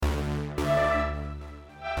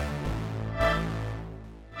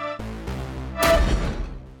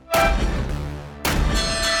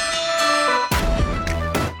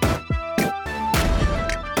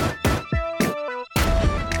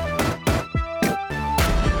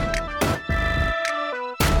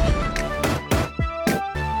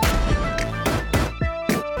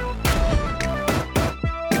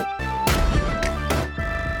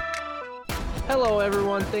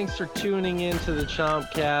Thanks for tuning in to the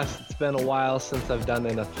Chompcast. It's been a while since I've done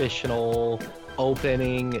an official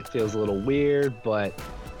opening. It feels a little weird, but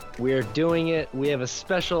we're doing it. We have a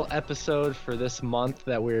special episode for this month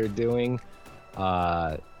that we're doing.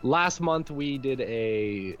 Last month we did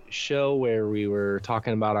a show where we were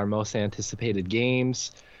talking about our most anticipated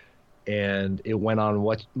games, and it went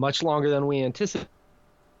on much longer than we anticipated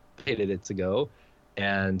it to go.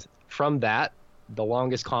 And from that, the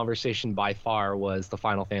longest conversation by far was the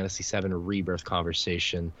Final Fantasy VII Rebirth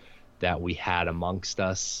conversation that we had amongst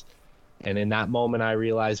us. And in that moment, I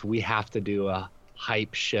realized we have to do a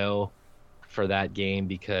hype show for that game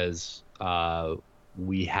because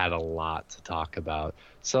we had a lot to talk about.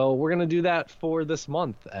 So we're going to do that for this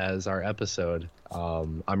month as our episode.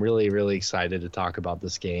 I'm really, really excited to talk about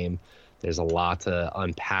this game. There's a lot to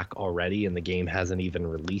unpack already, and the game hasn't even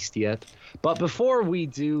released yet. But before we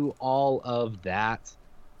do all of that,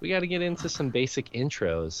 we got to get into some basic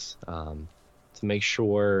intros to make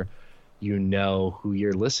sure you know who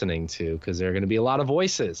you're listening to, because there are going to be a lot of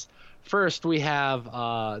voices. First, we have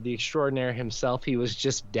the extraordinaire himself. He was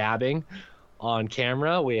just dabbing on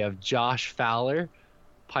camera. We have Josh Fowler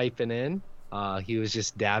piping in. He was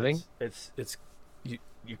just dabbing. It's you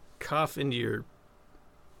cough into your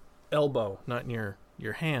elbow, not in your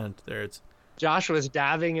hand. There, it's Josh was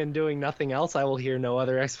dabbing and doing nothing else. I will hear no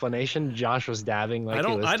other explanation. Josh was dabbing like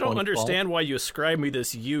he was 2012. I don't understand why you ascribe me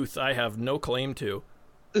this youth I have no claim to.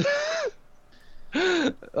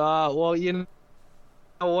 Well, you know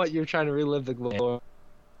what? You're trying to relive the glory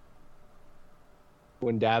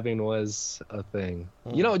when dabbing was a thing.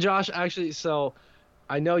 You know, Josh, actually, so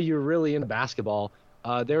I know you're really into basketball.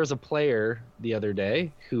 There was a player the other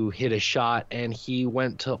day who hit a shot, and he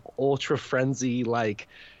went to ultra frenzy, like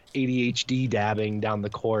ADHD dabbing down the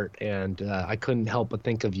court, and I couldn't help but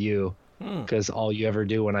think of you because all you ever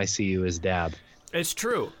do when I see you is dab. It's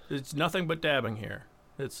true. It's nothing but dabbing here.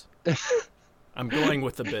 It's I'm going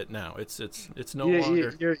with the bit now. It's no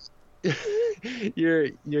longer.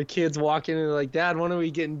 Your kids walk in and they're like, Dad, when are we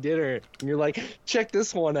getting dinner? And you're like, check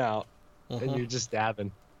this one out, and you're just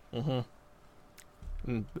dabbing.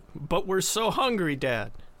 But we're so hungry,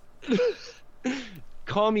 Dad.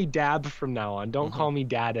 Call me Dab from now on. Don't call me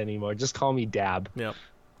Dad anymore. Just call me Dab. Yep.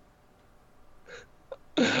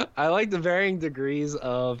 I like the varying degrees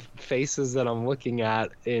of faces that I'm looking at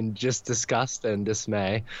in just disgust and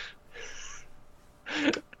dismay.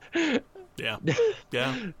 Yeah.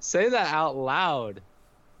 Yeah. Say that out loud.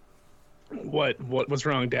 What's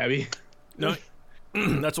wrong, Dabby? No.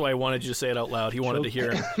 That's why I wanted you to say it out loud. He wanted to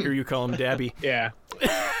hear you call him Dabby. Yeah.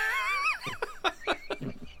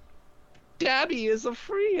 Dabby is a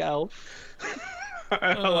free elf.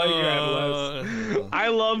 I like that, Les. I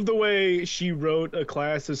love the way she wrote a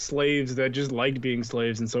class of slaves that just liked being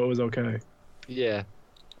slaves, and so it was okay. Yeah,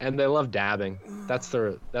 and they love dabbing. That's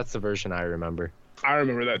the version I remember. I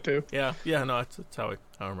remember that too. Yeah. No, that's how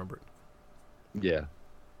I remember it. Yeah.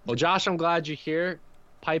 Well, Josh, I'm glad you're here.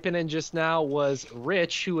 Piping in just now was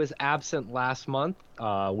Rich, who was absent last month.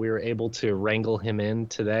 We were able to wrangle him in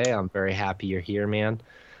today. I'm very happy you're here, man.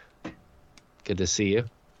 Good to see you.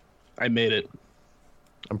 I made it.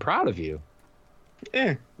 I'm proud of you.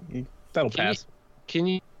 That'll pass. Can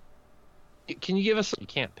you give us... You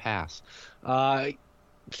can't pass.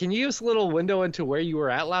 Can you give us a little window into where you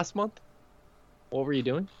were at last month? What were you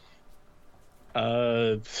doing?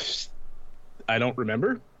 I don't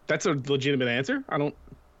remember. That's a legitimate answer. I don't...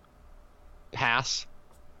 Pass.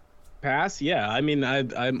 Pass? Yeah. I mean,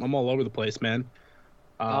 I'm all over the place, man.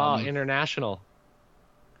 International.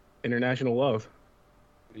 International love.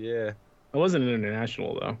 Yeah. I wasn't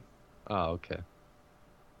international, though. Oh, okay.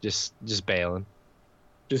 Just bailing.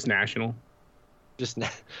 Just national. Just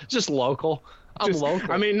local. I'm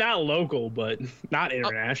local. I mean, not local, but not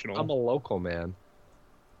international. I'm a local man.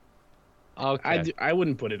 Okay. I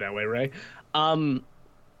wouldn't put it that way, right? I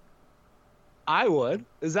would.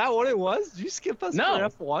 Is that what it was? Did you skip us No.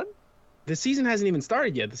 for F1? The season hasn't even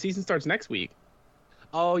started yet. The season starts next week.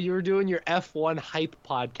 Oh, you were doing your F1 hype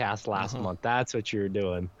podcast last month. That's what you were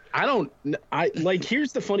doing.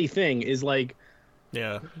 Here's the funny thing is, like...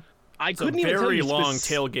 Yeah. I It's couldn't a even tell very you long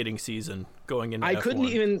tailgating season going into I F1. couldn't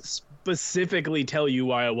even specifically tell you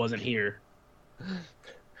why I wasn't here.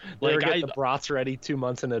 They were getting the brats ready 2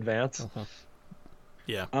 months in advance.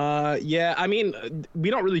 Yeah. Yeah, I mean, we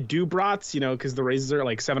don't really do brats, because the races are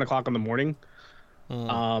like 7 o'clock in the morning.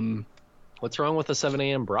 What's wrong with a 7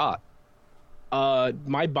 a.m. brat?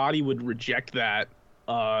 My body would reject that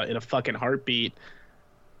in a fucking heartbeat.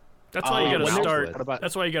 That's why you got to start. What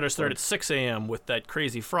That's why you got to start at 6 a.m. with that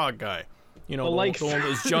crazy frog guy. Like throwing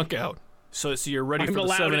his junk out. So you're ready for the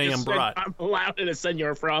 7 a.m. brat. I'm allowed to send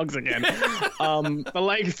your frogs again. But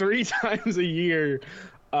like 3 times a year,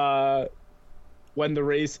 when the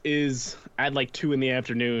race is at like 2 in the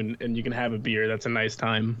afternoon and you can have a beer, that's a nice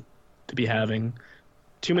time to be having.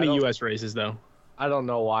 Too many U.S. races though. I don't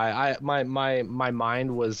know why. My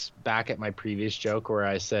mind was back at my previous joke where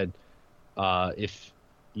I said, if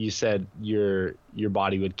you said your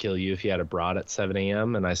body would kill you if you had a brat at 7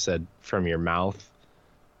 a.m. and I said from your mouth.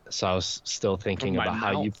 So I was still thinking about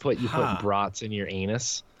how you put brats in your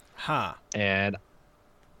anus. And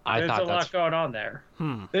There's a lot going on there.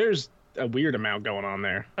 There's a weird amount going on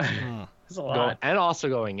there. There's a lot. And also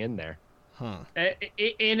going in there.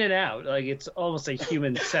 In and out. Like, it's almost a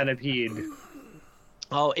human centipede.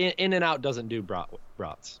 Oh, In and Out doesn't do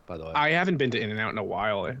brats, by the way. I haven't been to In and Out in a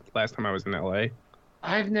while. Last time I was in LA.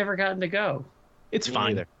 I've never gotten to go. It's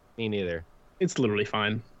fine. Me neither. It's literally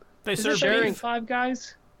fine. They Is serve it sharing Five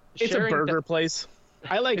Guys? It's a burger place.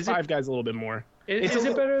 I like Five Guys a little bit more. Is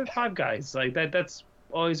it better than Five Guys? Like that's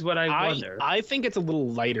always what I wonder. I think it's a little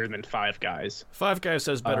lighter than Five Guys. Five Guys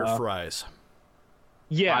has better fries.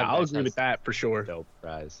 Yeah, I'll agree with that for sure. Dope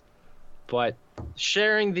fries. But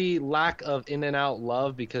sharing the lack of In-N-Out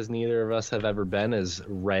love, because neither of us have ever been, is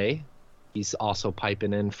Ray. He's also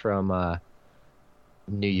piping in from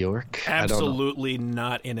New York. Absolutely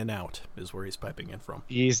not In and Out is where he's piping in from.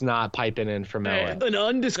 He's not piping in from LA. An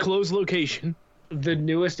undisclosed location. The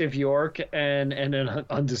newest of York and an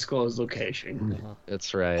undisclosed location.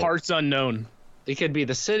 That's right. Parts unknown. It could be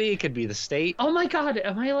the city, it could be the state. Oh my god,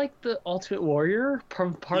 am I like the Ultimate Warrior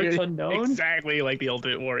from Parts Unknown? Exactly like the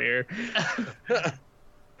Ultimate Warrior.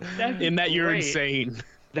 In that you're insane.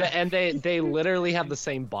 And they literally have the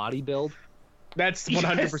same body build. That's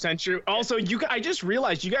 100% true. Also, I just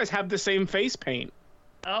realized you guys have the same face paint.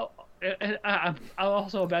 Oh, and I'm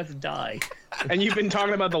also about to die. And you've been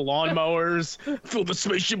talking about the lawnmowers. Fill the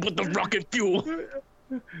spaceship with the rocket fuel.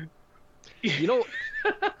 You know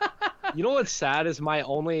what's sad is my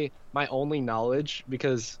only knowledge,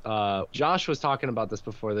 because Josh was talking about this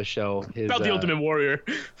before the show. About the Ultimate Warrior.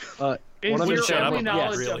 One of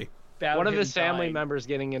his His family members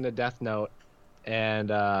getting into Death Note,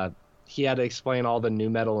 and he had to explain all the new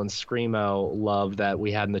metal and screamo love that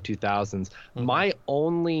we had in the 2000s. My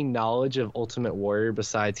only knowledge of Ultimate Warrior,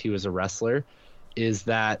 besides he was a wrestler, is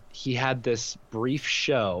that he had this brief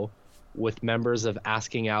show with members of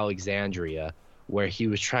Asking Alexandria where he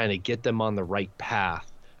was trying to get them on the right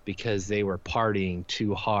path because they were partying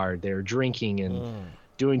too hard. They were drinking and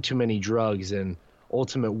doing too many drugs, and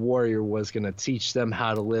Ultimate Warrior was going to teach them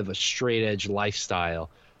how to live a straight edge lifestyle.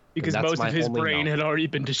 Because most of his brain had already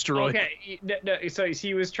been destroyed. Okay, no, so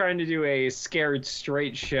he was trying to do a scared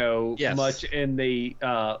straight show, much in the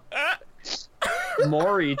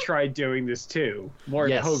Maury tried doing this too.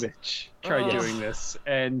 Maury Povich tried doing this,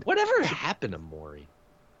 and whatever happened to Maury?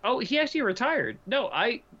 Oh, he actually retired. No, so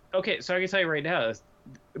I can tell you right now,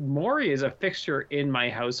 Maury is a fixture in my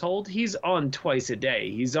household. He's on twice a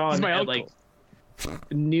day. He's on at like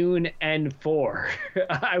noon and 4.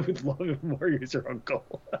 I would love if Maury was your uncle.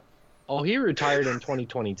 Oh, he retired in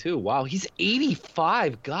 2022. Wow, he's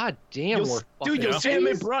 85. God damn, you'll see him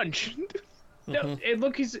at brunch. No,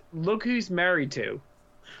 look who he's married to.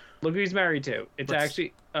 Look who he's married to. It's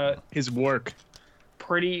actually his work.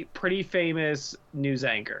 Pretty famous news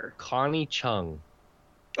anchor. Connie Chung.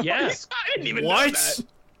 Yes. I didn't even know that.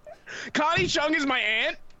 Connie Chung is my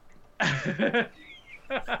aunt?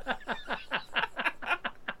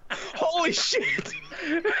 Holy shit.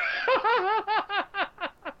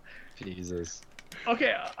 Jesus.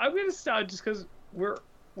 Okay, I'm gonna stop just because we're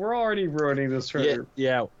already ruining this for the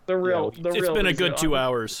real. It's been a good 2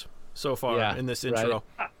 hours so far in this intro.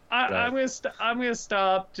 I'm gonna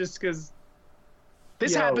stop just because.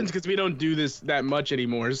 This happens because we don't do this that much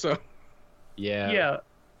anymore. So. Yeah,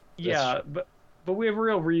 but we have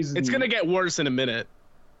real reason. It's gonna get worse in a minute.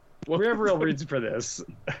 We have real reason for this.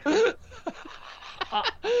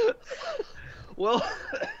 Well,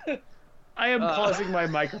 I am pausing my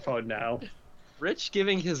microphone now. Rich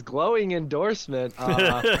giving his glowing endorsement,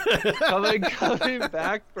 coming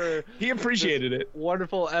back for he appreciated it.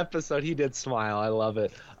 Wonderful episode. He did smile. I love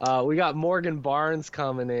it. We got Morgan Barnes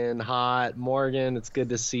coming in hot. Morgan, it's good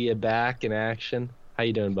to see you back in action. How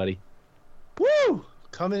you doing, buddy? Woo!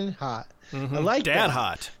 Coming in hot. Mm-hmm. I like Dad that.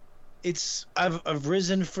 hot. I've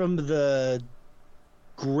risen from the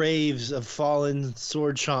graves of fallen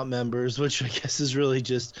Sword Chomp members, which I guess is really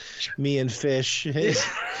just me and Fish.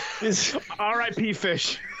 R.I.P.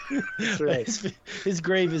 Fish. That's right. His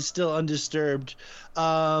grave is still undisturbed.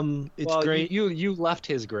 It's great. You left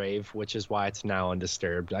his grave, which is why it's now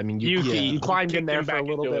undisturbed. I mean, you climbed in there for a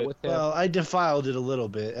little bit with him. Well, I defiled it a little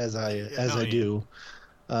bit, as I do,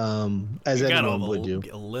 as anyone would do.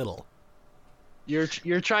 A little.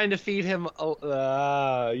 You're trying to feed him.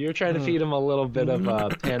 Feed him a little bit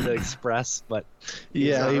of Panda Express, but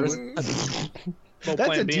that's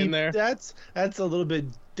a deep. That's a little bit.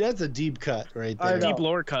 That's a deep cut right there. Deep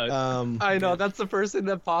lore cut. I know. That's the first thing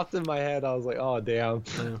that popped in my head. I was like, oh damn.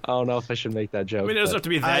 I don't know if I should make that joke. I mean, it doesn't have to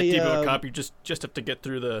be that deep of a cut. You just have to get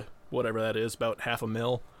through the whatever that is, about half a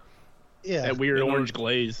mil. Yeah. That weird orange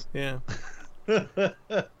glaze. Yeah.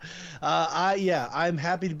 I'm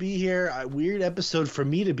happy to be here. Weird episode for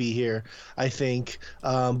me to be here, I think.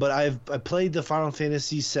 But I played the Final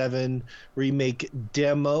Fantasy VII remake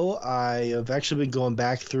demo. I have actually been going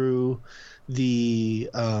back through the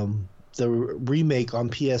remake on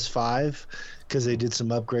PS5 because they did some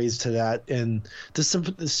upgrades to that. And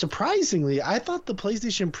surprisingly, I thought the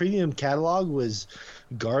PlayStation Premium catalog was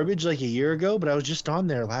garbage like a year ago, but I was just on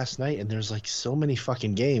there last night and there's like so many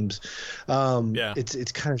fucking games.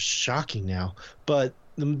 It's kind of shocking now. But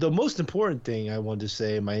the most important thing I wanted to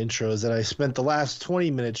say in my intro is that I spent the last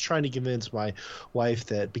 20 minutes trying to convince my wife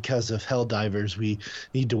that because of Helldivers, we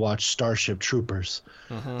need to watch Starship Troopers.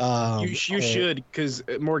 You should, because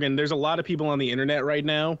Morgan, there's a lot of people on the internet right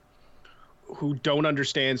now who don't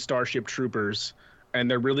understand Starship Troopers,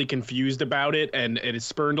 and they're really confused about it, and it has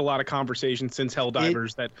spurned a lot of conversation since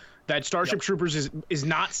Helldivers that Starship Troopers is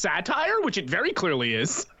not satire, which it very clearly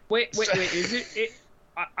is. Wait, is it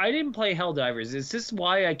I didn't play Helldivers. Is this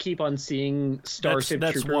why I keep on seeing Starship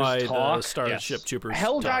Troopers why talk? The Starship Troopers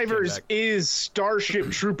Helldivers is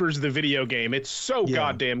Starship Troopers the video game. It's so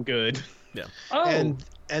goddamn good. Yeah. Oh.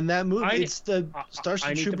 And that movie, it's the Starship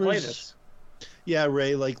I need Troopers. To play this. Yeah,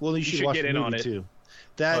 Ray, you should watch get the in movie on it too.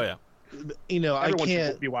 Everyone I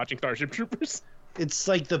can't be watching Starship Troopers. It's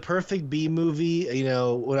like the perfect B movie.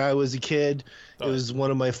 When I was a kid, it was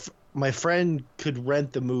one of my friend could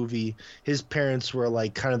rent the movie. His parents were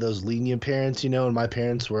like kind of those lenient parents, and my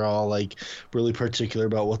parents were all like really particular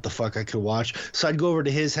about what the fuck I could watch. So I'd go over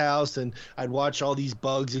to his house and I'd watch all these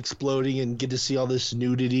bugs exploding and get to see all this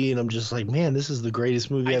nudity. And I'm just like, man, this is the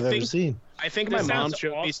greatest movie I've ever seen. I think my mom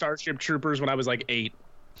showed me Starship Troopers when I was like 8.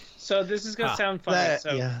 So this is gonna sound funny.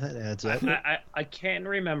 That adds up. I can't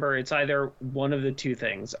remember. It's either one of the two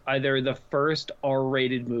things. Either the first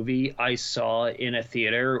R-rated movie I saw in a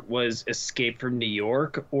theater was Escape from New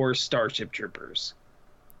York or Starship Troopers.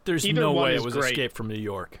 There's no way it was great. Escape from New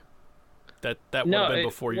York. That would have been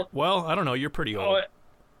before you. Well, I don't know. You're pretty old.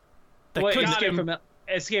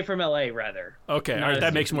 Escape from LA, rather. Okay, all right,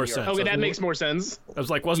 that makes more sense. Okay, that makes more sense. I was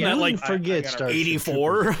like, wasn't that like forget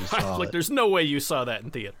 84? Like, there's no way you saw that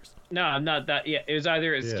in theaters. No, I'm not that. Yeah, it was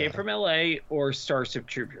either Escape from LA or Starship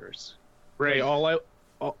Troopers. Ray, all I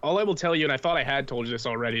will tell you, and I thought I had told you this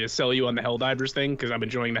already, to sell you on the Helldivers thing because I'm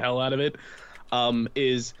enjoying the hell out of it,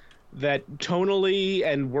 is that tonally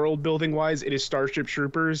and world building wise, it is Starship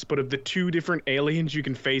Troopers, but of the two different aliens you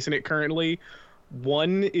can face in it currently,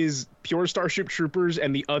 one is pure Starship Troopers,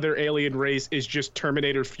 and the other alien race is just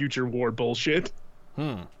Terminator Future War bullshit.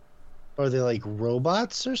 Are they like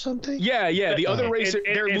robots or something? Yeah. The other race,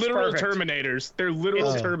 they're literal perfect. Terminators. They're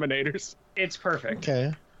literal Terminators. It's perfect.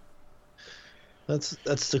 Okay. That's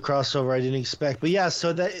the crossover I didn't expect. But yeah, so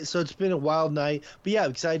it's been a wild night. But yeah,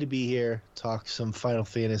 I'm excited to be here, talk some Final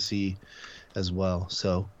Fantasy as well.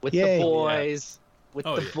 So with the boys. With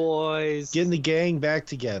the boys. Getting the gang back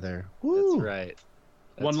together. Woo. That's right.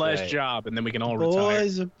 One last job, and then we can all retire.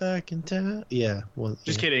 Boys are back in town. Yeah.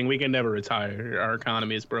 Just kidding. We can never retire. Our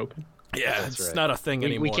economy is broken. Yeah, it's not a thing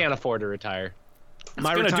anymore. We can't afford to retire. I'm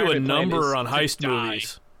going to do a number on heist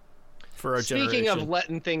movies for our generation. Speaking of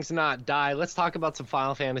letting things not die, let's talk about some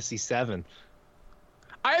Final Fantasy VII.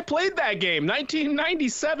 I played that game,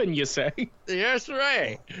 1997. You say? Yes,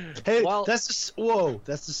 right. Hey, that's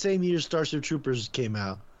the same year Starship Troopers came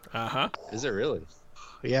out. Is it really?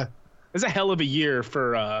 Yeah. It's a hell of a year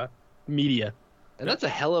for media, and that's a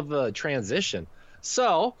hell of a transition.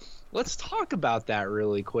 So let's talk about that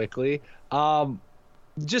really quickly.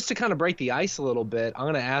 Just to kind of break the ice a little bit, I'm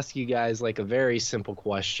going to ask you guys like a very simple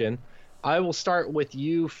question. I will start with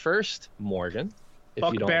you first, Morgan.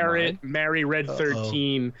 Fuck Barrett, marry Red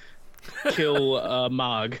 13, kill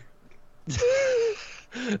Mog.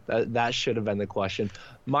 That should have been the question.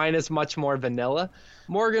 Mine is much more vanilla.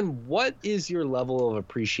 Morgan, what is your level of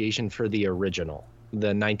appreciation for the original, the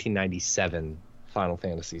 1997 Final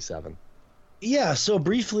Fantasy VII? Yeah, so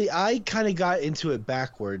briefly, I kind of got into it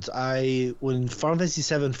backwards. When Final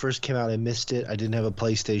Fantasy VII first came out, I missed it. I didn't have a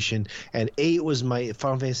PlayStation, and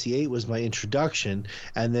Final Fantasy VIII was my introduction,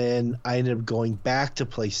 and then I ended up going back to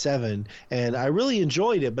play 7, and I really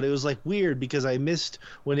enjoyed it, but it was like weird because I missed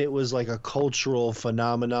when it was like a cultural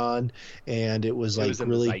phenomenon, and it was like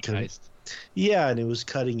really yeah, and it was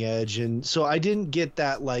cutting edge, and so I didn't get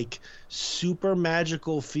that like super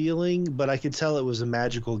magical feeling, but I could tell it was a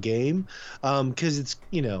magical game, because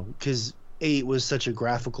because 8 was such a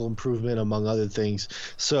graphical improvement among other things.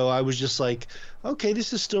 So I was just like, okay,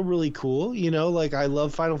 this is still really cool, like I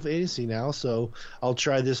love Final Fantasy now, so I'll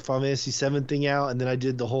try this Final Fantasy 7 thing out. And then I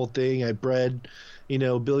did the whole thing. I bred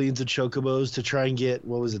billions of chocobos to try and get,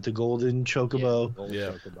 what was it, the golden chocobo.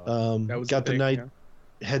 Chocobo. Got the night.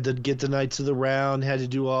 Had to get the Knights of the Round, had to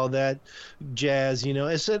do all that jazz,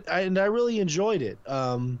 and I really enjoyed it.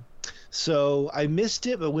 So I missed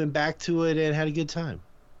it, but went back to it and had a good time.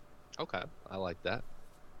 Okay, I like that.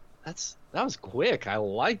 That was quick. I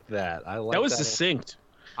like that. That was succinct.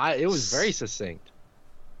 It was very succinct.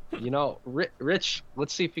 Rich,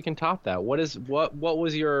 let's see if you can top that. What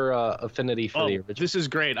was your affinity for the original? This is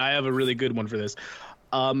great. I have a really good one for this.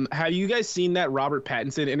 Have you guys seen that Robert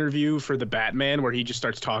Pattinson interview for the Batman where he just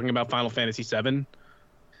starts talking about Final Fantasy VII?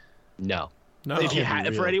 No.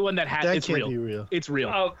 For anyone that has, it's real. Be real. It's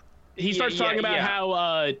real. He starts talking about how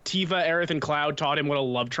Tifa, Aerith, and Cloud taught him what a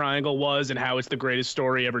love triangle was and how it's the greatest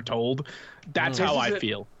story ever told. That's how I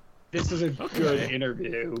feel. This is a good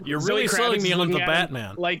interview. You're really selling me on the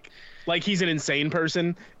Batman. Like he's an insane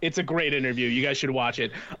person. It's a great interview. You guys should watch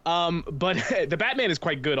it. But the Batman is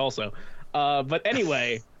quite good also. But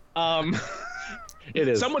anyway, it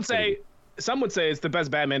is. Some would say it's the best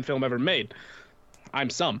Batman film ever made. I'm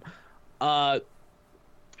some. Hi,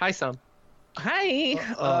 some. Hi.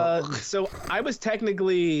 So I was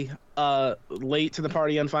technically late to the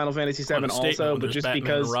party on Final Fantasy VII also, but just Batman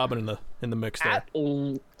because and Robin in the mix there.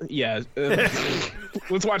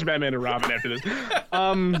 Let's watch Batman and Robin after this.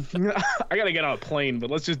 I gotta get on a plane, but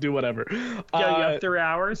let's just do whatever. You have 3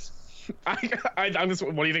 hours. I'm just.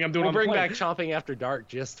 What do you think I'm doing? We'll bring back Chopping After Dark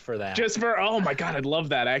just for that. Oh my god, I'd love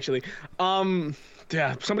that actually.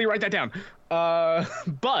 Yeah, somebody write that down.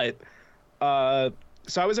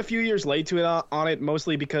 So I was a few years late to it on it,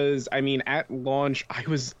 mostly because at launch I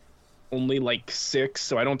was only like 6,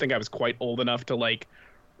 so I don't think I was quite old enough to like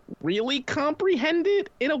really comprehend it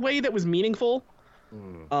in a way that was meaningful.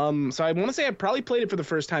 So I want to say I probably played it for the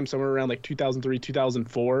first time somewhere around like 2003,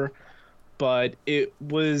 2004. But it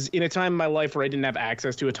was in a time in my life where I didn't have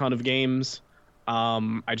access to a ton of games.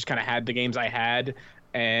 I just kind of had the games I had,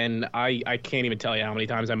 and I can't even tell you how many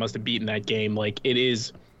times I must have beaten that game. Like, it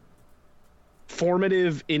is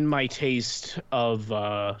formative in my taste of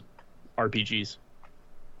RPGs.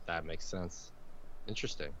 That makes sense.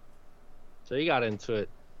 Interesting. So you got into it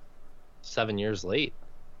 7 years late,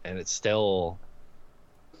 and it's still,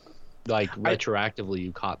 like, retroactively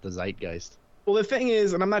you caught the zeitgeist. Well, the thing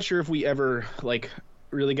is, and I'm not sure if we ever like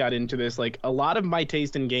really got into this, like a lot of my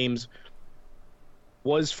taste in games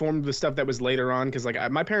was formed with stuff that was later on, because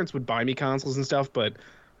like my parents would buy me consoles and stuff, but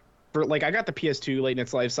for like I got the PS2 late in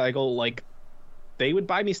its life cycle, like they would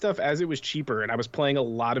buy me stuff as it was cheaper, and I was playing a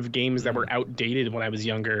lot of games that were outdated when I was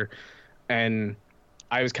younger, and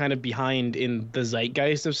I was kind of behind in the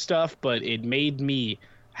zeitgeist of stuff, but it made me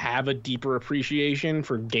have a deeper appreciation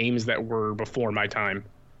for games that were before my time.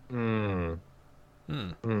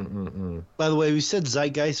 By the way, we said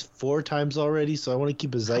zeitgeist 4 times already, so I want to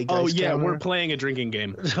keep a zeitgeist. Oh yeah, counter. we're playing a drinking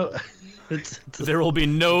game. There will be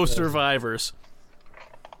no survivors.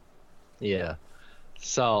 Yeah.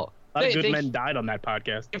 So a lot of good men died on that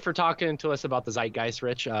podcast. Thank you for talking to us about the zeitgeist,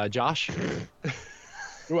 Rich. Josh?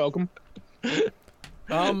 You're welcome.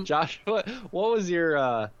 Josh, what was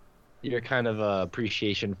your kind of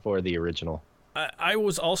appreciation for the original? I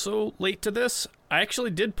was also late to this. I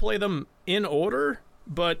actually did play them in order,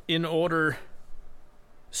 but in order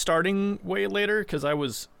starting way later because I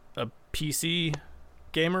was a PC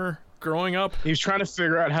gamer growing up. He was trying to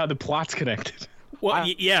figure out how the plot's connected. Well,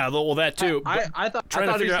 that too. I thought trying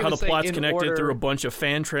to figure out how the plot's connected order... through a bunch of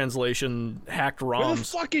fan translation hacked ROMs. Where the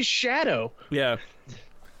fuck is Shadow? Yeah.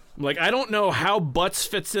 Like, I don't know how Butts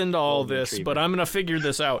fits into all this, but I'm going to figure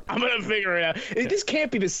this out. I'm going to figure it out. This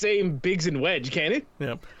can't be the same Biggs and Wedge, can it?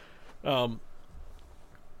 Yeah. But,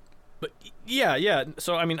 yeah.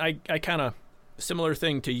 So, I kind of, similar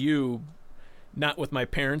thing to you, not with my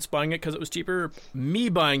parents buying it because it was cheaper, me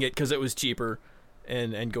buying it because it was cheaper,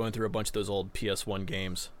 and going through a bunch of those old PS1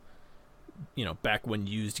 games, back when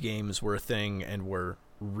used games were a thing and were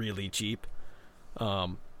really cheap.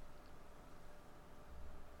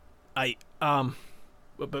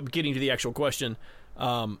 But getting to the actual question,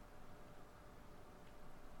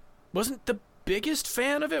 wasn't the biggest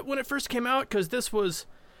fan of it when it first came out, because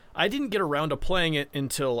I didn't get around to playing it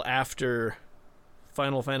until after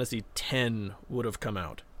Final Fantasy X would have come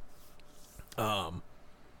out.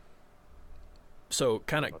 So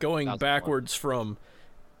kind of going backwards from,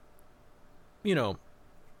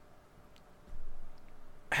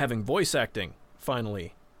 having voice acting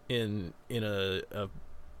finally in a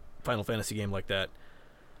Final Fantasy game like that.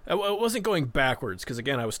 I wasn't going backwards, because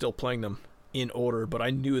again, I was still playing them in order, but I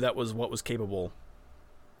knew that was what was capable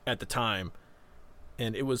at the time,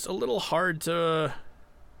 and it was a little hard to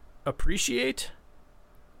appreciate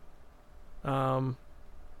some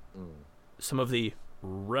of the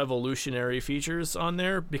revolutionary features on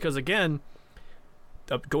there, because again,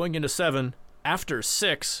 going into 7 after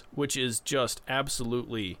 6, which is just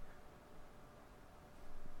absolutely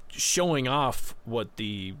showing off what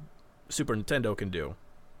the Super Nintendo can do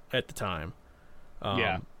at the time,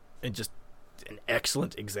 and just an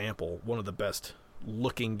excellent example, one of the best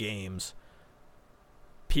looking games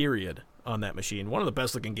period on that machine, one of the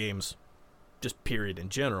best looking games just period in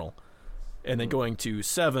general. And then going to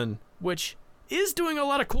 7, which is doing a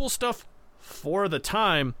lot of cool stuff for the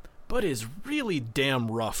time, but is really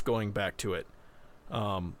damn rough going back to it,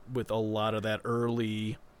 with a lot of that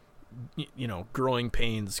early, growing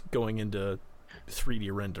pains going into 3D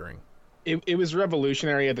rendering. It was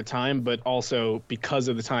revolutionary at the time, but also because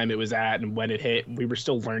of the time it was at and when it hit, we were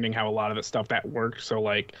still learning how a lot of the stuff that worked. So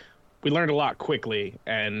like, we learned a lot quickly,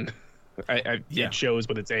 and it shows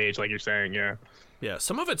with its age, like you're saying. Yeah,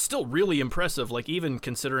 some of it's still really impressive, like even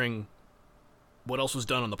considering what else was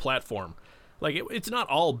done on the platform. Like it's not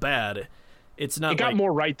all bad. It's not. It got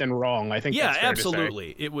more right than wrong, I think. Yeah, that's fair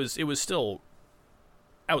absolutely. To say. It was still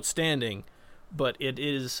outstanding, but it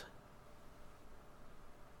is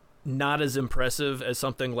not as impressive as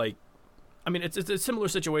something like, I mean, it's a similar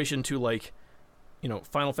situation to like,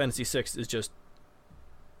 Final Fantasy VI is just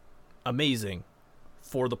amazing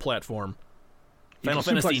for the platform. Final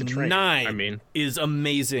Fantasy IX is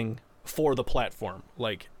amazing for the platform,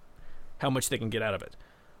 like how much they can get out of it.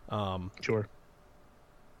 Sure.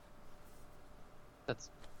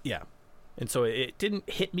 And so it didn't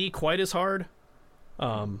hit me quite as hard.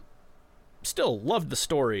 Still loved the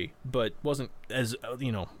story, but wasn't as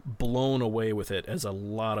blown away with it as a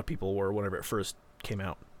lot of people were whenever it first came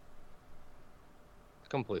out.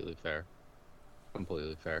 Completely fair.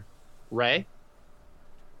 Ray,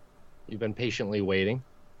 you've been patiently waiting.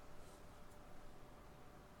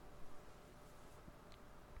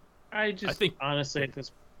 I think honestly at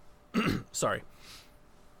this sorry.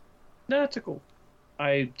 No, it's cool.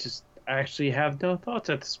 I just actually have no thoughts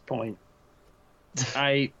at this point.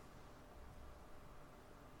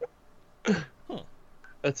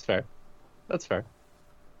 That's fair.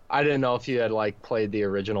 I didn't know if you had like played the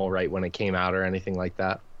original right when it came out or anything like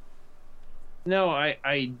that. No,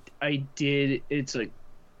 I did. It's like,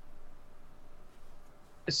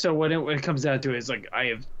 so when it comes down to it, it's like I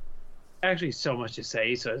have actually so much to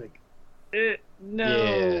say. So I was like,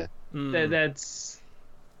 no, that's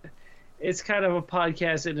it's kind of a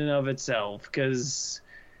podcast in and of itself, because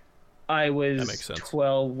I was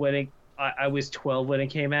 12 when I was 12 when it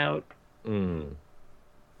came out.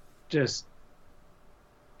 Just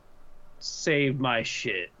save my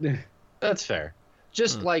shit. That's fair.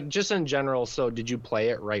 Just in general. So did you play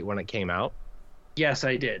it right when it came out? Yes,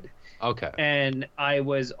 I did. Okay. And I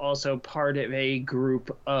was also part of a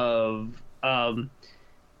group of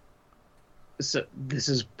so this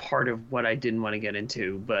is part of what I didn't want to get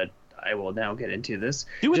into, but I will now get into this.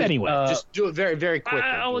 Do it anyway. Just do it very, very quickly.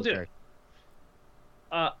 I will do it.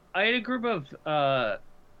 I had a group of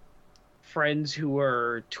friends who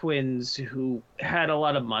were twins who had a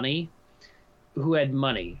lot of money, who had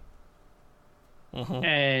money.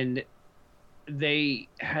 And they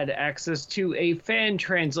had access to a fan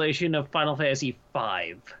translation of Final Fantasy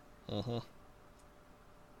V.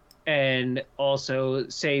 And also,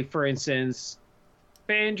 say, for instance,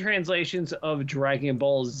 fan translations of Dragon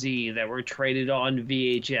Ball Z that were traded on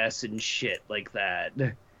VHS and shit like that.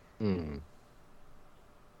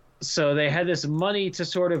 So they had this money to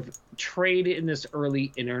sort of trade in this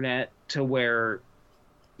early internet to where,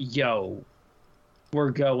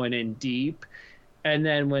 we're going in deep. And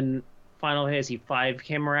then when Final Fantasy V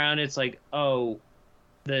came around, it's like, oh,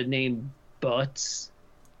 the name Butts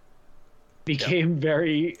became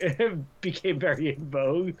very in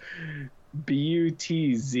vogue.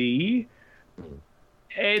 BUTZ.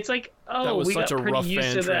 It's like, oh, that was we such got a pretty rough used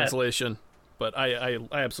fan to that. translation, but I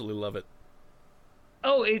absolutely love it.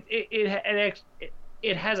 Oh,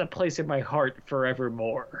 it has a place in my heart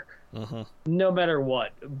forevermore. No matter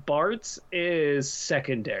what, Bart's is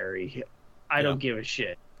secondary. I don't give a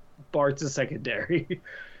shit. Bart's is secondary.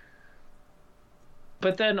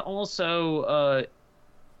 But then also,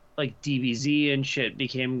 like DBZ and shit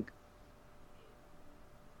became.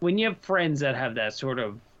 When you have friends that have that sort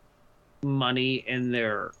of money in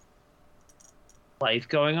their life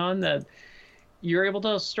going on, that you're able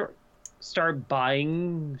to start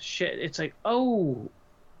buying shit. It's like, oh.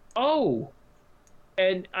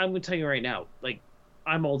 And I'm going to tell you right now, like,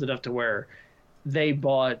 I'm old enough to where they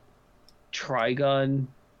bought Trigun,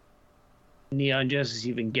 Neon Genesis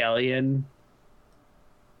Evangelion,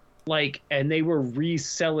 like, and they were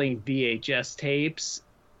reselling VHS tapes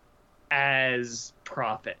as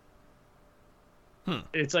profit.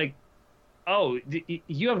 It's like, oh,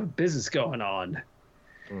 you have a business going on.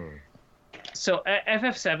 So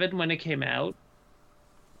FF7, when it came out,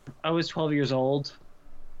 I was 12 years old.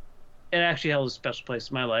 It actually held a special place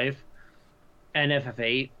in my life. And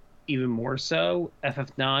FF8, even more so.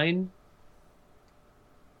 FF9,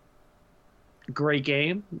 great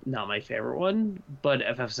game. Not my favorite one. But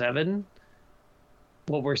FF7,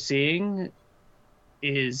 what we're seeing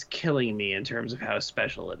is killing me in terms of how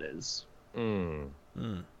special it is.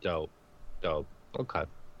 Dope. Okay.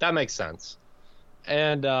 That makes sense.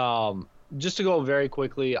 And just to go very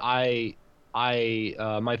quickly, my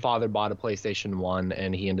father bought a PlayStation 1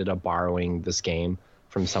 and he ended up borrowing this game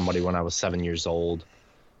from somebody when I was 7 years old.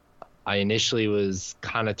 I initially was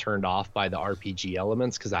kind of turned off by the RPG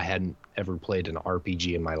elements because I hadn't ever played an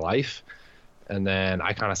RPG in my life. And then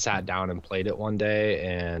I kind of sat down and played it one day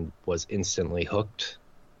and was instantly hooked.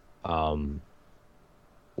 Loved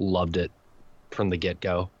it from the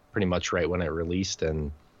get-go, pretty much right when it released.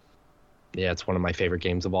 And yeah, it's one of my favorite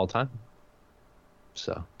games of all time.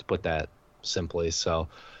 So to put that simply, so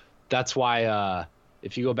that's why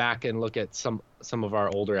if you go back and look at some of our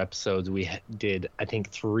older episodes, we did, I think,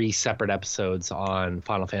 3 separate episodes on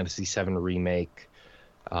Final Fantasy VII Remake.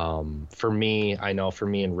 For me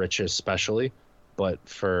and Rich especially, but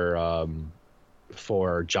for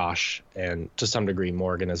Josh and to some degree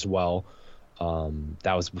Morgan as well,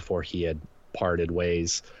 that was before he had parted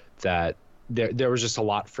ways, that there was just a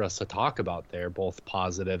lot for us to talk about there, both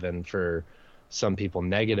positive and for some people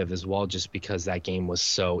negative as well, just because that game was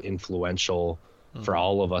so influential for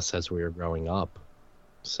all of us as we were growing up.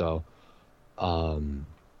 So,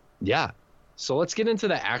 yeah. So let's get into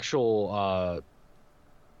the actual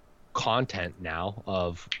content now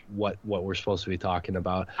of what we're supposed to be talking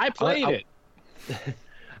about. I played it.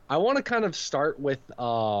 I want to kind of start with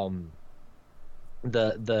the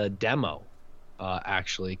demo,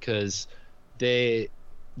 actually, because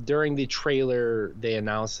during the trailer, they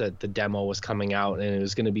announced that the demo was coming out and it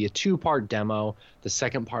was going to be a 2-part demo. The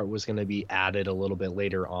second part was going to be added a little bit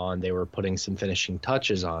later on. They were putting some finishing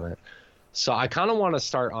touches on it. So I kind of want to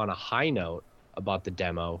start on a high note about the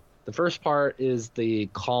demo. The first part is the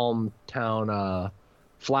calm town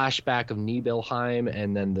flashback of Nibelheim,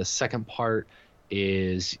 and then the second part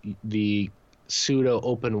is the pseudo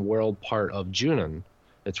open world part of Junon.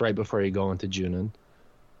 It's right before you go into Junon.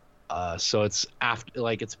 So it's after,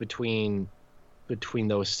 like, it's between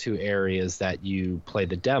those two areas that you play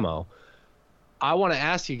the demo. I want to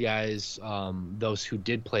ask you guys, those who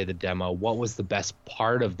did play the demo, what was the best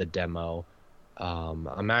part of the demo?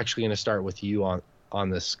 I'm actually going to start with you on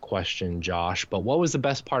this question, Josh. But what was the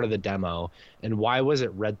best part of the demo, and why was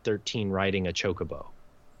it Red 13 riding a chocobo?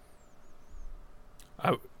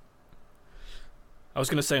 I was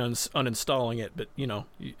going to say uninstalling it, but, you know,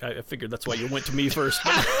 I figured that's why you went to me first.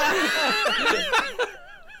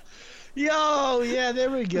 Yo, yeah, there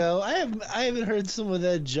we go. I haven't heard some of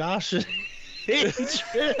that Josh. It's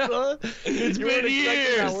been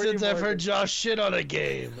years since I've heard Josh shit on a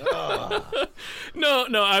game. Oh. No,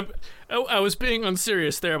 I was being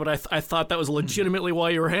unserious there, but I thought that was legitimately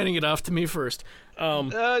why you were handing it off to me first.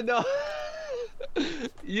 No.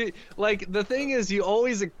 You, like, the thing is, you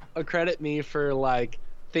always accredit me for, like,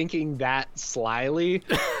 thinking that slyly.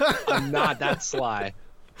 I'm not that sly,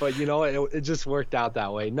 but you know, it just worked out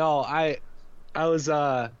that way. No, I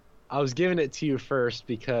was giving it to you first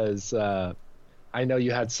because I know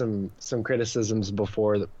you had some criticisms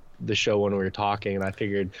before the show when we were talking, and I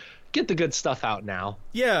figured get the good stuff out now.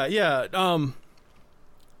 Yeah.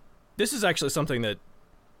 This is actually something that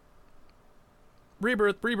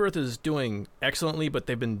Rebirth is doing excellently, but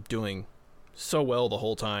they've been doing so well the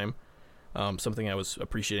whole time. Something I was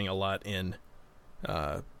appreciating a lot in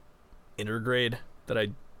Intergrade that I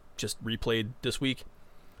just replayed this week.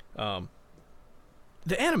 The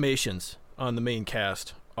animations on the main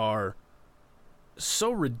cast are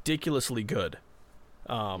so ridiculously good.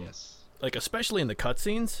 Yes. Like, especially in the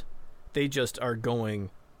cutscenes. they just are going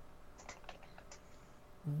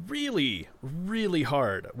really, really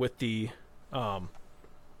hard with the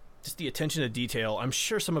just the attention to detail. I'm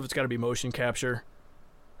sure some of it's got to be motion capture,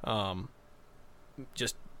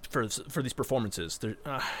 just for these performances.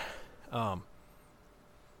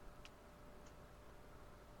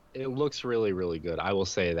 It looks really, really good. I will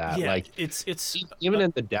say that. Yeah, like it's even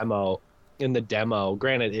in the demo. In the demo,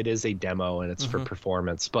 granted, it is a demo and it's for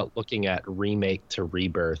performance, but looking at Remake to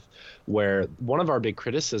Rebirth, where one of our big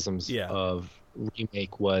criticisms of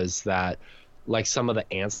Remake was that, like, some of the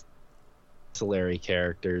ancillary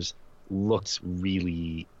characters looked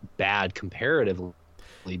really bad comparatively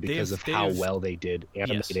because of how well they did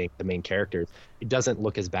animating the main characters. It doesn't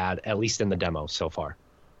look as bad, at least in the demo so far.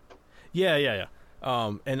 Yeah.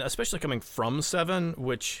 And especially coming from 7,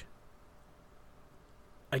 which,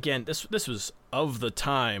 again, this was of the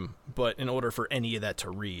time, but in order for any of that to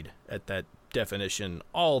read at that definition,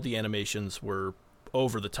 all the animations were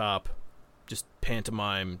over the top, just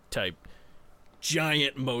pantomime type,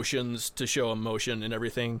 giant motions to show emotion and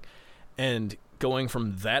everything. And going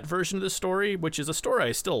from that version of the story, which is a story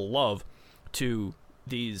I still love, to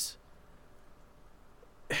these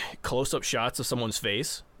close-up shots of someone's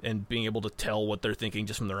face and being able to tell what they're thinking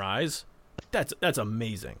just from their eyes, that's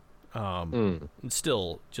amazing. It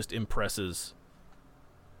still just impresses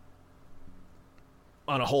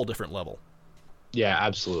on a whole different level. Yeah,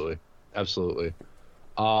 absolutely.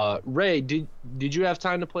 Ray, did you have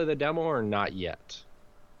time to play the demo or not yet?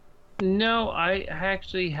 No, I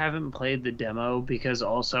actually haven't played the demo because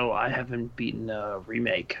also I haven't beaten a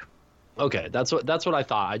Remake. Okay, that's what I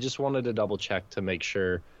thought. I just wanted to double check to make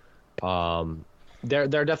sure. There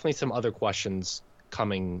are definitely some other questions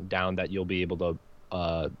coming down that you'll be able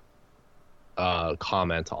to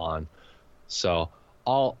comment on. So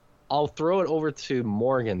I'll throw it over to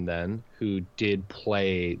Morgan then, who did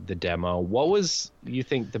play the demo. What was, you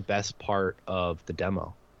think, the best part of the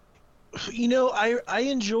demo? You know, I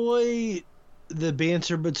enjoy the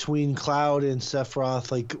banter between Cloud and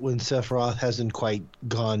Sephiroth, like when Sephiroth hasn't quite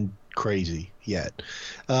gone crazy yet.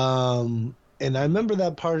 And I remember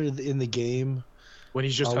that part in the game when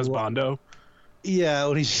he's just husbando. Yeah,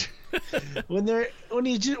 when he's when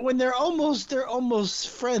they're almost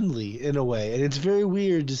friendly in a way, and it's very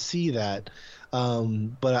weird to see that.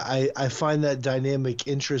 But I find that dynamic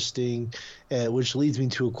interesting, which leads me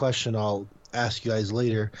to a question I'll ask you guys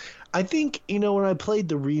later. I think, when I played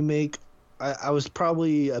the remake, I was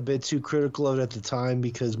probably a bit too critical of it at the time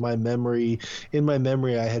because in my memory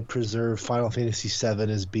I had preserved Final Fantasy VII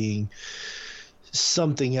as being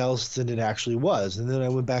something else than it actually was. And then I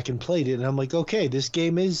went back and played it, and I'm like, okay, this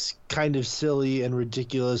game is kind of silly and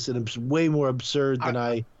ridiculous, and it's way more absurd than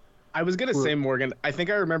I was going to say, Morgan, I think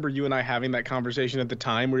I remember you and I having that conversation at the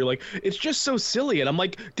time where you're like, it's just so silly. And I'm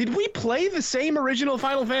like, did we play the same original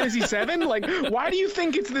Final Fantasy VII? Like, why do you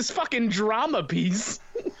think it's this fucking drama piece?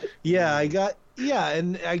 So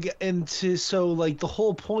like the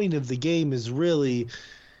whole point of the game is really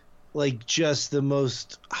like just the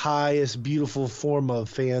most highest beautiful form of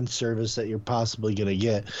fan service that you're possibly going to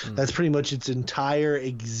get. That's pretty much its entire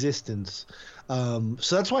existence.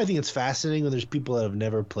 So that's why I think it's fascinating when there's people that have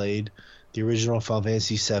never played the original Final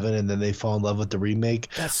Fantasy VII and then they fall in love with the remake.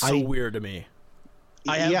 That's so weird to me.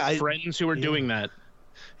 I have friends who are doing that.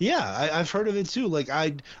 Yeah, I've heard of it too. Like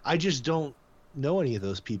I just don't know any of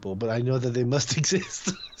those people, but I know that they must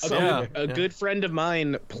exist. A good friend of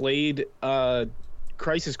mine played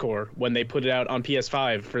Crisis Core when they put it out on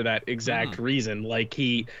PS5 for that exact reason. Like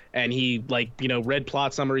he read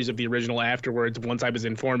plot summaries of the original afterwards once I was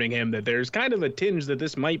informing him that there's kind of a tinge that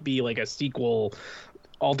this might be like a sequel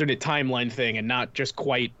alternate timeline thing and not just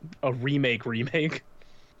quite a remake.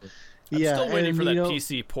 I'm still waiting for that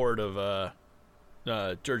PC port of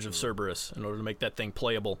Dirge of Cerberus in order to make that thing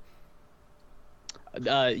playable.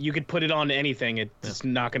 You could put it on anything. It's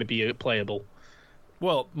not going to be playable.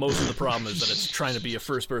 Well, most of the problem is that it's trying to be a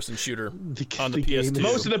first-person shooter on the PS2.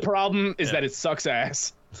 Most of the problem is that it sucks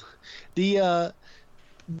ass.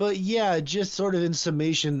 But yeah, just sort of in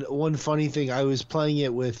summation, one funny thing, I was playing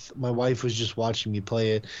it with my wife was just watching me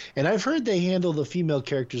play it, and I've heard they handle the female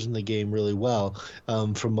characters in the game really well,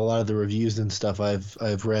 from a lot of the reviews and stuff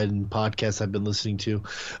I've read and podcasts I've been listening to.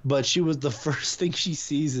 But she was the first thing she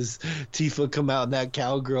sees is Tifa come out in that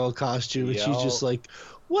cowgirl costume, and she's just like,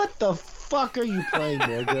 "What the fuck are you playing,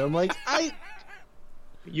 Morgan?" I'm like,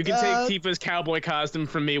 You can take Tifa's cowboy costume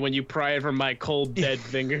from me when you pry it from my cold, dead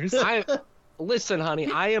fingers. Listen,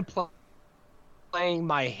 honey, I am playing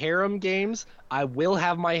my harem games. I will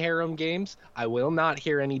have my harem games. I will not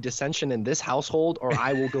hear any dissension in this household, or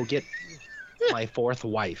I will go get my fourth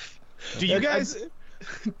wife. Do you guys...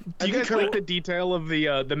 Do you guys like the detail of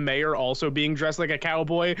the mayor also being dressed like a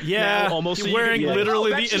cowboy? Yeah, now, almost wearing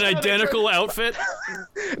literally an identical outfit.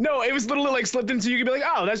 No, it was literally like slipped into. You could be like,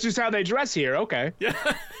 oh, that's just how they dress here. Okay.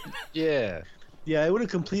 Yeah. Yeah. Yeah, I would have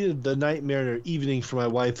completed the Nightmare evening for my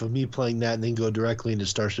wife of me playing that and then go directly into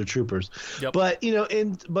Starship Troopers. Yep. But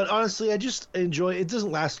but honestly, I just enjoy it.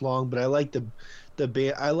 Doesn't last long, but I like the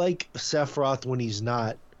band. I like Sephiroth when he's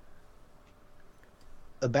not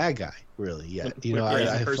a bad guy, really. Yeah,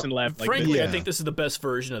 I person left. Frankly, yeah. I think this is the best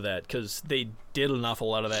version of that because they did an awful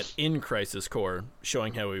lot of that in Crisis Core,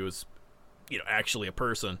 showing how he was, actually a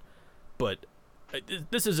person. But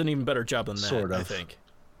this is an even better job than that. Sort of. I think.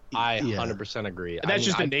 I 100% agree. That's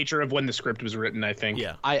just the nature of when the script was written, I think.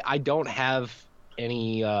 Yeah. I don't have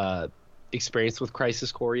any experience with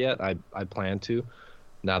Crisis Core yet. I plan to,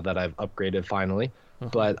 now that I've upgraded finally.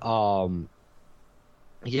 But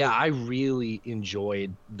yeah, I really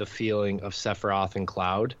enjoyed the feeling of Sephiroth and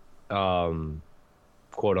Cloud,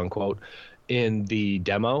 quote unquote, in the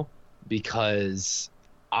demo, because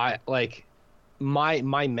I like my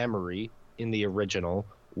memory in the original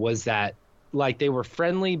was that like they were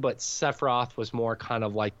friendly, but Sephiroth was more kind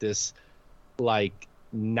of like this like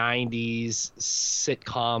 90s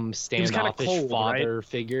sitcom standoffish father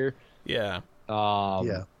figure. Yeah.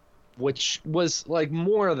 Which was like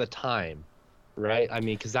more of the time, right? I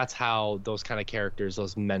mean, because that's how those kind of characters,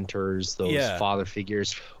 those mentors, those father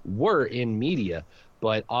figures were in media.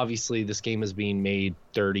 But obviously this game is being made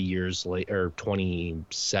 30 years later, or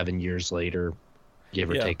 27 years later, give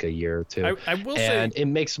or take a year or two. I will and say, it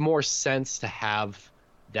makes more sense to have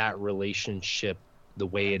that relationship the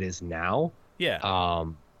way it is now. Yeah.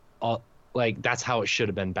 Like that's how it should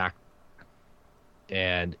have been back.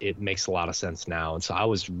 And it makes a lot of sense now. And so I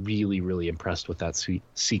was really, really impressed with that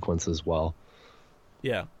sequence as well.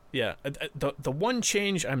 Yeah. Yeah. The one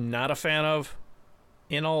change I'm not a fan of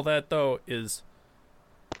in all that, though, is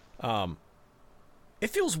it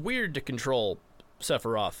feels weird to control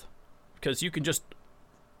Sephiroth because you can just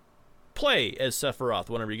play as Sephiroth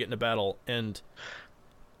whenever you get in a battle, and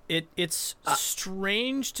it's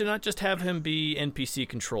strange to not just have him be NPC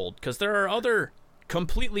controlled, because there are other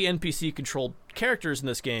completely NPC controlled characters in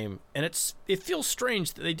this game, and it feels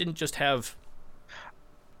strange that they didn't just have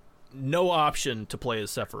no option to play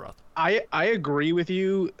as Sephiroth. I agree with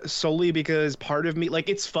you solely because part of me, like,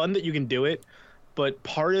 it's fun that you can do it, but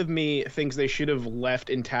part of me thinks they should have left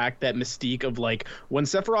intact that mystique of, like, when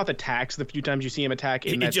Sephiroth attacks, the few times you see him attack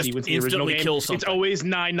in that sequence in the original game, it's always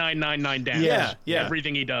 9999 damage. Yeah.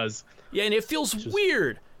 Everything he does. Yeah, and it feels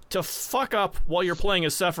weird to fuck up while you're playing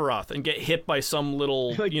as Sephiroth and get hit by some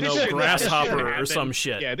little, like, grasshopper or some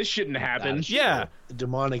shit. Yeah, this shouldn't happen. Yeah. A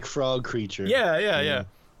demonic frog creature. Yeah.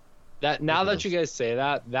 That now that you guys say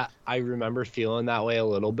that I remember feeling that way a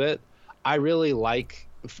little bit. I really like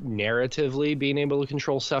narratively being able to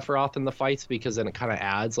control Sephiroth in the fights, because then it kind of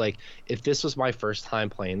adds, like, if this was my first time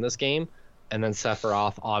playing this game and then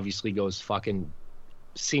Sephiroth obviously goes fucking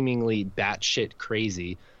seemingly batshit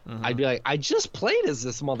crazy, I'd be like, I just played as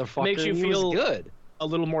this motherfucker. Makes you and feel good. A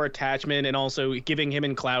little more attachment, and also giving him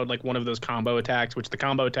and Cloud like one of those combo attacks, which the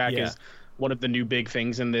combo attack is one of the new big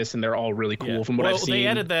things in this, and they're all really cool from what I've seen. They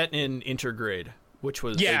added that in Intergrade, which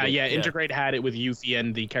was Intergrade had it with Yuffie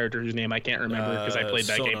and the character whose name I can't remember because I played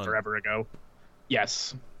that game forever ago.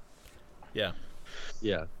 Yes. Yeah.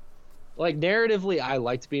 Like, narratively, I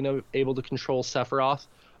liked being able to control Sephiroth,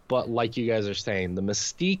 but like you guys are saying, the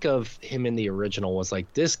mystique of him in the original was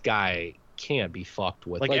like, this guy can't be fucked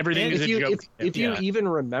with. Like everything is a joke. If you even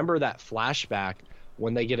remember that flashback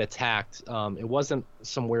when they get attacked, it wasn't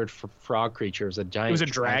some weird frog creature. It was a giant. It was a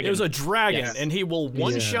dragon. It was a dragon, and he will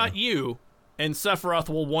one-shot you, and Sephiroth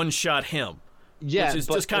will one-shot him. Yeah, which is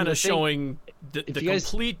just kind of showing the guys,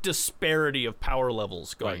 complete disparity of power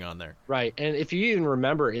levels going on there. Right, and if you even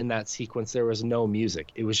remember in that sequence, there was no music.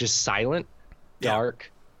 It was just silent,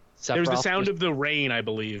 dark. There was the sound of the rain, I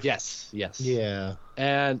believe. Yes. Yeah.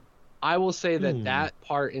 And I will say that that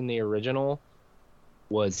part in the original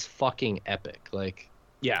was fucking epic. Like,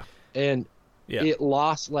 and it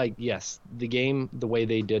lost, like, the game, the way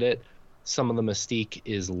they did it, some of the mystique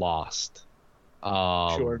is lost.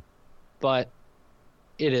 Sure. But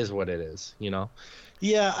it is what it is, you know?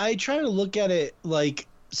 Yeah, I try to look at it like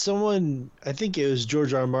someone, I think it was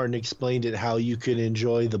George R. R. Martin, explained it how you could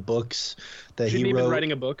enjoy the books that he wrote. Shouldn't he been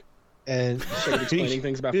writing a book? And started explaining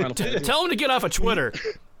things about Final Fantasy. Tell him to get off of Twitter.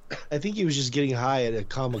 I think he was just getting high at a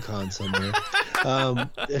Comic-Con somewhere.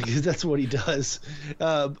 Because that's what he does.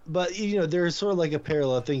 But, there's sort of like a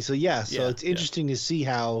parallel thing. So, it's interesting to see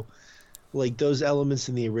how like those elements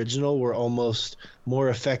in the original were almost more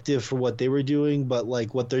effective for what they were doing, but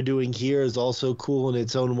like what they're doing here is also cool in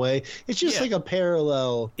its own way. It's just like a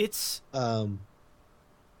parallel. It's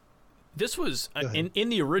this was in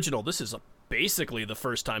the original. This is basically the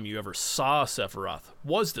first time you ever saw Sephiroth.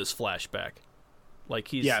 Was this flashback? Like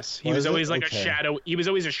he was always like a shadow. He was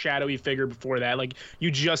always a shadowy figure before that. Like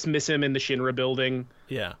you just miss him in the Shinra building.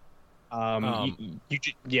 Yeah.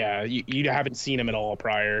 You haven't seen him at all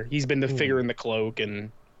prior. He's been the figure in the cloak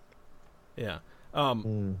and. Yeah.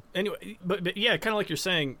 Anyway, but yeah, kind of like you're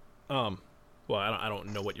saying. Well, I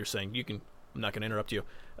don't know what you're saying. I'm not going to interrupt you.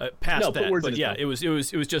 Past that, but yeah, it was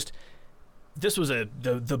just. This was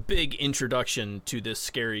the big introduction to this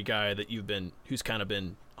scary guy that who's kind of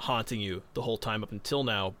been haunting you the whole time up until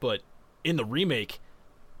now. But in the remake,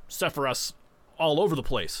 Sephiroth's all over the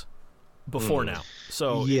place before now.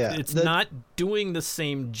 So it's not doing the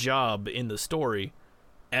same job in the story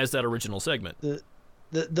as that original segment. The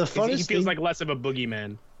funnest he feels like less of a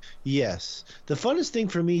boogeyman. Yes. The funnest thing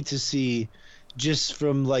for me to see, just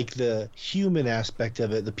from like the human aspect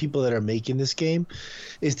of it, the people that are making this game,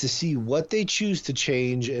 is to see what they choose to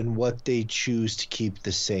change and what they choose to keep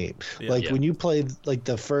the same. When you played like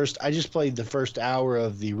I just played the first hour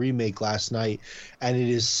of the remake last night, and it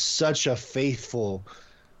is such a faithful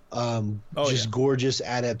gorgeous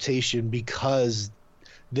adaptation, because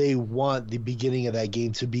they want the beginning of that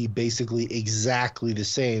game to be basically exactly the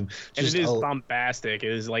same. And it is bombastic.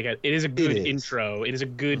 It is like it is a good intro. It is a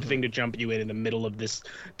good thing to jump you in the middle of this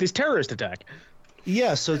terrorist attack.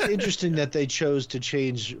 Yeah, so it's interesting that they chose to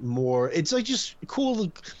change more. It's like just cool.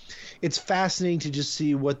 It's fascinating to just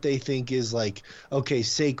see what they think is like, okay,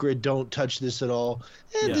 sacred, don't touch this at all.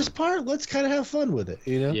 And this part, let's kind of have fun with it,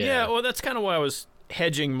 you know? Yeah, well, that's kind of why I was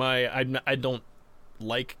hedging my I don't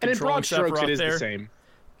like controlling Sephiroth. It is there. The same.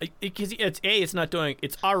 Because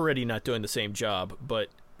it's already not doing the same job, but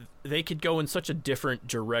they could go in such a different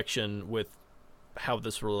direction with how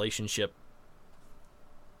this relationship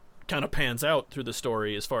kind of pans out through the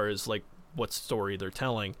story, as far as like what story they're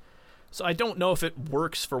telling. So I don't know if it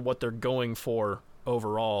works for what they're going for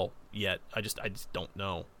overall yet. I just don't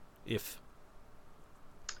know if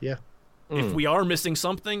we are missing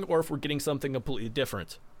something, or if we're getting something completely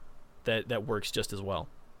different that works just as well.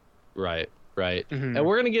 Right. And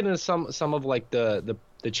we're gonna get into some of like the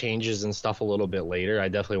changes and stuff a little bit later. I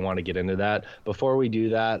definitely want to get into that. Before we do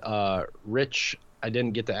that, Rich, I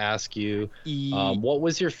didn't get to ask you, what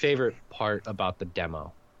was your favorite part about the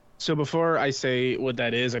demo? So before I say what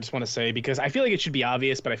that is, I just want to say, because I feel like it should be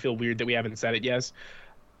obvious, but I feel weird that we haven't said it yet.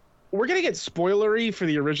 We're gonna get spoilery for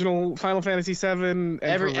the original Final Fantasy VII and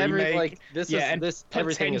every like this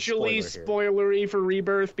potentially spoilery for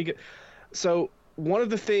Rebirth, because one of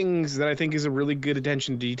the things that I think is a really good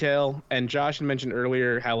attention to detail, and Josh had mentioned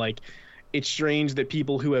earlier how like it's strange that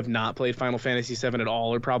people who have not played Final Fantasy VII at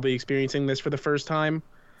all are probably experiencing this for the first time.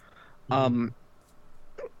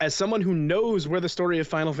 As someone who knows where the story of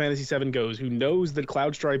Final Fantasy VII goes, who knows that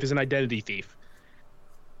Cloud Strife is an identity thief,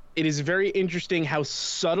 it is very interesting how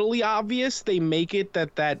subtly obvious they make it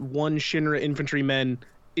that one Shinra infantryman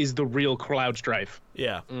is the real Cloud Strife.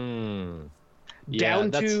 Yeah.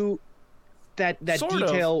 Down to that sort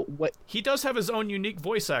detail. What he does have his own unique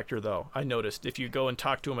voice actor, though. I noticed if you go and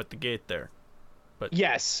talk to him at the gate there. But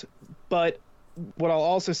yes, but what I'll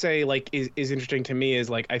also say like is interesting to me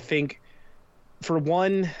is like I think for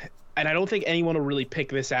one, and I don't think anyone will really pick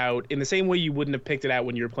this out in the same way you wouldn't have picked it out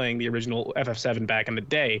when you were playing the original FF7 back in the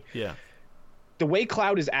day. Yeah, the way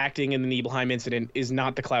Cloud is acting in the Nibelheim incident is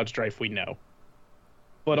not the Cloud Strife we know.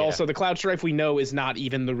 But also, the Cloud Strife we know is not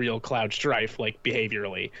even the real Cloud Strife, like,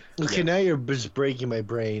 behaviorally. Okay, now you're just breaking my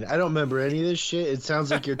brain. I don't remember any of this shit. It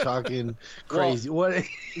sounds like you're talking crazy. What?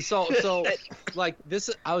 So, like,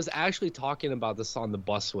 this, I was actually talking about this on the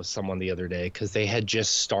bus with someone the other day, because they had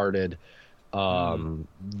just started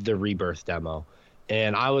the Rebirth demo.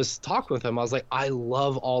 And I was talking with him. I was like, I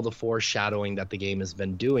love all the foreshadowing that the game has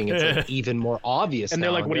been doing. It's like even more obvious. And now.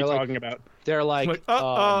 They're like, "What are you talking about?" They're like,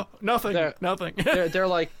 nothing. They're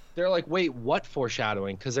like, wait, what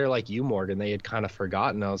foreshadowing? Because they're like, you, Morgan. They had kind of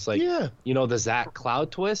forgotten. I was like, you know, the Zack Cloud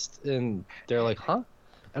twist, and they're like, huh?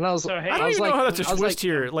 And I was, I don't even know how that's a twist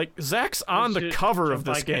here. Like, Zack's on the cover of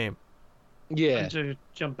this game. Yeah. To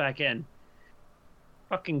jump back in.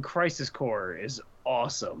 Fucking Crisis Core is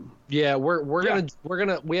awesome. Yeah,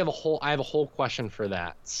 we have a whole question for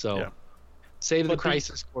that. So save the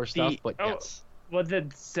Crisis Core stuff, but yes. Well,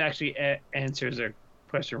 that actually answers a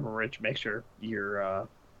question from Rich. Make sure your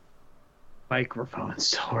microphone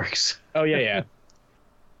still works. Oh yeah.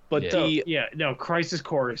 But Crisis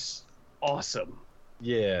Core is awesome.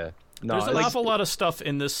 Yeah. No, there's an awful lot of stuff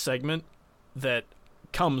in this segment that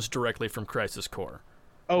comes directly from Crisis Core.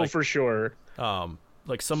 Oh, like, for sure.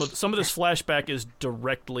 Like some of this flashback is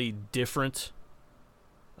directly different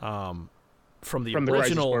from the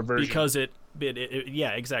original because it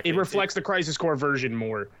yeah, exactly. It reflects the Crisis Core version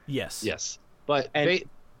more. Yes. But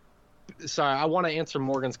sorry, I want to answer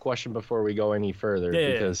Morgan's question before we go any further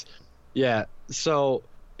because so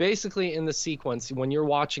basically in the sequence when you're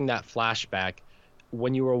watching that flashback,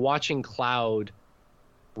 when you were watching Cloud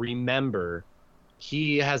remember,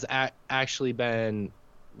 he has actually been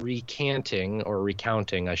recounting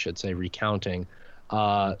I should say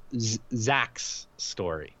Zack's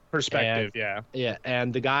story Perspective.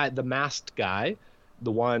 And the masked guy,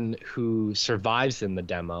 the one who survives in the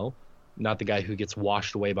demo, not the guy who gets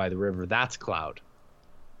washed away by the river, that's Cloud.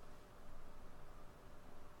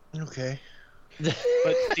 Okay.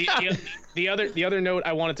 But the other note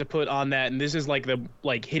I wanted to put on that, and this is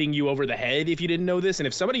like hitting you over the head if you didn't know this, and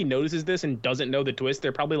if somebody notices this and doesn't know the twist,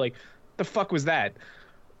 they're probably like, the fuck was that?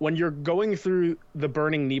 When you're going through the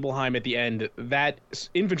burning Nibelheim at the end, that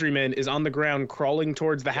infantryman is on the ground crawling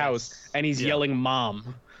towards the house, and he's yelling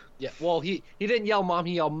 "Mom." Yeah, well, he didn't yell "Mom,"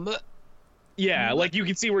 he yelled "M." Yeah, like you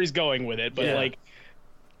can see where he's going with it, but like,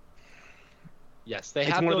 yes, it's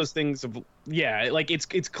one of those things of like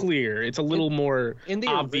it's clear, it's a little more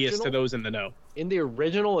obvious to those in the know. In the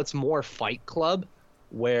original, it's more Fight Club,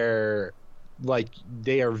 where like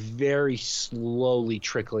they are very slowly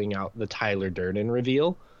trickling out the Tyler Durden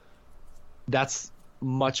reveal. That's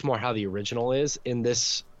much more how the original is. In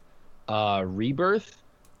this Rebirth,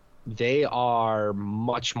 they are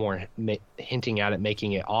much more hinting at it,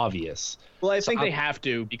 making it obvious. Well, I think they have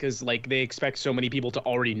to, because like they expect so many people to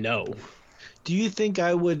already know. Do you think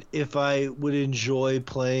I would enjoy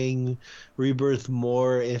playing Rebirth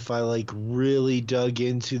more if I like really dug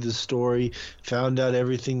into the story, found out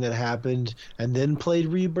everything that happened, and then played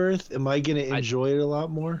Rebirth? Am I going to enjoy it a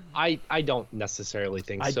lot more? I don't necessarily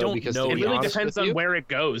think so. I don't know. It really depends on where it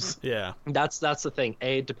goes. Yeah. That's the thing.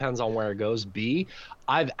 A, it depends on where it goes. B,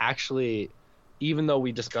 I've actually, even though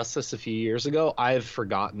we discussed this a few years ago, I've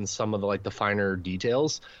forgotten some of the finer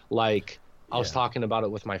details. Like, I was talking about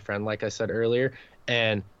it with my friend, like I said earlier,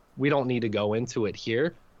 and we don't need to go into it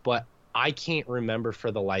here, but I can't remember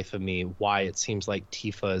for the life of me why it seems like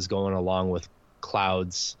Tifa is going along with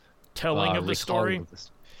Cloud's telling of the story.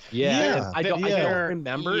 I don't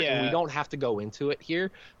remember, and we don't have to go into it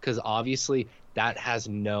here because obviously that has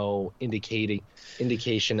no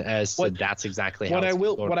indication as to that's exactly how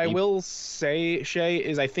what I will say, Shay,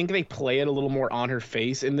 is I think they play it a little more on her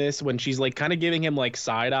face in this when she's like kind of giving him like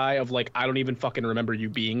side eye of like, I don't even fucking remember you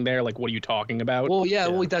being there, like what are you talking about? Well,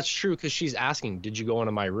 well, that's true because she's asking, did you go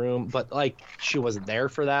into my room? But like she wasn't there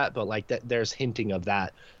for that, but like there's hinting of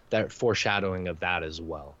that foreshadowing of that as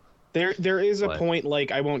well. There is a point,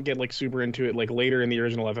 like I won't get like super into it like later in the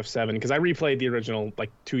original FF7 because I replayed the original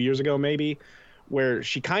like 2 years ago maybe, where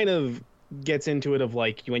she kind of gets into it of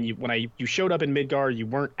like when you showed up in Midgar, you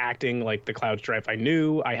weren't acting like the Cloud Strife I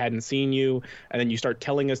knew, I hadn't seen you, and then you start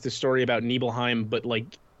telling us the story about Nibelheim, but like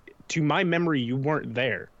to my memory you weren't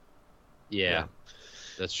there. Yeah.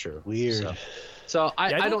 That's true. Weird. So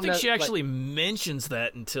I don't think she actually mentions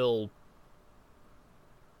that until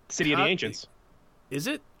City of the Ancients. Is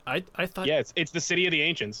it? I thought. Yeah, it's the City of the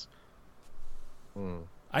Ancients.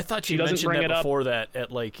 I thought she mentioned that before that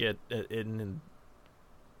in.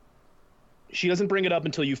 She doesn't bring it up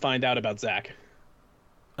until you find out about Zack.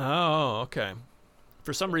 Oh, okay.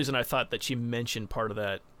 For some reason, I thought that she mentioned part of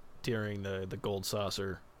that during the Gold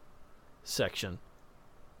Saucer section.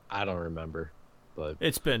 I don't remember, but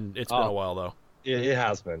it's been a while though. It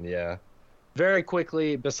has been, yeah. Very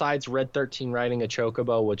quickly, besides Red 13 riding a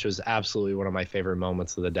chocobo, which was absolutely one of my favorite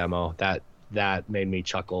moments of the demo, that made me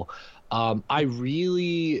chuckle. I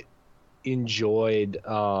really enjoyed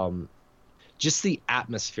just the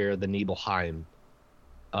atmosphere of the Nibelheim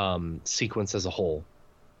sequence as a whole.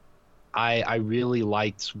 I really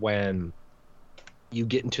liked when you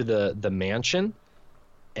get into the mansion,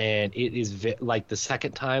 and it is like the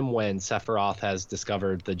second time when Sephiroth has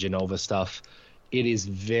discovered the Genova stuff. It is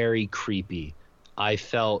very creepy. I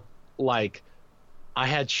felt like I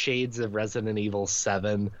had shades of Resident Evil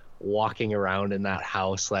 7 walking around in that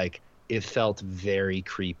house. Like, it felt very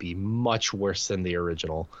creepy, much worse than the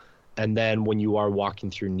original. And then when you are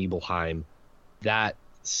walking through Nibelheim, that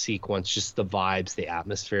sequence, just the vibes, the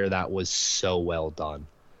atmosphere, that was so well done.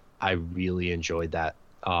 I really enjoyed that.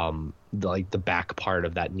 The back part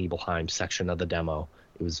of that Nibelheim section of the demo.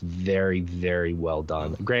 It was very, very well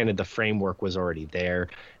done. Granted, the framework was already there,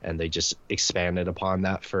 and they just expanded upon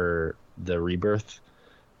that for the Rebirth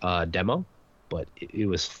demo, but it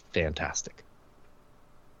was fantastic.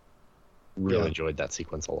 really enjoyed that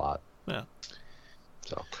sequence a lot. Yeah.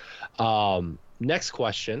 So, next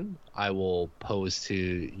question I will pose to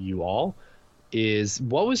you all is,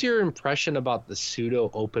 what was your impression about the pseudo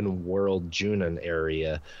open world Junon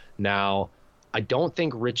area? Now, I don't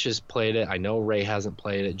think Rich has played it. I know Ray hasn't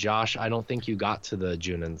played it. Josh, I don't think you got to the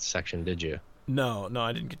Junon section, did you? No,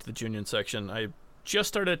 I didn't get to the Junon section. I just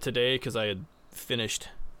started today because I had finished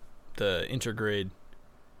the intergrade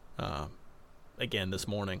again this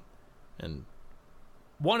morning and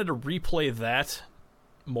wanted to replay that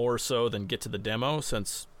more so than get to the demo,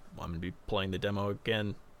 since I'm going to be playing the demo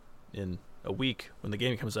again in a week when the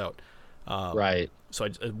game comes out. Right. So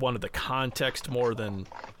I wanted the context more than,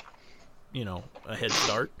 a head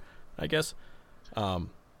start, I guess. So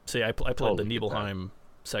yeah, I played the Nibelheim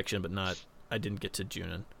section, but I didn't get to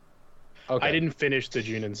Junon. Okay. I didn't finish the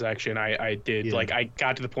Junon section. I did. Yeah. Like, I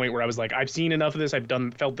got to the point where I was like, I've seen enough of this.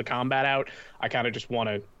 Felt the combat out. I kind of just want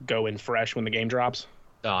to go in fresh when the game drops.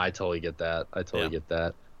 No, I totally get that. Get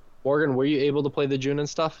that. Morgan, were you able to play the Junon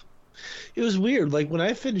stuff? It was weird. Like, when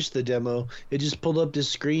I finished the demo, it just pulled up this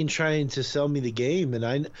screen trying to sell me the game,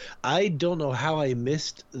 and I don't know how I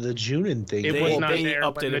missed the Junon thing. It was not there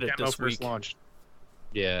updated when the it demo this first week. launched.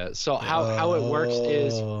 Yeah. So how it works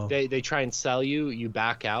is they try and sell you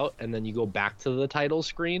back out, and then you go back to the title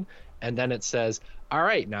screen, and then it says, "All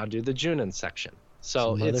right, now do the Junon section."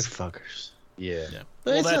 So it's motherfuckers. Yeah.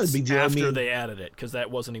 Well, that's not a big deal. after they added it, because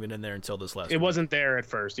that wasn't even in there until this last week. It wasn't there at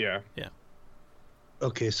first, yeah. Yeah.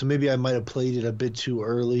 Okay, so maybe I might have played it a bit too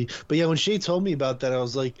early. But yeah, when Shay told me about that, I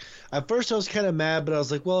was like, at first I was kind of mad, but I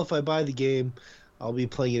was like, well, if I buy the game, I'll be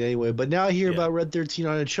playing it anyway. But now I hear about Red 13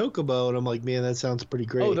 on a Chocobo, and I'm like, man, that sounds pretty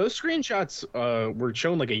great. Oh, those screenshots were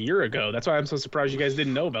shown like a year ago. That's why I'm so surprised you guys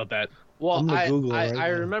didn't know about that. Well, I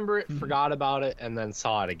remember it, forgot about it, and then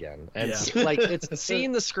saw it again. And it's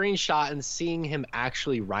seeing the screenshot and seeing him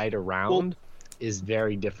actually ride around is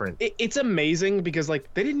very different. It's amazing because,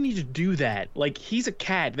 like, they didn't need to do that. Like, he's a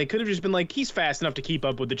cat. They could have just been like, he's fast enough to keep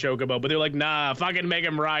up with the Chocobo, but they're like, nah, fucking make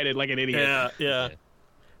him ride it like an idiot. Yeah.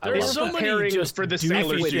 There's so many just for the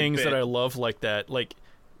goofy things that I love like that. Like,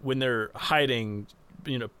 when they're hiding,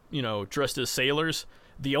 dressed as sailors,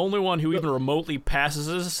 the only one who even remotely passes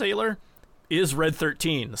as a sailor is Red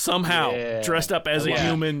 13, somehow dressed up as a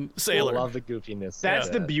human sailor. I love the goofiness. That's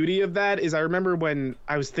the beauty of that. Is I remember when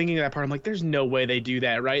I was thinking of that part, I'm like, there's no way they do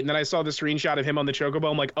that, right? And then I saw the screenshot of him on the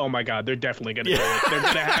Chocobo. I'm like, oh my god, they're definitely gonna do it. They're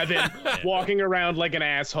gonna have him walking around like an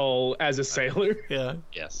asshole as a sailor. Yeah.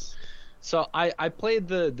 Yes. So I played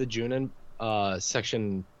the Junon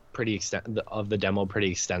section of the demo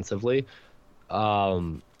pretty extensively.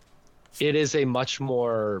 It is a much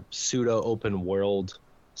more pseudo open world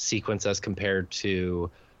sequence as compared to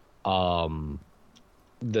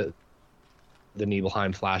the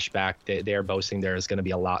Nibelheim flashback. They are boasting there is going to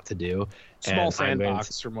be a lot to do. Small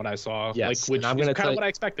sandbox from what I saw. Yes, which is kind of what I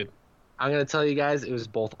expected. I'm going to tell you guys, it was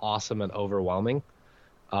both awesome and overwhelming.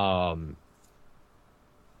 I'll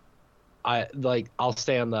try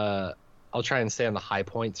and stay on the high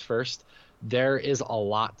points first. There is a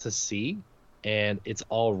lot to see, and it's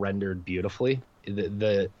all rendered beautifully.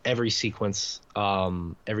 Every sequence,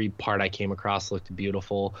 every part I came across looked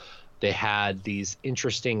beautiful. They had these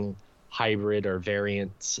interesting hybrid or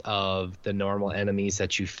variants of the normal enemies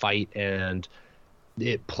that you fight, and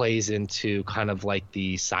it plays into kind of like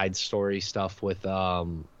the side story stuff with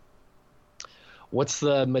what's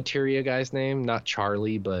the materia guy's name? Not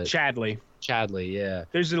Charlie, but Chadley. Chadley, yeah.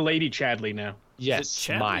 There's a lady Chadley now. Yes, is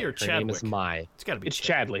it Chadley or Her name is Mai. It's got to be. It's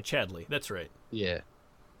Chadley. Chadley. That's right. Yeah,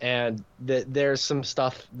 and there's some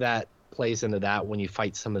stuff that plays into that when you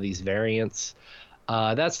fight some of these variants.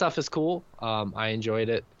 That stuff is cool. I enjoyed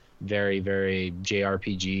it. Very, very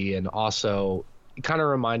JRPG, and also it kind of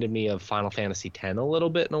reminded me of Final Fantasy X a little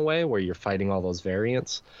bit in a way, where you're fighting all those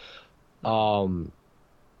variants.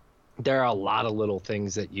 There are a lot of little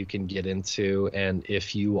things that you can get into, and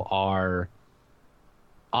if you are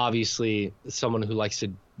obviously someone who likes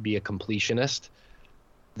to be a completionist,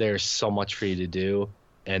 there's so much for you to do,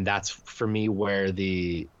 and that's for me where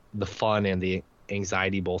the fun and the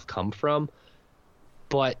anxiety both come from.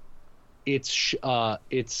 But it's how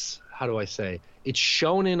do I say, it's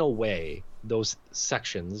shown in a way, those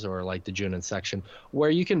sections, or like the Junon section, where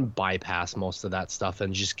you can bypass most of that stuff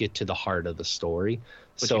and just get to the heart of the story.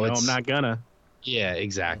 But so I'm not gonna. Yeah,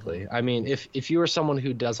 exactly. I mean, if you are someone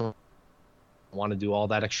who doesn't want to do all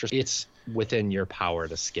that extra, it's within your power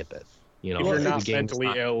to skip it. If you're not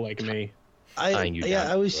mentally ill like me.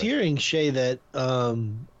 I was hearing, Shay, that I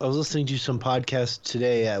was listening to some podcast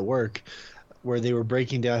today at work where they were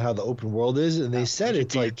breaking down how the open world is, and they said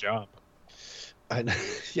it's like job.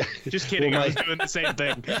 Yeah. Just kidding. I was doing the same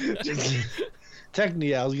thing.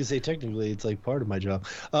 Technically, I was gonna say technically, it's like part of my job.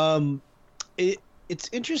 It's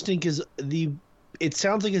interesting because it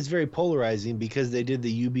sounds like it's very polarizing because they did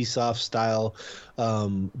the Ubisoft style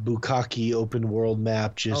Bukkake open world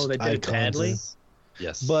map. Just they did it badly.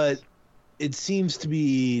 Yes, but it seems to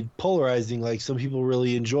be polarizing. Like some people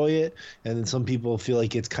really enjoy it, and then some people feel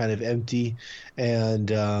like it's kind of empty.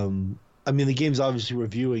 And I mean, the game's obviously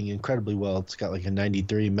reviewing incredibly well. It's got like a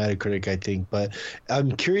 93 Metacritic, I think. But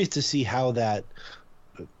I'm curious to see how that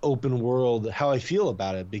open world, how I feel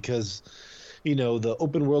about it, because the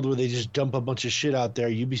open world where they just dump a bunch of shit out there,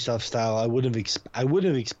 Ubisoft style, I wouldn't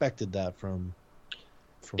have expected that from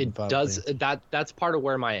it does that's part of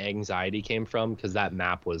where my anxiety came from, because that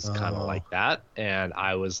map was kind of like that, and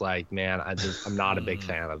I was like, man, I'm not a big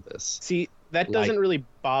fan of this. See, that doesn't really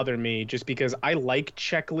bother me, just because I like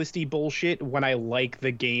checklisty bullshit when I like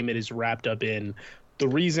the game it is wrapped up in. The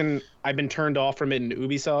reason I've been turned off from it in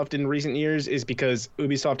Ubisoft in recent years is because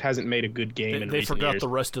Ubisoft hasn't made a good game in recent years. They forgot the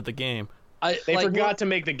rest of the game. They forgot to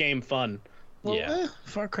make the game fun. Well, yeah.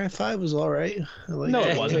 Far Cry 5 was all right. It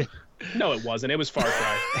wasn't. No, it wasn't. It was Far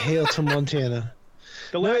Cry. Hail to Montana.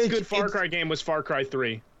 The last good Far Cry game was Far Cry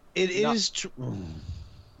 3. It is true.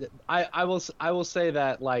 I will say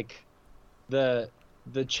that, like, the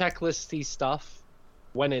checklisty stuff,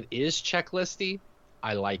 when it is checklisty,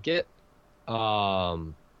 I like it. But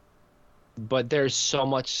there's so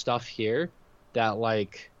much stuff here that,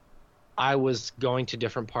 like, I was going to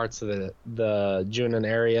different parts of the Junon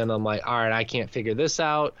area, and I'm like, all right, I can't figure this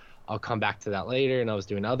out. I'll come back to that later. And I was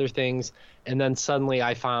doing other things. And then suddenly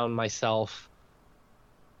I found myself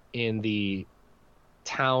in the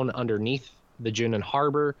town underneath the Junon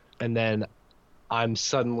Harbor. And then I'm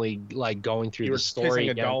suddenly, like, going through the story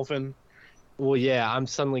again. A dolphin? Well, yeah, I'm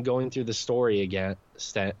suddenly going through the story again.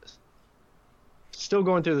 Still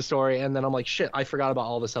going through the story. And then I'm like, shit, I forgot about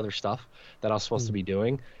all this other stuff that I was supposed to be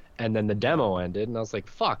doing. And then the demo ended. And I was like,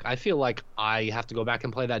 fuck, I feel like I have to go back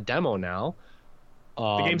and play that demo now.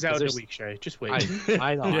 The game's out in a week, Shay. Just wait.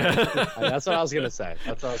 I know. That's what I was gonna say.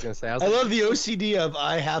 I love the OCD of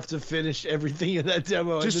I have to finish everything in that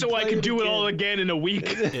demo just so I can do it all again in a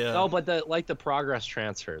week. Yeah. No, but the progress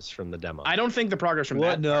transfers from the demo. I don't think the progress from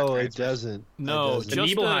that. No, it doesn't. No, the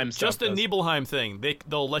Nibelheim just the Nibelheim thing.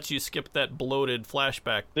 They'll let you skip that bloated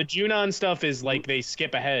flashback. The Junon stuff is like they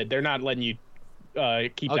skip ahead. They're not letting you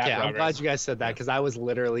keep that progress. I'm glad you guys said that, because I was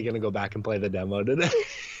literally going to go back and play the demo today.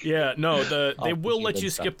 Yeah, no, they will let you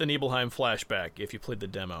skip the Nibelheim flashback if you played the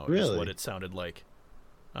demo. Really? Is what it sounded like.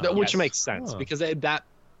 Which makes sense, because that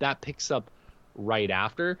picks up right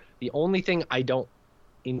after. The only thing I don't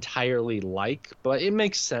entirely like, but it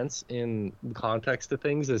makes sense in the context of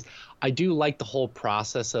things, is I do like the whole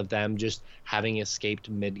process of them just having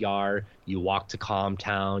escaped Midgar. You walk to Calm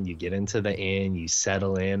Town, you get into the inn, you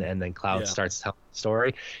settle in, and then Cloud starts telling the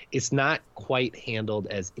story. It's not quite handled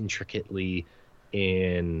as intricately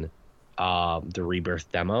in the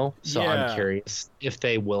Rebirth demo, so I'm curious if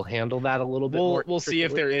they will handle that a little bit more. We'll see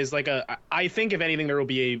if there is I think if anything there will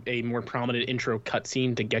be a more prominent intro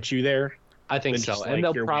cutscene to get you there. I think so, and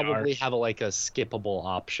they'll probably have a skippable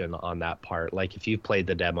option on that part. Like, if you've played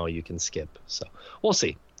the demo, you can skip. So we'll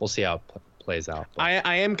see how it plays out. But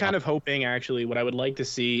I am kind of hoping, actually, what I would like to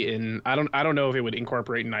see I don't know if it would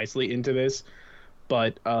incorporate nicely into this,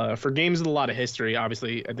 but for games with a lot of history,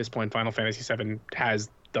 obviously at this point Final Fantasy VII has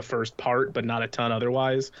the first part, but not a ton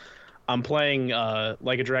otherwise. I'm playing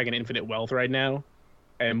Like a Dragon Infinite Wealth right now,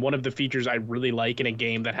 and one of the features I really like in a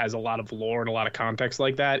game that has a lot of lore and a lot of context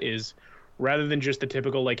like that is, rather than just the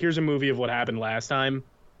typical, like, here's a movie of what happened last time,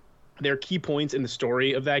 there are key points in the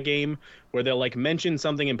story of that game where they'll, like, mention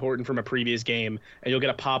something important from a previous game, and you'll get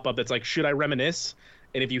a pop-up that's like, should I reminisce?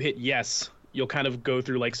 And if you hit yes, you'll kind of go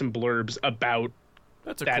through, like, some blurbs about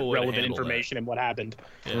that cool relevant information and what happened.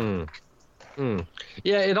 Yeah.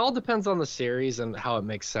 Yeah, it all depends on the series and how it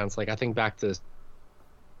makes sense. Like, I think back to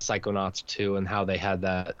Psychonauts 2 and how they had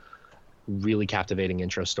that really captivating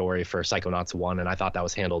intro story for Psychonauts 1, and I thought that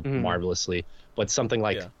was handled marvelously. But something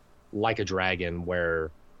like a Dragon,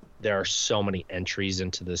 where there are so many entries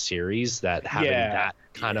into the series, that having that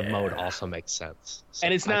kind of mode also makes sense. So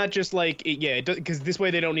and it's not just like because this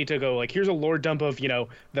way they don't need to go like, here's a lore dump of the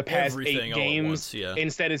past everything 8 games.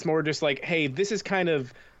 Instead, it's more just like, hey, this is kind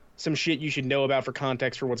of some shit you should know about for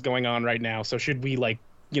context for what's going on right now. So should we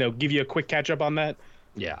give you a quick catch up on that?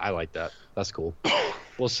 Yeah, I like that. That's cool.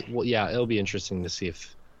 Well, yeah, it'll be interesting to see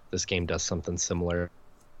if this game does something similar.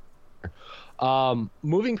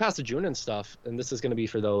 Moving past the Junon stuff, and this is going to be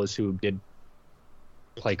for those who did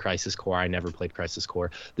play Crisis Core. I never played Crisis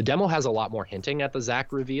Core. The demo has a lot more hinting at the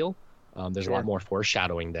Zack reveal, There's a lot more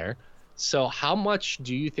foreshadowing there. So how much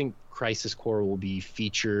do you think Crisis Core will be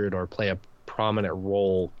featured or play a prominent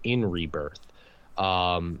role in Rebirth?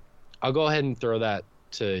 I'll go ahead and throw that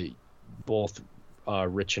to both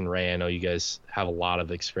Rich and Ray. I know you guys have a lot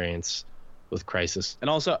of experience with Crisis. And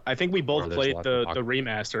also, I think we both played the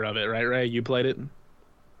remaster of it, right, Ray? You played it?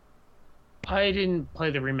 I didn't play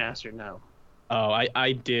the remaster, no. Oh,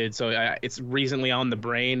 I did. So it's recently on the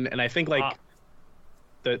brain, and I think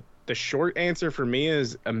the short answer for me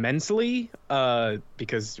is immensely,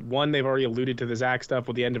 because one, they've already alluded to the Zack stuff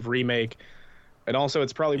with the end of Remake, and also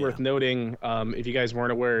it's probably worth noting, if you guys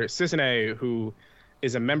weren't aware, Sisane, who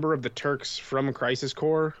is a member of the Turks from Crisis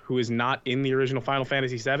Core, who is not in the original Final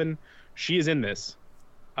Fantasy VII, she is in this.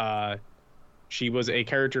 She was a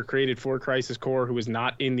character created for Crisis Core who was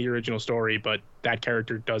not in the original story, but that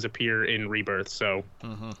character does appear in Rebirth. So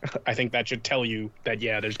I think that should tell you that,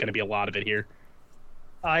 there's going to be a lot of it here.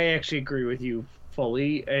 I actually agree with you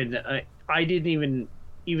fully. And I didn't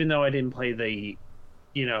even though I didn't play the,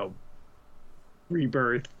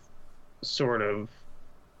 Rebirth sort of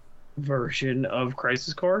version of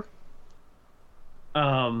Crisis Core,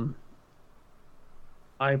 I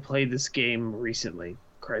played this game recently.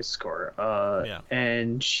 Crisis Core,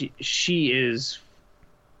 and she is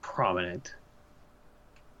prominent.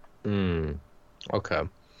 Okay.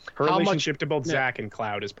 Her relationship to both Zack and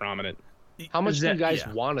Cloud is prominent. How much do you guys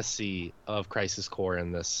want to see of Crisis Core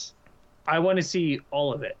in this? I want to see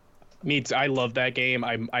all of it. I love that game.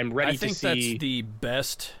 I'm ready to see. I think that's the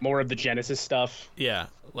best. More of the Genesis stuff. Yeah,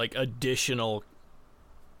 like additional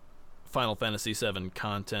Final Fantasy VII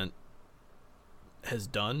content has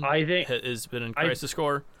done. I think has been in Crisis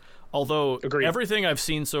Core. Although everything I've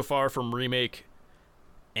seen so far from Remake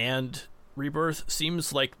and Rebirth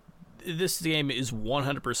seems like this game is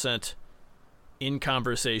 100% in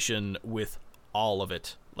conversation with all of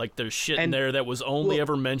it. Like there's shit in there that was only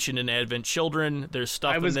ever mentioned in Advent Children. There's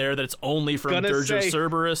stuff in there that's only from Dirge of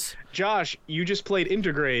Cerberus. Josh, you just played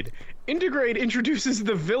Intergrade. Intergrade introduces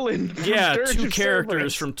the villain from Dirge two of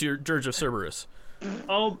characters Cerberus. from Dirge of Cerberus.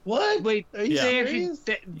 Oh, what? Wait, are you serious?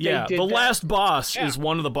 The last boss is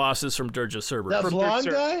one of the bosses from Dirge of Cerberus. That blonde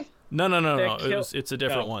guy? No. It's a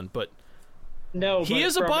different one, but he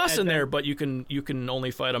is a boss in there. But you can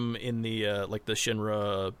only fight him in the like the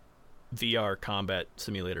Shinra VR combat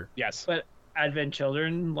simulator. Yes, but Advent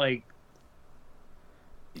Children, like,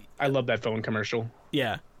 I love that phone commercial.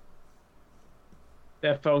 Yeah,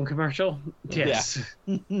 that phone commercial. Yes,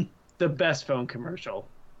 the best phone commercial.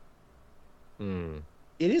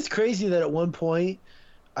 It is crazy that at one point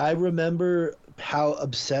I remember how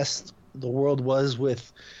obsessed the world was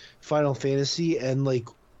with Final Fantasy, and like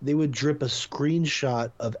they would drip a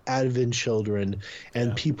screenshot of Advent Children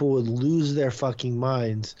and people would lose their fucking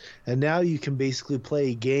minds. And now you can basically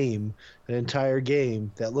play an entire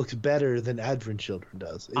game that looks better than Advent Children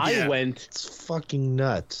does. It's fucking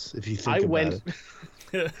nuts if you think about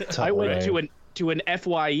it. I went to an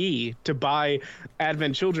FYE to buy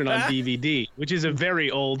Advent Children on DVD, which is a very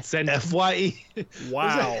old sentence. FYE?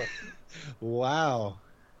 Wow. Wow.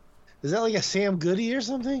 Is that like a Sam Goody or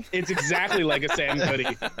something? It's exactly like a Sam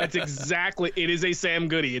Goody. It is a Sam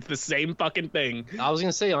Goody. It's the same fucking thing. I was going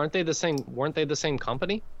to say, weren't they the same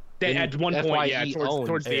company? They at one point,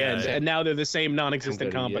 towards the end. And now they're the same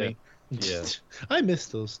non-existent company. Yeah. I miss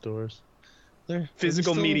those stores. They're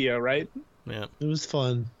physical media, right? Yeah. It was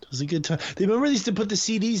fun. It was a good time. They remember they used to put the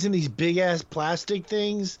CDs in these big ass plastic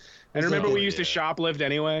things. And remember we used to shoplift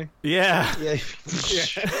anyway? Yeah. Yeah.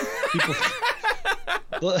 People,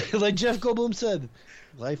 like Jeff Goldblum said,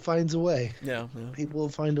 life finds a way. Yeah. People will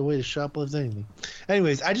find a way to shoplift anything.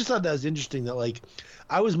 Anyways, I just thought that was interesting that like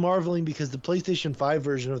I was marveling because the PlayStation 5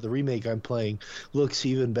 version of the remake I'm playing looks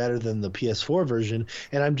even better than the PS4 version,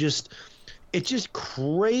 and it's just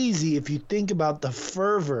crazy if you think about the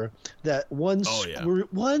fervor that one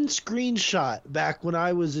screenshot back when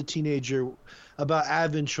I was a teenager about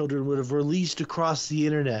Advent Children would have released across the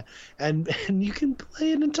internet, and you can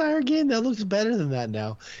play an entire game that looks better than that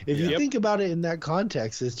now. If you think about it in that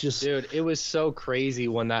context, it's just it was so crazy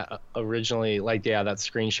when that originally that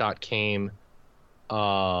screenshot came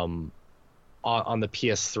on the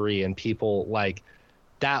PS3, and people like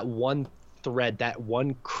that one thread, that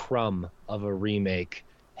one crumb of a remake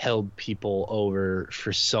held people over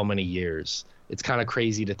for so many years. It's kind of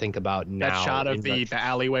crazy to think about now. That shot of the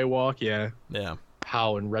alleyway walk, yeah.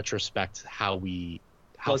 How in retrospect, how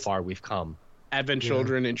far we've come. Advent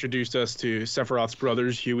Children introduced us to Sephiroth's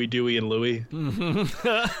brothers, Huey, Dewey, and Louie.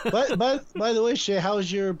 But by the way, Shay, how's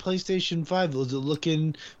your PlayStation 5? Was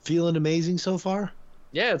it feeling amazing so far?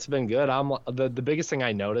 Yeah, it's been good. The biggest thing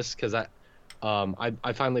I noticed, because I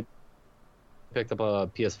finally picked up a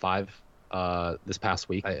PS5 this past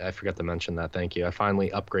week. I forgot to mention that. Thank you. I finally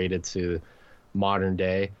upgraded to modern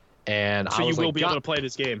day, and so I was you will like, be able to play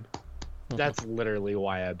this game. That's literally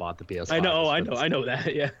why I bought the PS5. I know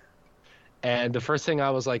that. Yeah. And the first thing I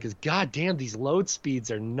was like is, God damn, these load speeds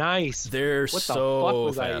are nice. They're what so the fuck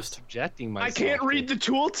was fast. I subjecting myself I can't read the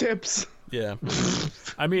tooltips. Yeah.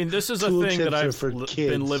 I mean, this is a Tool thing that tips I've are for been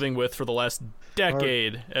kids. living with for the last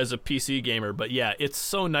decade as a PC gamer. But yeah, it's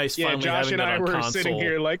so nice finally Josh having and that I on were console. sitting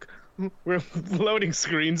here like, we're loading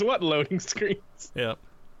screens. What loading screens? Yeah.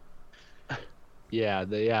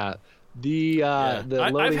 The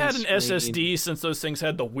I've loading had an screen- SSD since those things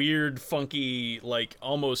had the weird, funky, like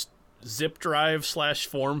almost zip drive /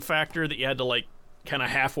 form factor that you had to like kind of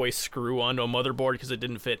halfway screw onto a motherboard because it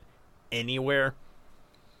didn't fit anywhere.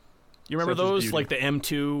 You remember Such is those? beauty. Like the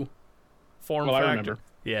M2 form Well, I factor? remember.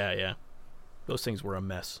 Yeah. Those things were a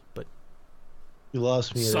mess. But You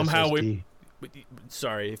lost me at somehow SSD.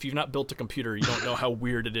 sorry, if you've not built a computer, you don't know how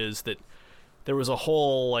weird it is that there was a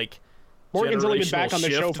whole like Morgan's only been generational back on the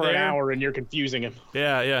show shift for an there. hour, and you're confusing him.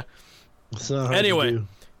 Yeah. It's not hard to Anyway, do.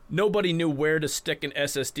 nobody knew where to stick an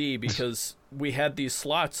SSD because we had these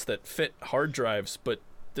slots that fit hard drives, but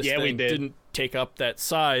this Yeah, we thing did. didn't take up that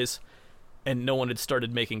size, and no one had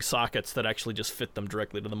started making sockets that actually just fit them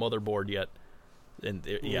directly to the motherboard yet. And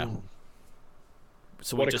yeah.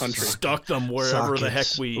 So What we a just country. stuck them wherever the heck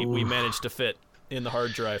Sockets. we Ooh. managed to fit in the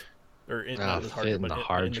hard drive. Or not the hard fit drive, in but the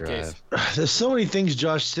hard in the case. drive. There's so many things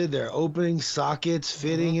Josh said there. Opening sockets,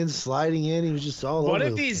 fitting in, sliding in. He was just all One over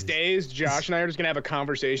of the these place. days, Josh and I are just gonna have a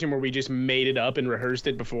conversation where we just made it up and rehearsed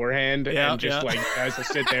it beforehand, Yeah, and just yeah. like you guys will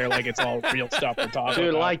sit there like it's all real stuff we're talking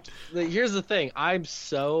Dude, about. like, here's the thing. I'm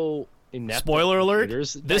so inept. at Spoiler alert,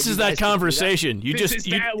 computers this you is guys that can do conversation. You this just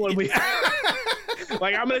is that when we.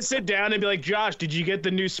 Like I'm gonna sit down and be like, Josh, did you get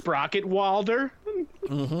the new Sprocket Wilder?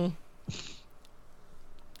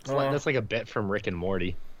 That's like a bit from Rick and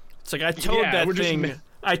Morty. It's like I towed Yeah, that we're just thing. ma-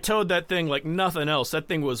 I towed that thing like nothing else. That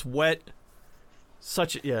thing was wet.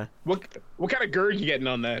 Yeah. What kind of gird you getting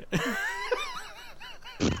on that?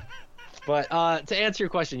 But to answer your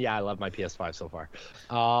question, yeah, I love my PS5 so far.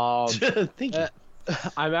 Thank you.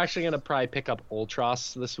 I'm actually gonna probably pick up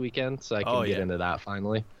Ultros this weekend, so I can Oh, get yeah. into that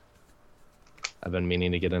finally. I've been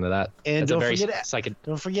meaning to get into that. And It's a don't very forget, psychedelic.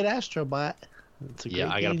 don't forget Astrobot. It's a Yeah,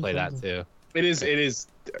 great I gotta game play for that them. too. It is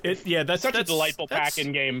That's such a delightful that's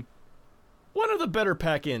pack-in game. One of the better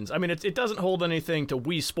pack-ins. I mean, it doesn't hold anything to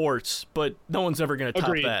Wii Sports, but no one's ever going to top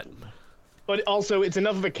Agreed. that. But also, it's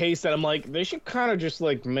enough of a case that I'm like, they should kind of just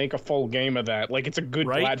like make a full game of that. Like, it's a good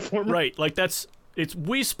Right? platform. Right. Like it's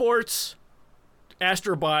Wii Sports,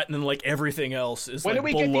 Astrobot, and then like everything else is When like do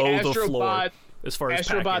we get the below the floor Astrobot as far as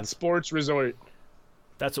Astrobot pack-ins. Sports Resort?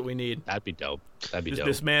 That's what we need. That'd be dope. That'd be dope.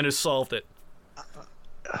 This man has solved it.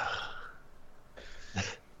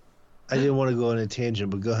 I didn't want to go on a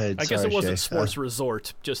tangent, but go ahead. I guess Sorry, it wasn't Shay. Sports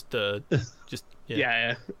Resort, just yeah.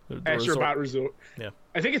 Yeah. The Astrobot Resort. Yeah.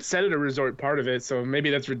 I think it said it a resort part of it, so maybe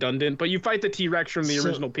that's redundant. But you fight the T-Rex from the So-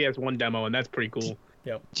 original PS1 demo, and that's pretty cool.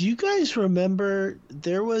 Do you guys remember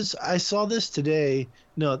I saw this today.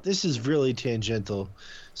 No, this is really tangential.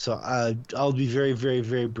 So I'll be very, very,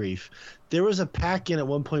 very brief. There was a pack-in at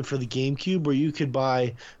one point for the GameCube where you could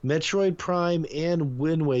buy Metroid Prime and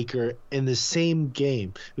Wind Waker in the same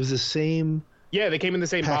game. It was the same Yeah, they came in the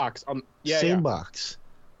same box. same box.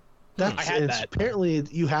 That's I had it's that. apparently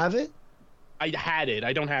you have it? I had it.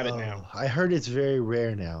 I don't have it now. I heard it's very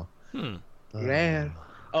rare now. Rare.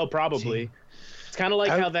 Oh, probably. It's kind of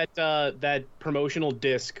like how that promotional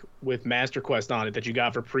disc with Master Quest on it that you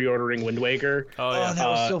got for pre-ordering Wind Waker. Oh yeah. that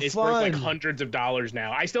was so it's worth like fun. hundreds of dollars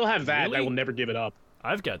now. I still have that. Really? I will never give it up.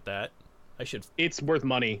 I've got that. I should. It's worth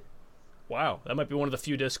money. Wow, that might be one of the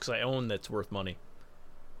few discs I own that's worth money.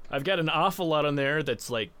 I've got an awful lot on there that's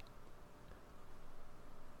like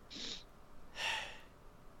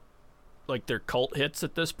they're cult hits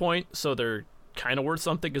at this point, so they're kind of worth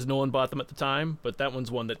something because no one bought them at the time. But that one's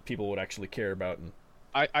one that people would actually care about, and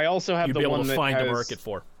I also have you'd the be able one to that find has, a market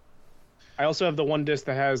for. I also have the one disc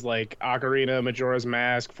that has like Ocarina, Majora's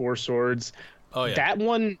Mask, Four Swords. Oh yeah, That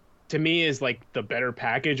one to me is like the better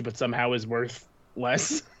package, but somehow is worth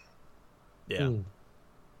less. yeah.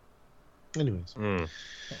 Anyways.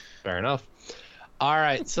 Fair enough. All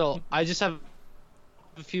right, so I just have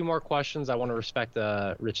a few more questions. I want to respect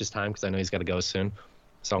Rich's time because I know he's got to go soon,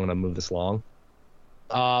 so I'm going to move this along.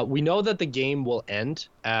 We know that the game will end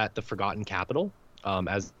at the Forgotten Capital,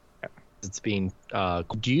 as it's being.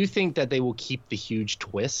 Do you think that they will keep the huge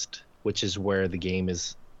twist, which is where the game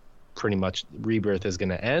is pretty much Rebirth is going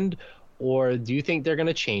to end, or do you think they're going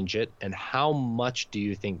to change it? And how much do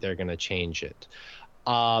you think they're going to change it?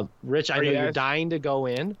 Rich, I know you're dying to go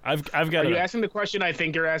in. I've got. Are you asking the question I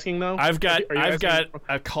think you're asking though? I've got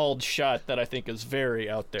a called shot that I think is very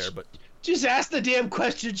out there, but just ask the damn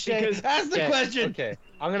question, Shay. Ask the question. Okay,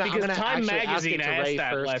 I'm gonna Time actually Magazine ask it to asked Ray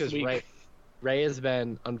that first last because week. Ray has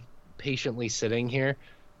been patiently sitting here.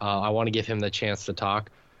 I want to give him the chance to talk.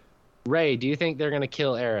 Ray, do you think they're gonna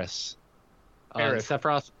kill Aerith?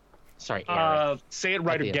 Sephiroth. Sorry, Aerith. Say it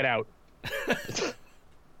right or get out.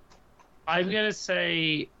 I'm gonna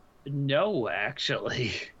say no,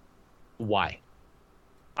 actually. Why?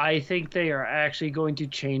 I think they are actually going to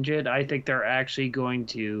change it. I think they're actually going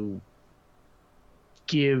to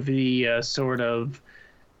give the sort of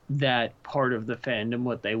that part of the fandom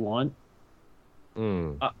what they want.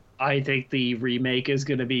 I think the remake is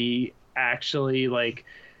going to be actually like,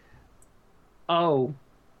 oh,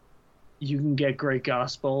 you can get Great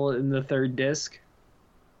Gospel in the third disc.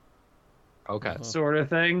 Okay. Sort of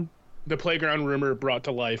thing. The playground rumor brought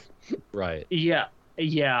to life. Right. Yeah,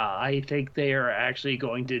 I think they are actually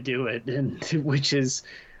going to do it, and which is,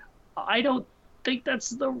 I don't think that's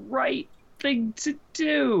the right thing to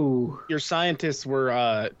do. Your scientists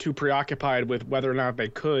were too preoccupied with whether or not they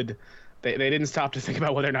could. They didn't stop to think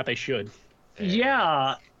about whether or not they should.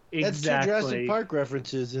 Yeah, exactly. That's two Jurassic Park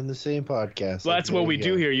references in the same podcast. Well, that's what we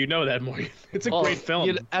do here. You know that, Morgan. It's a great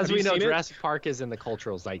film. As we know, Jurassic Park is in the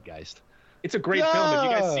cultural zeitgeist. It's a great film. Have you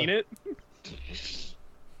guys seen it?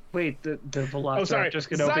 Wait, the Velociraptor's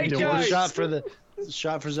gonna open doors.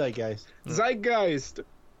 Shot for Zeitgeist. Zeitgeist.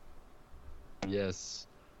 Yes.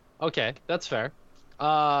 Okay, that's fair.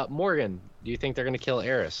 Morgan, do you think they're gonna kill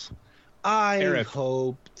Aerith? I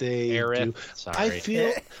hope they do.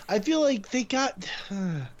 Sorry. I feel like they got.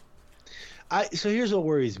 So here's what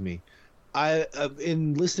worries me.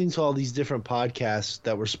 In listening to all these different podcasts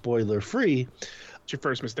that were spoiler free. It's your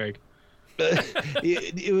first mistake.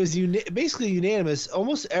 It was basically unanimous.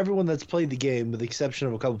 Almost everyone that's played the game, with the exception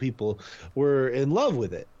of a couple people, were in love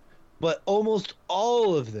with it. But almost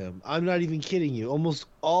all of them, I'm not even kidding you, almost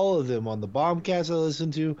all of them on the Bombcast I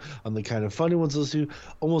listened to, on the kind of funny ones I listened to,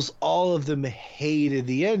 almost all of them hated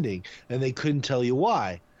the ending, and they couldn't tell you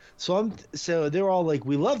why. So they were all like,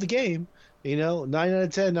 we love the game, 9 out of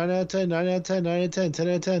 10, 9 out of 10, 9 out of 10, 9 out of 10, 10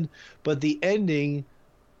 out of 10. But the ending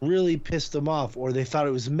really pissed them off, or they thought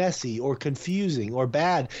it was messy or confusing or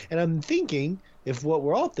bad. And I'm thinking, if what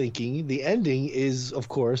we're all thinking, the ending is, of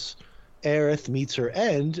course, Aerith meets her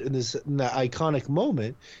end in that iconic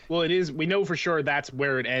moment. Well, it is. We know for sure that's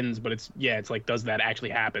where it ends, but it's like, does that actually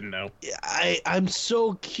happen though? I'm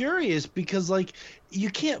so curious because like you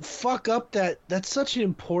can't fuck up that's such an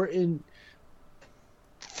important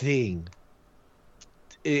thing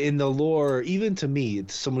in the lore, even to me,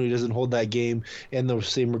 it's someone who doesn't hold that game in the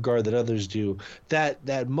same regard that others do.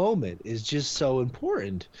 That moment is just so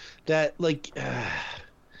important that like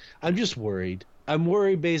I'm just worried. I'm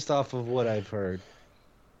worried based off of what I've heard.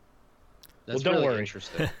 That's don't really worry.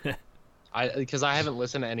 Interesting. Because I haven't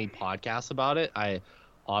listened to any podcasts about it. I've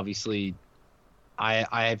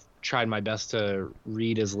tried my best to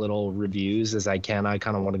read as little reviews as I can. I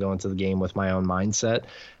kind of want to go into the game with my own mindset.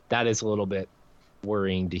 That is a little bit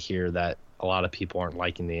worrying to hear that a lot of people aren't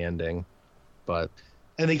liking the ending,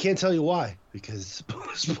 and they can't tell you why because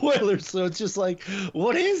spoilers. So it's just like,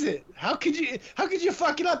 what is it? How could you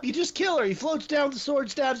fuck it up? You just kill her. He floats down, the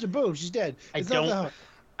sword stabs her, boom, she's dead.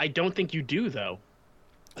 I don't think you do though.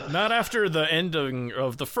 Not after the ending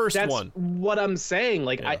of the first one. That's what I'm saying.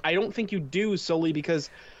 Like, yeah. I don't think you do solely because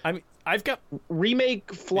I've got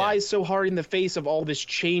remake flies so hard in the face of all this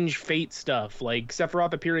change fate stuff. Like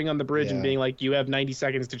Sephiroth appearing on the bridge and being like, you have 90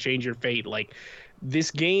 seconds to change your fate. Like,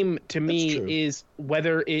 this game to me is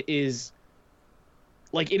whether it is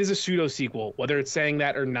like, it is a pseudo sequel, whether it's saying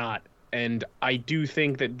that or not. And I do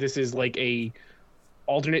think that this is like a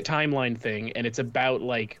alternate timeline thing, and it's about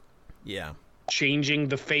like changing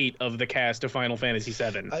the fate of the cast of Final Fantasy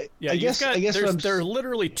VII. I guess there are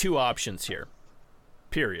literally two options here.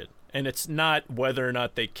 Period. And it's not whether or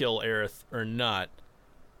not they kill Aerith or not.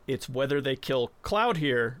 It's whether they kill Cloud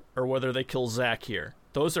here or whether they kill Zack here.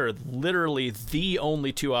 Those are literally the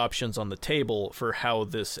only two options on the table for how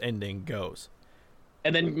this ending goes.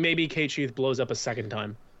 And then maybe Kate Sheath blows up a second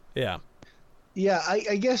time. Yeah. Yeah,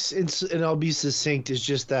 I guess, and I'll be succinct, is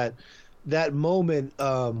just that moment,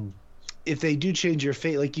 if they do change your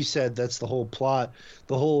fate, like you said, that's the whole plot,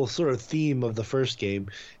 the whole sort of theme of the first game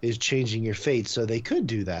is changing your fate. So they could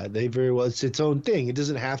do that. They very well, it's its own thing. It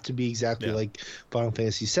doesn't have to be exactly like Final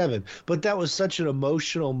Fantasy VII. But that was such an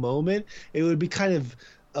emotional moment. It would be kind of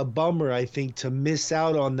a bummer, I think, to miss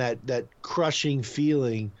out on that crushing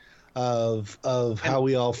feeling of how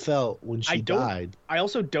we all felt when she died. I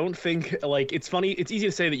also don't think, like, it's funny, it's easy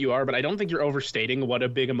to say that you are, but I don't think you're overstating what a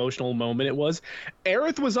big emotional moment it was.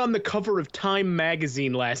 Aerith was on the cover of Time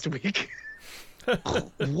magazine last week. What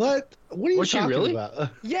are you talking about?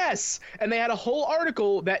 Yes, and they had a whole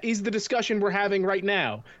article that is the discussion we're having right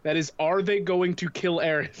now. That is, are they going to kill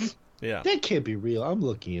Aerith? Yeah, that can't be real. I'm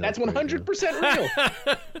looking at that's 100%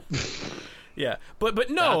 real. Yeah, but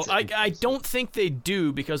no, I don't think they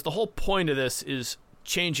do, because the whole point of this is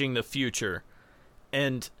changing the future,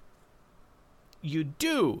 and you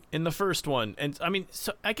do in the first one. And I mean,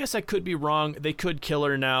 so I guess I could be wrong. They could kill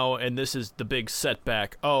her now, and this is the big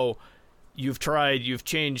setback. Oh, you've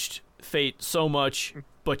changed fate so much,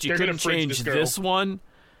 but you couldn't change this one,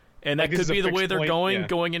 and that could be the way they're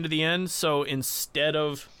going into the end. So instead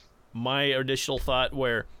of my initial thought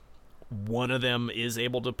where one of them is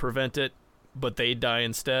able to prevent it, but they die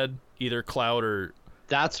instead, either Cloud or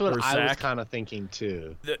that's what or I Zack. was kind of thinking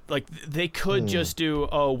too. Like they could just do,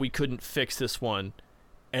 oh, we couldn't fix this one,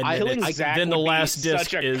 and then the last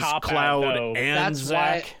disc is Cloud and that's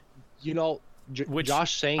Zack. Why, you know, which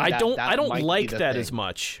Josh saying I don't might like be the that thing. as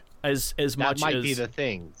much as that much might as be the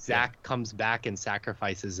thing. Zack comes back and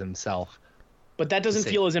sacrifices himself. But that doesn't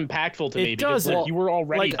feel as impactful to me. It doesn't. Because you were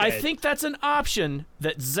already like, dead. I think that's an option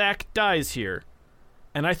that Zack dies here,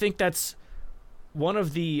 and I think that's one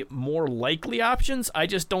of the more likely options. I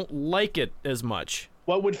just don't like it as much.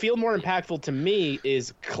 What would feel more impactful to me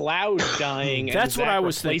is Cloud dying. That's and what Zack I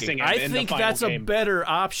was thinking. I think that's a better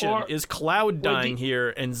option, is Cloud dying here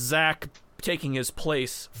and Zack taking his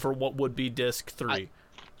place for what would be disc 3.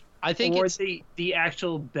 I think or it's the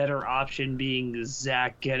actual better option being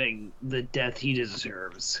Zack getting the death he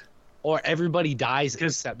deserves. or everybody dies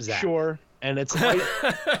except Zack. Sure. And it's like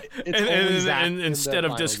and instead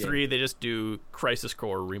of disc 3, they just do Crisis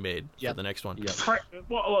Core remade for the next one. Yep.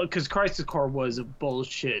 Well, because Crisis Core was a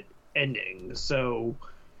bullshit ending, so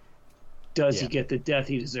does he get the death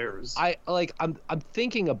he deserves? I'm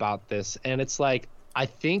thinking about this, and it's like I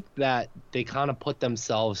think that they kind of put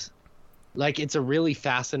themselves, like, it's a really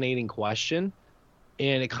fascinating question,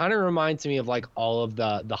 and it kind of reminds me of like all of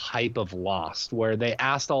the hype of Lost, where they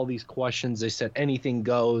asked all these questions. They said anything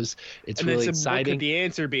goes. It's really exciting. What could the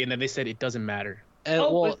answer be? And then they said it doesn't matter. And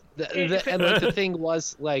the thing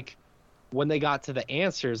was, like, when they got to the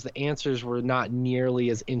answers were not nearly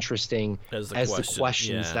as interesting as the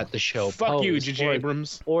questions that the show posed. Fuck you, J.J.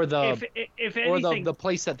 Abrams. Or if anything, the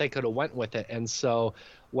place that they could have went with it. And so,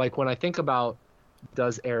 like, when I think about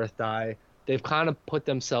does Aerith die, they've kind of put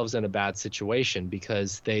themselves in a bad situation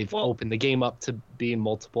because they've opened the game up to being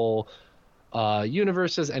multiple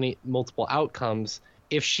universes, multiple outcomes.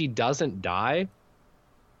 If she doesn't die,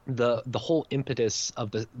 the whole impetus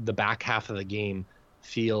of the back half of the game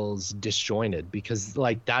feels disjointed, because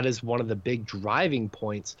like that is one of the big driving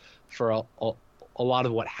points for a lot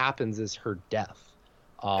of what happens is her death.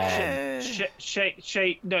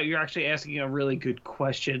 Shay, no, you're actually asking a really good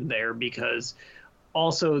question there, because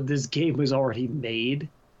also this game was already made,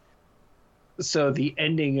 so the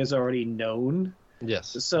ending is already known.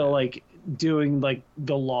 Yes. So like doing like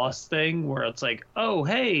the Lost thing where it's like, oh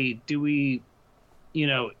hey, do we,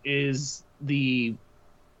 is the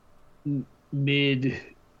mid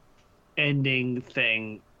ending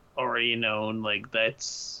thing already known? Like,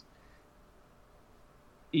 that's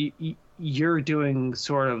you're doing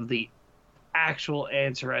sort of the actual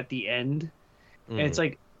answer at the end, and it's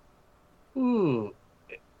like, ooh,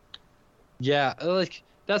 yeah, like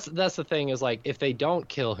that's the thing, is like, if they don't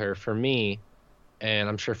kill her, for me, and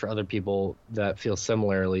I'm sure for other people that feel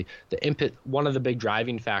similarly, one of the big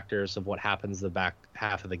driving factors of what happens the back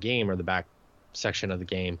half of the game, or the back section of the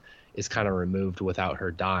game, is kind of removed without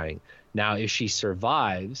her dying. Now, if she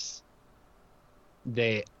survives,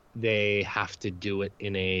 they have to do it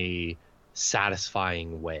in a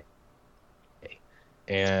satisfying way.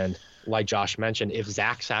 And like Josh mentioned, if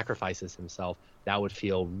Zack sacrifices himself, that would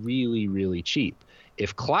feel really, really cheap.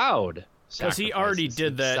 If Cloud, because he already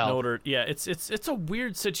did that himself, in order, it's a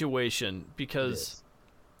weird situation, because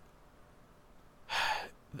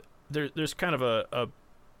there's kind of a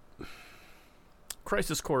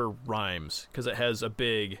Crisis Core rhymes, because it has a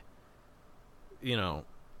big,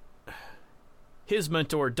 his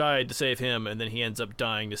mentor died to save him, and then he ends up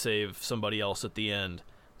dying to save somebody else at the end,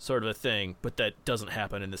 sort of a thing. But that doesn't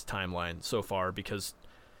happen in this timeline so far, because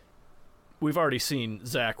we've already seen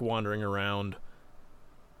Zack wandering around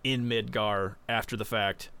in Midgar after the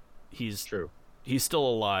fact. He's still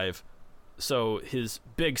alive, so his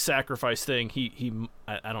big sacrifice thing,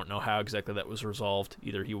 I don't know how exactly that was resolved.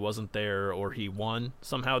 Either he wasn't there or he won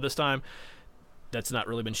somehow this time. That's not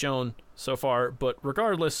really been shown so far, but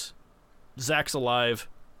regardless, Zack's alive.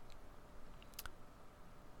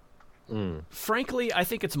 Frankly, I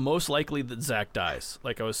think it's most likely that Zack dies,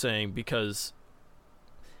 like I was saying, because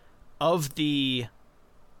of the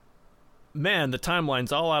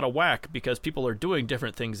timeline's all out of whack because people are doing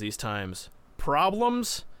different things these times.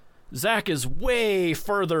 Problems? Zack is way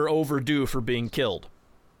further overdue for being killed.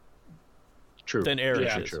 True. Than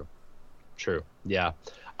Aerith is. True. Yeah.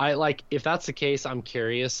 If that's the case, I'm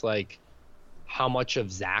curious, how much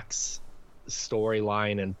of Zack's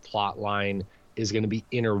storyline and plot line is going to be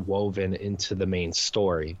interwoven into the main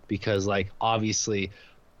story, because obviously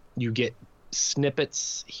you get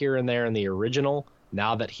snippets here and there in the original.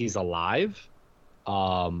 Now that he's alive,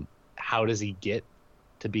 how does he get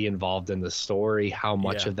to be involved in the story? How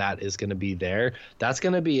much of that is going to be there? That's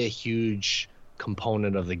going to be a huge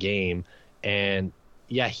component of the game. And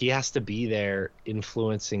yeah, he has to be there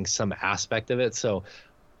influencing some aspect of it. So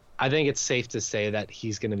I think it's safe to say that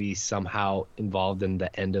he's going to be somehow involved in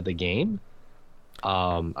the end of the game.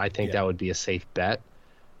 I think that would be a safe bet.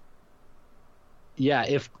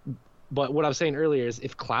 Yeah, but what I was saying earlier is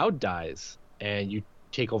if Cloud dies and you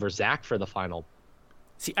take over Zack for the final.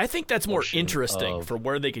 See, I think that's more interesting for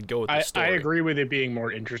where they could go with the story. I agree with it being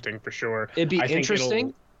more interesting for sure. It'd be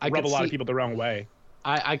interesting. I rub a lot of people the wrong way.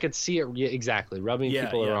 I could see it exactly rubbing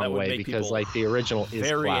people the wrong way because the original is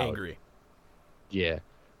very Cloud. Angry. Yeah,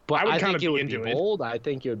 but I think it would be bold. I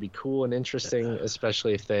think it would be cool and interesting,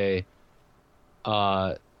 especially if they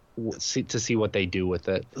see what they do with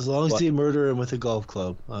it. As long as they murder him with a golf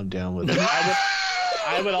club, I'm down with it.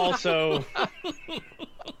 I would also.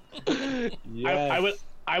 Yes.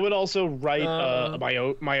 I would also write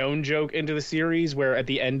my own joke into the series where at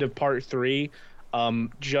the end of part 3,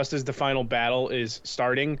 just as the final battle is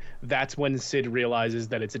starting, that's when Sid realizes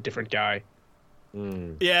that it's a different guy.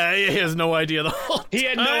 Yeah, he has no idea the whole time. He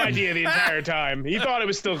had no idea the entire time. He thought it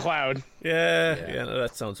was still Cloud. Yeah, no,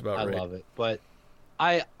 that sounds about right. I love it, but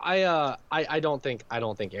I don't think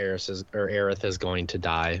Aerith is going to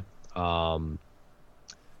die,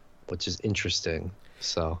 which is interesting.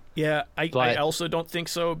 So yeah, I also don't think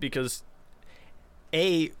so because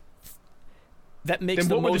that makes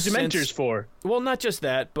the most sense. What were the Dementors for? Well, not just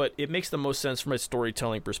that, but it makes the most sense from a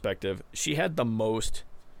storytelling perspective. She had the most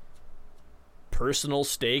personal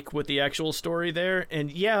stake with the actual story there,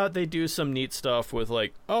 and yeah, they do some neat stuff with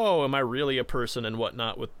oh, am I really a person and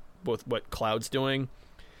whatnot with what Cloud's doing.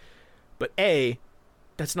 But A,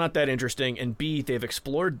 that's not that interesting, and B, they've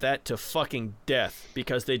explored that to fucking death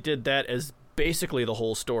because they did that as basically the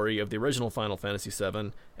whole story of the original Final Fantasy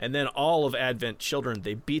VII, and then all of Advent Children,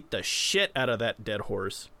 they beat the shit out of that dead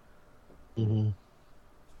horse. Mm-hmm.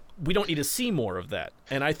 We don't need to see more of that,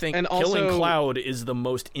 and I think killing Cloud is the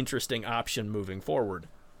most interesting option moving forward.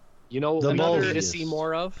 You know what we need to see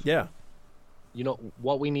more of? Yeah. You know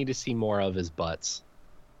what we need to see more of is butts.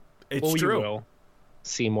 It's true. You will.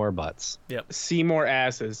 See more butts. Yep. See more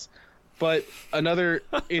asses. But another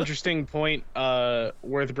interesting point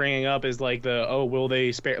worth bringing up is will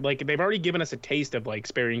they spare? They've already given us a taste of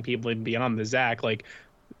sparing people beyond the Zack.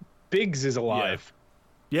 Biggs is alive.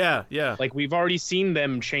 Yeah. We've already seen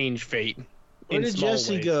them change fate. Where did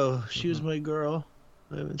Jessie go? She was my girl.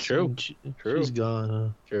 True. She's gone. Huh?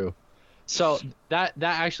 True. So that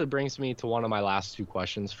actually brings me to one of my last 2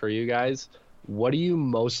 questions for you guys. What are you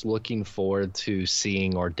most looking forward to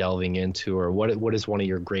seeing or delving into, or what is one of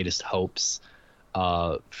your greatest hopes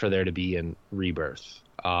for there to be in Rebirth?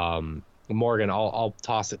 Morgan, I'll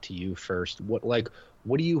toss it to you first. What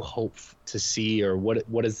do you hope to see, or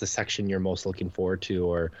what is the section you're most looking forward to,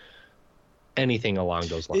 or anything along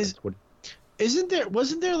those lines?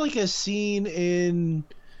 Wasn't there a scene in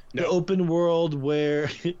the open world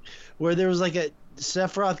where there was a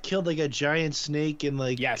Sephiroth killed a giant snake and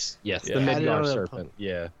yes the Midgar serpent.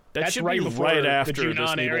 Yeah, that's right before after the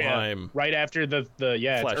Junon area, right after the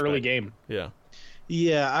it's early game.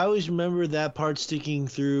 Yeah, I always remember that part sticking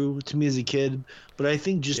through to me as a kid, but I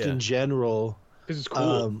think just in general, this is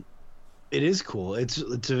cool. It is cool. It's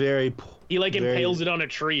a very he impales it on a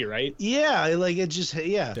tree, right? Yeah, it just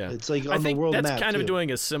it's on the world map. I think that's kind of doing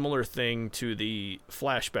a similar thing to the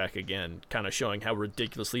flashback again, kind of showing how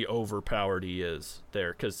ridiculously overpowered he is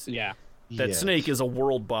there, because that snake is a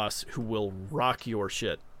world boss who will rock your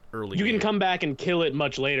shit early. You can come back and kill it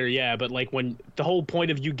much later, but when the whole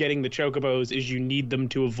point of you getting the chocobos is you need them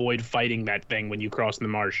to avoid fighting that thing when you cross the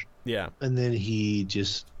marsh. Yeah. And then he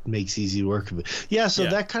just makes easy work of it. Yeah, so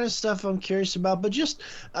that kind of stuff I'm curious about. But just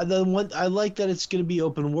the one I like that it's going to be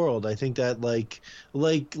open world. I think that like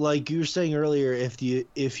you were saying earlier, if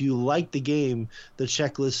you like the game, the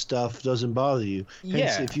checklist stuff doesn't bother you.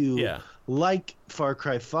 Hence, if you like Far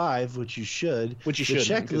Cry 5, which you should, the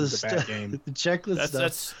checklist, the checklist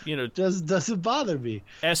stuff doesn't bother me.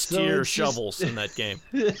 S-tier shovels in that game.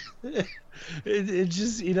 It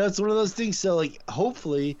just it's one of those things. So like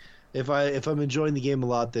hopefully if I'm enjoying the game a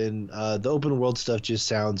lot, then the open world stuff just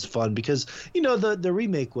sounds fun, because the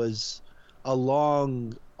remake was a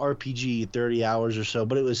long RPG, 30 hours or so,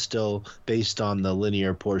 but it was still based on the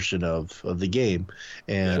linear portion of the game,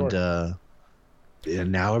 and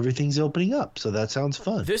and now everything's opening up, so that sounds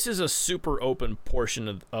fun. This is a super open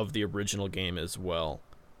portion of the original game as well,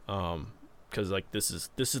 because like this is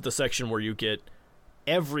the section where you get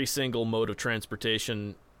every single mode of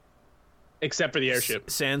transportation except for the airship.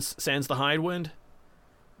 Sans the high wind.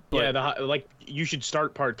 But, you should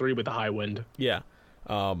start part 3 with the high wind. Yeah.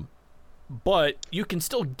 But you can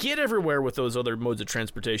still get everywhere with those other modes of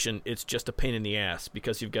transportation. It's just a pain in the ass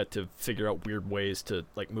because you've got to figure out weird ways to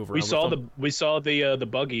like move around. We saw the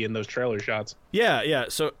buggy in those trailer shots. Yeah.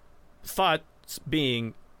 So thoughts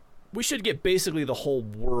being, we should get basically the whole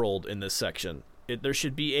world in this section. There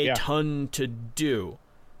should be a ton to do.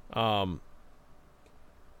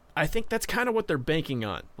 I think that's kind of what they're banking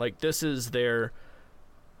on. Like this is their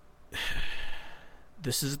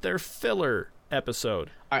filler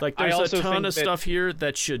episode. Like there's a ton of stuff here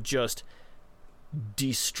that should just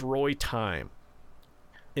destroy time.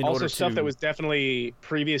 Also, stuff that was definitely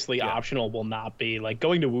previously optional will not be. Like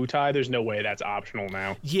going to Wutai, there's no way that's optional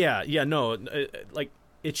now. No. Like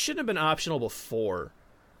it shouldn't have been optional before.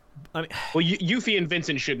 I mean, well, Yuffie and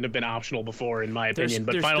Vincent shouldn't have been optional before, in my opinion.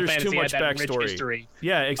 But Final Fantasy had that rich history.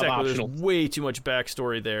 Yeah, exactly. There's way too much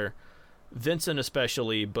backstory there. Vincent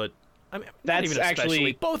especially, but I mean, that's not even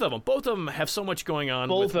especially. Both of them have so much going on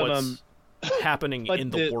with what's happening in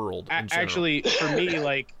the world. Actually, for me,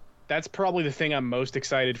 like that's probably the thing I'm most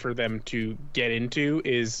excited for them to get into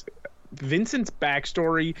is Vincent's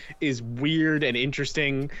backstory is weird and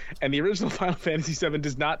interesting, and the original Final Fantasy VII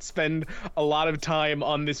does not spend a lot of time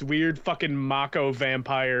on this weird fucking Mako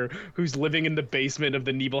vampire who's living in the basement of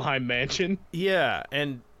the Nibelheim mansion. Yeah,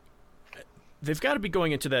 and they've got to be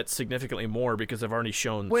going into that significantly more because they've already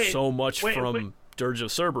shown so much from Dirge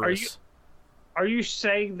of Cerberus. Are you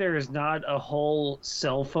saying there is not a whole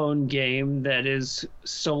cell phone game that is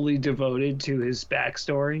solely devoted to his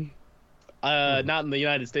backstory? Not in the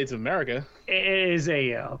United States of America. It is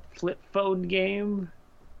a flip phone game.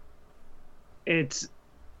 It's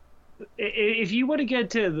if you want to get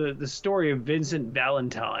to the story of Vincent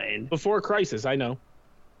Valentine before Crisis, I know.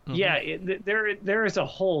 Mm-hmm. Yeah, there is a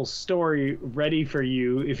whole story ready for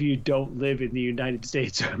you if you don't live in the United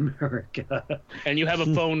States of America. And you have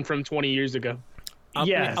a phone from 20 years ago.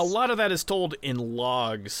 Yes. A lot of that is told in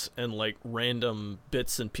logs and like random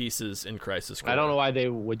bits and pieces in Crisis Core. I don't know why they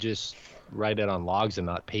would just write it on logs and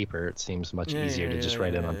not paper. It seems much easier to just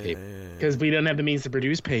write it on paper. Because we don't have the means to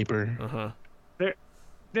produce paper.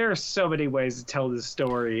 There are so many ways to tell this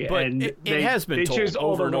story, but and it has been told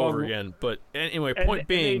over and over again. But anyway, point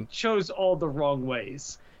being, they chose all the wrong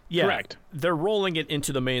ways. Yeah, correct. They're rolling it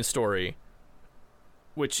into the main story,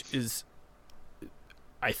 which is,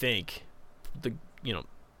 I think,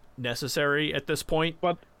 necessary at this point.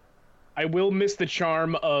 But I will miss the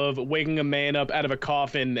charm of waking a man up out of a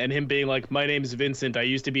coffin and him being like, "My name's Vincent. I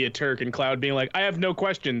used to be a Turk," and Cloud being like, "I have no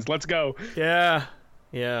questions. Let's go." Yeah.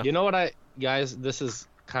 You know what, guys? This is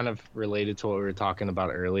kind of related to what we were talking about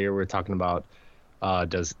earlier. We were talking about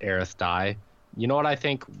does Aerith die? You know what I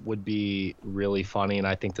think would be really funny, and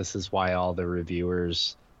I think this is why all the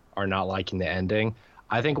reviewers are not liking the ending.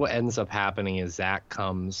 I think what ends up happening is Zack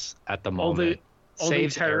comes at the moment,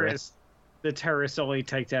 saves Aerith. The terrorists only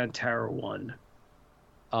take down Tower 1.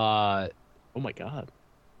 Oh my god.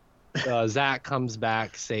 Zack comes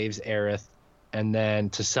back, saves Aerith, and then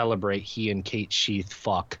to celebrate, he and Kate Sheath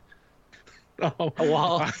fuck.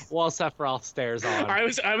 While Sephiroth stares on. I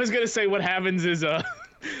was gonna say what happens is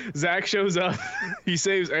Zack shows up, he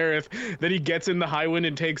saves Aerith, then he gets in the high wind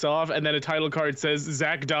and takes off, and then a title card says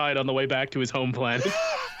Zack died on the way back to his home planet.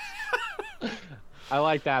 I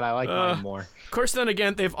like that. I like mine more. Of course, then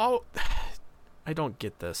again, I don't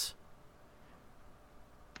get this.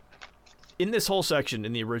 In this whole section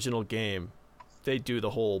in the original game, they do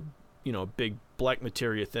the whole, big black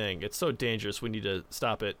materia thing. It's so dangerous. We need to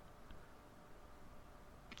stop it.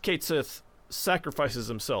 Cait Sith sacrifices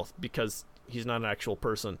himself because he's not an actual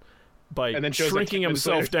person by shrinking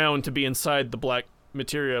himself down to be inside the black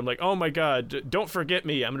materia. I'm like, oh my god, don't forget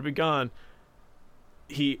me. I'm gonna be gone.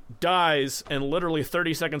 He dies, and literally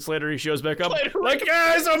 30 seconds later, he shows back up, like,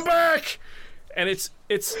 guys, I'm back. And it's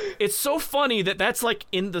so funny that that's like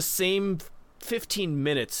in the same 15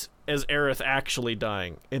 minutes as Aerith actually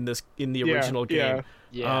dying in the original game.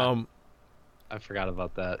 Yeah. I forgot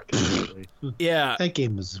about that. Yeah. That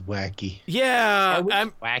game was wacky. Yeah.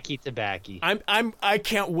 I'm wacky tobacco. I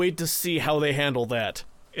can't wait to see how they handle that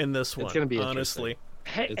in this one. It's gonna be honestly.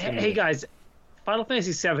 Hey guys, Final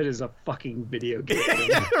Fantasy VII is a fucking video game.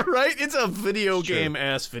 Right? It's a video game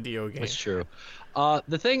ass video game. That's true.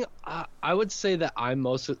 The thing I would say that I'm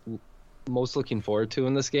most looking forward to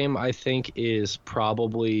in this game, I think, is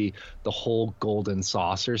probably the whole Golden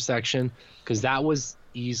Saucer section, because that was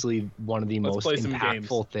easily one of the most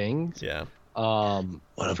impactful things. Yeah.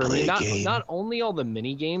 For me, not only all the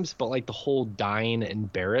mini games, but like the whole Dyne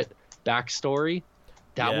and Barrett backstory.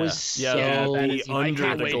 That was so. The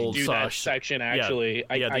under the gold saucer section. Actually,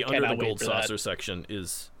 the under the gold saucer section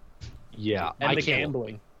is. Yeah, and the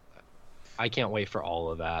gambling. I can't wait for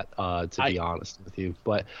all of that. To be honest with you,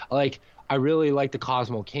 but like, I really like the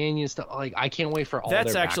Cosmo Canyon stuff. Like, I can't wait for all.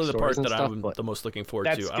 That's their actually the part that stuff, I'm the most looking forward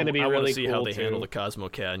to. I really want to see cool how they handle the Cosmo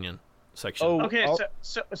Canyon section. Oh, okay.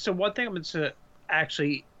 So one thing I'm going to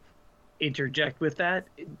actually interject with that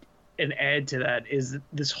and add to that is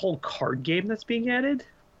this whole card game that's being added.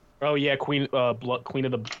 Oh yeah, Queen of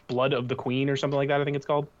the Blood of the Queen or something like that. I think it's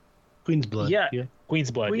called Queen's Blood. Yeah. Queen's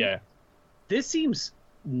Blood. Yeah. This seems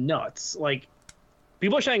nuts. Like,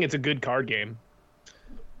 people are saying it's a good card game.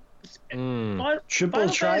 Triple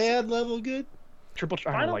Triad level good.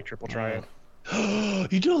 I don't like Triple Triad.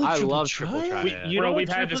 You don't like I Triple love Triad? Triple Triad. We've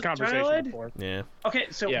had this conversation before. Yeah. Okay,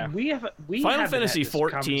 so we Final Fantasy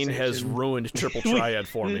 14 has ruined Triple Triad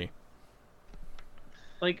for me.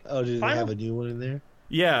 Like, oh, do they have a new one in there?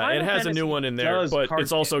 Yeah, Final it has a new one in there, but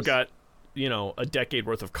it's also games. got, a decade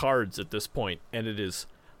worth of cards at this point, and it is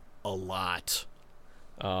a lot.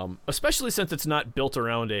 Especially since it's not built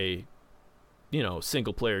around a,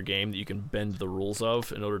 single player game that you can bend the rules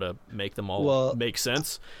of in order to make them all make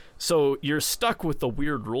sense. So you're stuck with the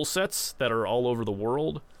weird rule sets that are all over the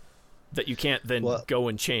world that you can't then go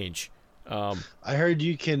and change. I heard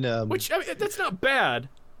you can. Which, that's not bad.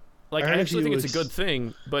 Like, I actually think it's a good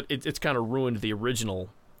thing, but it's kind of ruined the original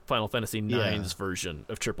Final Fantasy IX's version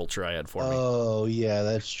of Triple Triad for me. Oh, yeah,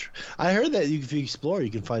 that's true. I heard that if you explore, you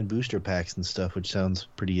can find booster packs and stuff, which sounds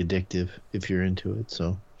pretty addictive if you're into it.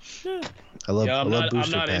 So, I love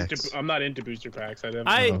booster packs. I'm not into booster packs. I don't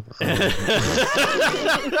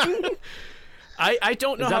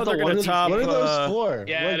know how they're going to top. What are those for?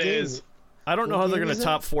 Yeah, it is. I don't know how they're going to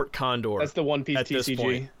top Fort Condor. That's the One Piece at TCG. This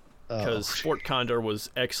point, because Fort Condor was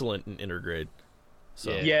excellent in Intergrade.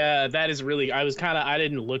 So. Yeah, that is really. I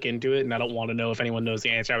didn't look into it, and I don't want to know if anyone knows the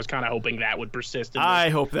answer. I was kind of hoping that would persist. I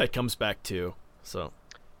hope that comes back too. So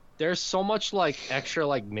there's so much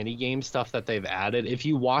extra mini game stuff that they've added. If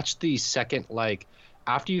you watch the second,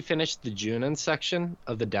 after you finish the Junon section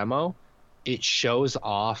of the demo, it shows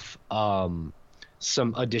off some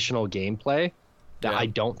additional gameplay that I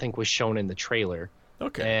don't think was shown in the trailer.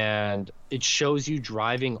 Okay. And it shows you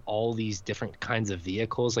driving all these different kinds of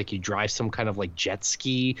vehicles. Like, you drive some kind of jet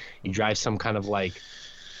ski, you drive some kind of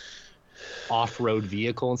off-road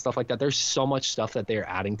vehicle and stuff like that. There's so much stuff that they're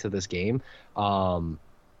adding to this game.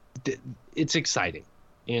 It's exciting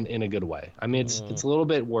in a good way. I mean, it's a little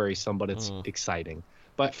bit worrisome, but it's exciting.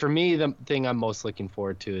 But for me, the thing I'm most looking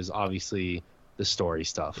forward to is obviously the story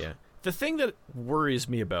stuff. Yeah. The thing that worries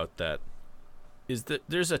me about that is that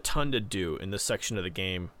there's a ton to do in this section of the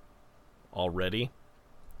game already.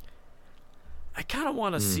 I kind of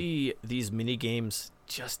want to see these mini games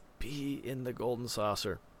just be in the Golden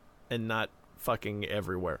Saucer and not fucking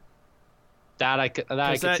everywhere. That I could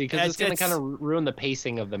see, because it's going to kind of ruin the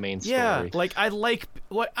pacing of the main story. Yeah,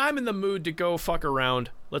 I'm in the mood to go fuck around.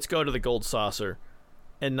 Let's go to the Gold Saucer,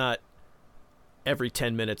 and not every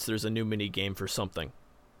 10 minutes there's a new mini game for something.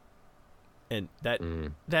 And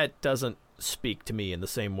that doesn't speak to me in the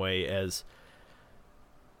same way as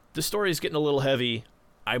the story is getting a little heavy.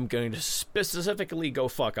 I'm going to specifically go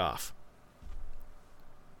fuck off.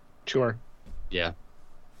 Sure. Yeah.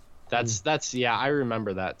 That's I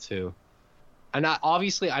remember that too. And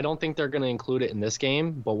obviously I don't think they're going to include it in this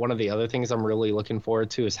game, but one of the other things I'm really looking forward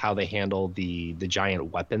to is how they handle the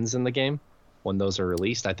giant weapons in the game when those are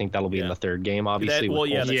released. I think that'll be in the third game, obviously.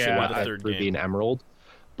 The third Ruby game. and Emerald.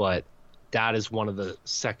 But that is one of the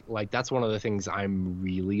that's one of the things I'm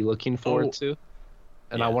really looking forward to.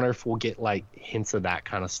 And I wonder if we'll get hints of that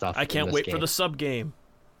kind of stuff. I can't wait for the sub game.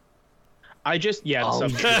 I just the Oh,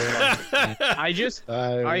 subject.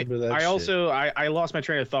 I lost my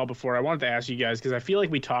train of thought before. I wanted to ask you guys because I feel like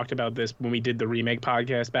we talked about this when we did the remake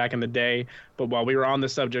podcast back in the day. But while we were on the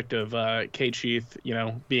subject of Kate Sheath,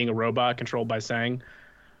 being a robot controlled by Sang,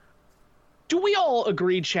 do we all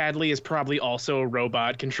agree Chadley is probably also a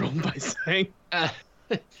robot controlled by Sang?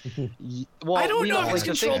 Well, I don't know if like he's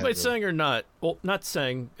controlled by Sang or not. Well, not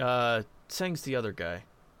Sang. Sang's the other guy.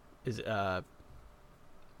 Is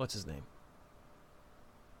what's his name?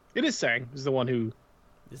 It is Sang. Is the one who.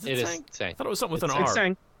 Is it Sang? Sang. I thought it was something with an It's R.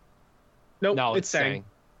 Sang. Nope, No, it's Sang.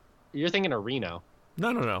 You're thinking of Reno.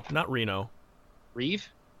 No, not Reno. Reeve?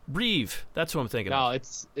 Reeve. That's who I'm thinking No, of.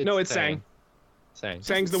 it's Sang. Sang.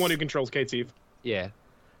 Sang's the one who controls Kate's Eve. Yeah.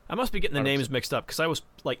 I must be getting the names mixed up because I was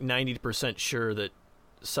like 90% sure that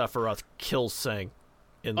Sephiroth kills Sang.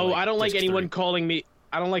 I don't like disc anyone 3. calling me.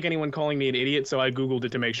 I don't like anyone calling me an idiot, so I googled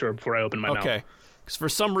it to make sure before I opened my mouth. Okay. Because for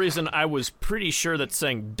some reason I was pretty sure that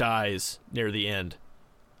Sang dies near the end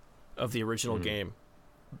of the original game,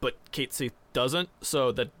 but Kate Sheath doesn't,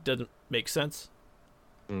 so that doesn't make sense.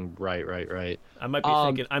 Right. I might be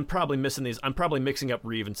thinking I'm probably missing these. I'm probably mixing up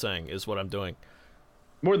Reeve and Sang is what I'm doing.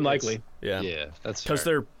 More than likely. Yeah. Yeah, that's Because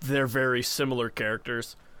fair. they're very similar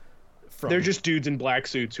characters. They're just dudes in black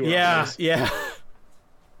suits who are yeah. Yeah.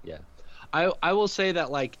 I will say that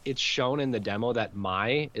like it's shown in the demo that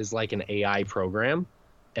Mai is like an AI program,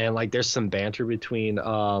 and like there's some banter between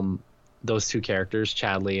those two characters,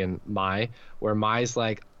 Chadley and Mai, where Mai's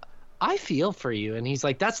like, I feel for you, and he's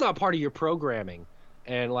like, that's not part of your programming.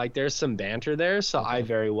 And like there's some banter there, so I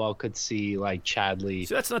very well could see like Chadley.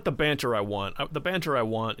 See, that's not the banter I want. The banter I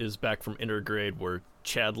want is back from Intergrade where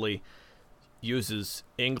Chadley uses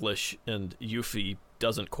English and Yuffie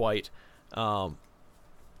doesn't quite, and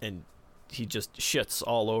he just shits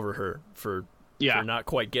all over her for not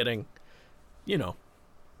quite getting,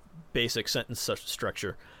 basic sentence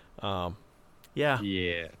structure. I can't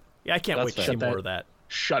wait to see more of that.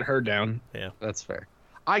 Shut her down. Yeah, That's fair.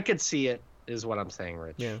 I could see it, is what I'm saying,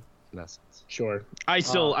 Rich. Yeah. In essence. Sure. I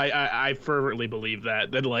still, I fervently believe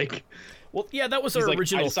that like. well, yeah, that was He's our like,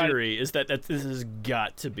 original I decided- theory, is that this has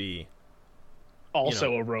got to be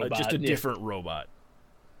Also a robot. just a different robot.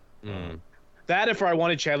 That if I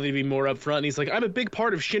wanted Chadley to be more upfront, and he's like, I'm a big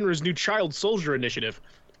part of Shinra's new child soldier initiative.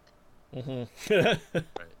 The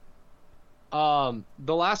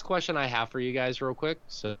last question I have for you guys real quick,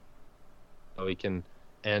 so we can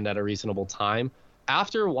end at a reasonable time.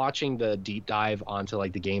 After watching the deep dive onto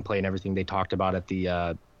like the gameplay and everything they talked about at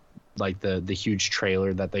the the huge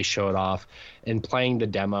trailer that they showed off, and playing the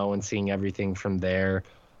demo and seeing everything from there,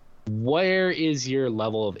 where is your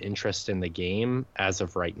level of interest in the game as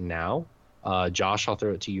of right now? Josh, I'll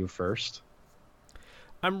throw it to you first.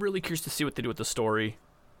 I'm really curious to see what they do with the story.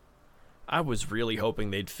 I was really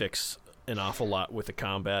hoping they'd fix an awful lot with the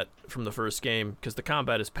combat from the first game, because the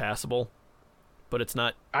combat is passable, but it's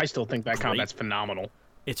not. I still think that Great. combat's phenomenal.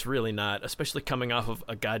 It's really not, especially coming off of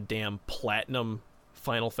a goddamn platinum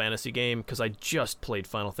Final Fantasy game, because I just played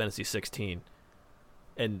Final Fantasy 16.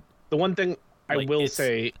 And The one thing I will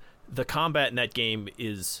say, the combat in that game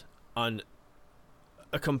is on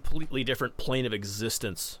a completely different plane of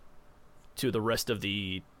existence to the rest of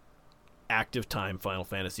the active time Final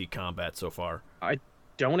Fantasy combat so far. I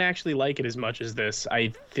don't actually like it as much as this. I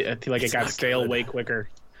feel like it got stale way quicker.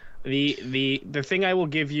 The thing I will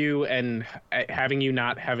give you, and having you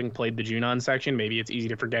not having played the Junon section, maybe it's easy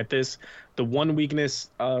to forget this. The one weakness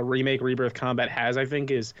Remake Rebirth combat has, I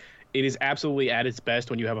think, is it is absolutely at its best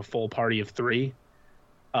when you have a full party of 3.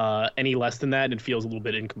 Any less than that, it feels a little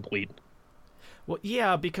bit incomplete. Well,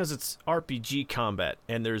 yeah, because it's RPG combat,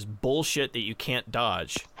 and there's bullshit that you can't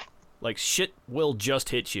dodge. Like, shit will just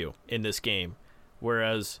hit you in this game.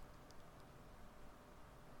 Whereas,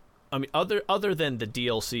 I mean, other than the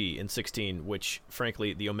DLC in 16, which,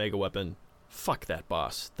 frankly, the Omega weapon, fuck that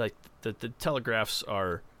boss. Like, the telegraphs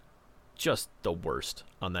are just the worst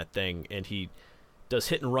on that thing, and he does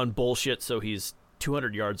hit-and-run bullshit, so he's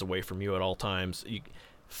 200 yards away from you at all times.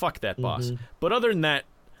 Fuck that boss. But other than that,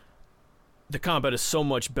 the combat is so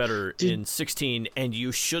much better in 16, and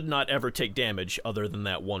you should not ever take damage other than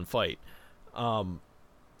that one fight.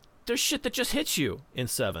 There's shit that just hits you in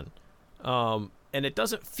 7. And it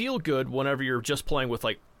doesn't feel good whenever you're just playing with,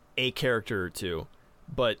 like, a character or two.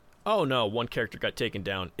 But, oh no, one character got taken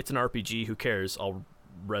down. It's an RPG, who cares? I'll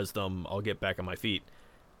res them, I'll get back on my feet.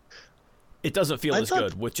 It doesn't feel as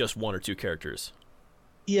good with just one or two characters.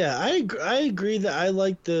 Yeah, I agree that I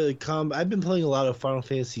like the I've been playing a lot of Final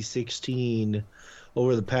Fantasy 16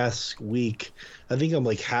 over the past week. I think I'm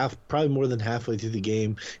like probably more than halfway through the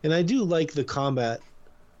game, and I do like the combat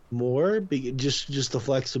more, just the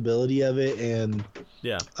flexibility of it, and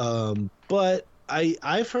Yeah. But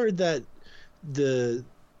I've heard that the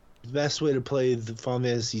best way to play the Final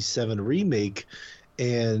Fantasy VII remake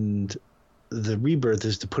and the Rebirth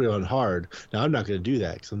is to put it on hard. Now I'm not going to do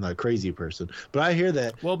that because I'm not a crazy person, but I hear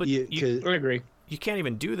that. Well, but I agree. You can't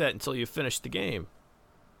even do that until you finish the game.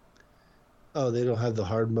 Oh, they don't have the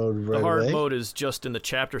hard mode right away? The hard mode is just in the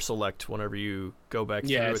chapter select whenever you go back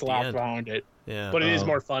through Yeah, it's at the locked end. around it. Yeah. But it is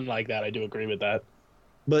more fun like that. I do agree with that.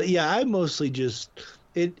 But yeah, I mostly just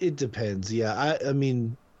it depends. Yeah, I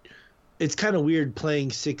mean, it's kind of weird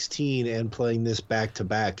playing 16 and playing this back to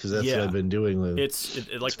back because that's what I've been doing lately. It's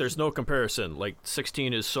like there's no comparison. Like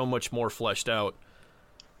 16 is so much more fleshed out.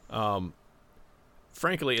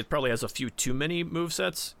 Frankly, it probably has a few too many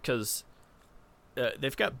movesets because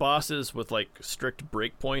they've got bosses with like strict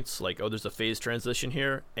breakpoints. Like, oh, there's a phase transition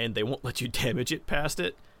here, and they won't let you damage it past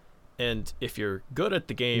it. And if you're good at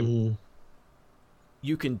the game,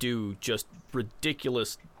 you can do just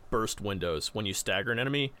ridiculous burst windows when you stagger an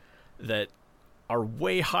enemy that are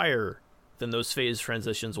way higher than those phase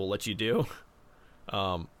transitions will let you do.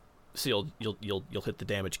 So you'll hit the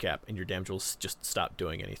damage cap, and your damage will just stop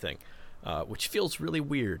doing anything, which feels really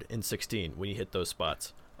weird in 16 when you hit those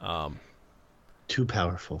spots. Too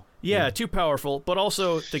powerful. Yeah, too powerful. But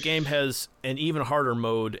also, the game has an even harder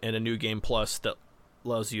mode and a new game plus that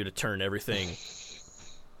allows you to turn everything,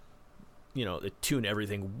 tune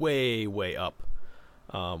everything way, way up,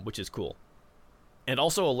 which is cool. And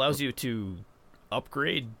also allows you to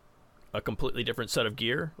upgrade a completely different set of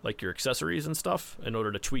gear, like your accessories and stuff, in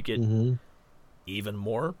order to tweak it even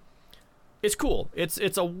more. It's cool.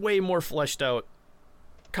 It's a way more fleshed out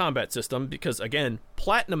combat system because, again,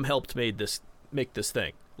 Platinum helped make this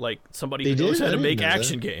thing. Like, somebody who knows how to make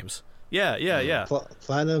action games. Yeah.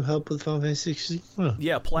 Platinum helped with Final Fantasy 16? Huh.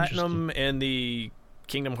 Yeah, Platinum and the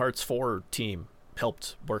Kingdom Hearts 4 team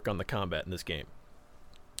helped work on the combat in this game.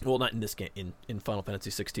 Well, not in this game, in Final Fantasy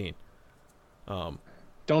 16.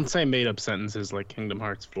 Don't say made-up sentences like Kingdom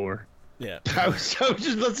Hearts 4. Yeah. I was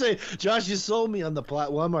just about to say, Josh, you sold me on the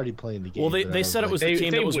plot. Well, I'm already playing the game. Well, they said it was the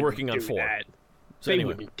team that was working on 4. So they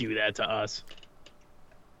wouldn't do that to us.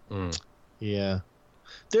 Yeah.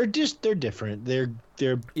 They're different.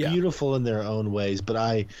 They're beautiful in their own ways, but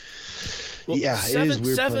it is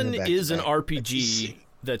weird. 7 is an RPG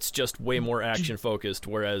that's just way more action focused,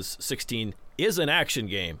 whereas 16 is an action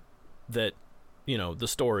game that, the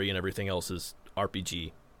story and everything else is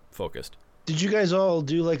RPG focused. Did you guys all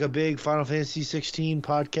do like a big Final Fantasy 16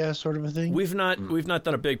 podcast sort of a thing? We've not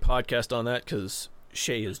done a big podcast on that because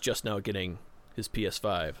Shay is just now getting his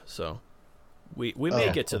PS5, so we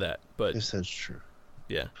may get to that. But yes, that's true.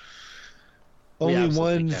 Yeah. Only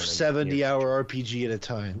one 70-hour RPG at a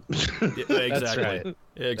time. Exactly. That's right.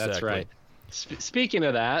 Exactly. That's right. Speaking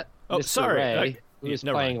of that, Mr. Ray, he's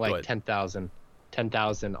playing like 10,000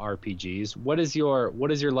 RPGs. What is your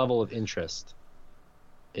level of interest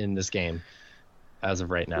in this game as of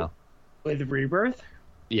right now? With Rebirth?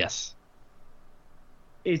 Yes.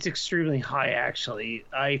 It's extremely high, actually.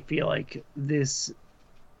 I feel like this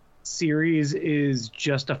series is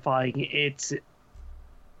justifying its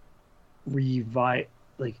the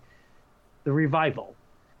revival.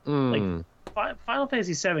 Like Final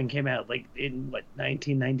Fantasy VII came out like in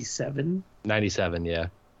 1997. 97, yeah.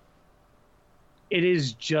 It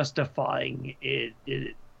is justifying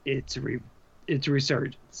its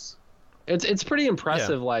resurgence. It's pretty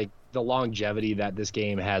impressive, like the longevity that this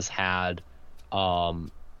game has had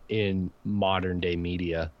in modern day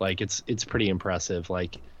media. Like it's pretty impressive.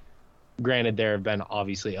 Like, granted, there have been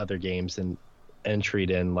obviously other games and entry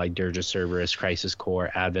in like Dirge of Cerberus, Crisis Core,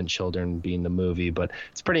 Advent Children being the movie, but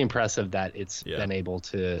it's pretty impressive that it's been able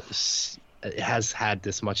to. It has had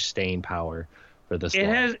this much staying power for this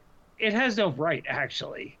long. It has no right,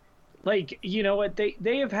 actually. Like, you know what?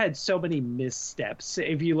 They have had so many missteps.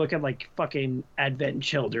 If you look at like fucking Advent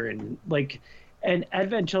Children, and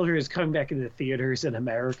Advent Children is coming back into theaters in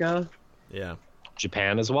America. Yeah.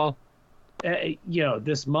 Japan as well.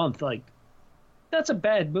 This month, like, that's a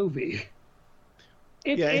bad movie.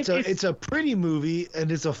 It's a pretty movie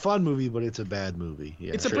and it's a fun movie, but it's a bad movie.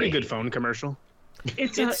 Yeah, it's a pretty good phone commercial.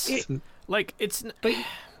 Is it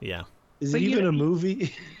even a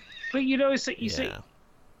movie? But say,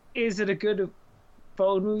 is it a good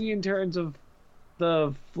phone movie in terms of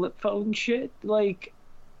the flip phone shit? Like,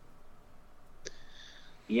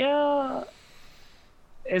 yeah,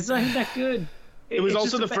 it's not that good. It was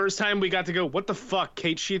also the first time we got to go, what the fuck,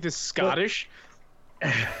 Kate Sheath is Scottish?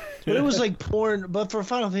 But it was like porn. But for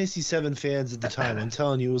Final Fantasy VII fans at the time, I'm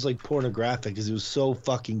telling you, it was like pornographic because it was so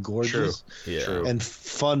fucking gorgeous True. and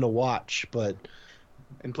fun to watch. But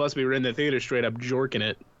And plus, we were in the theater straight up jorking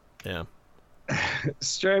it. Yeah.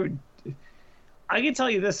 Straight. I can tell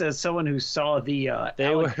you this as someone who saw the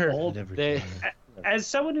as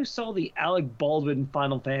someone who saw the Alec Baldwin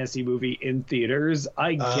Final Fantasy movie in theaters,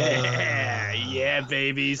 I get yeah,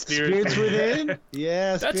 baby, Spirits Within.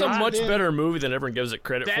 Yeah, that's a much better movie than everyone gives it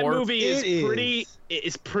credit for. That movie is pretty.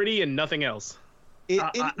 It's pretty and nothing else.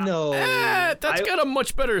 No, that's got a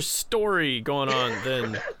much better story going on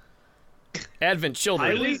than Advent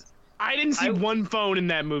Children. I didn't see one phone in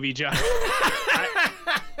that movie, Josh.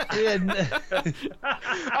 It's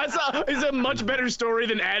a much better story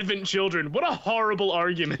than Advent Children. What a horrible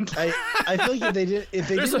argument. I feel like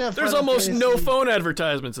there's almost no phone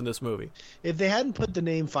advertisements in this movie. If they hadn't put the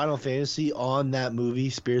name Final Fantasy on that movie,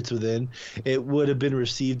 Spirits Within, it would have been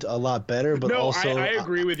received a lot better. But also, I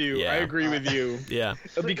agree with you. Yeah. I agree with you. Yeah,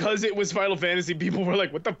 because it was Final Fantasy, people were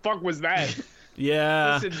like, "What the fuck was that?"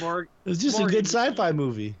 Yeah, listen, it was just a good sci-fi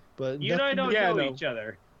movie. But you and I don't know each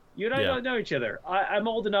other. You and I don't know each other. I'm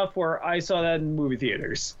old enough where I saw that in movie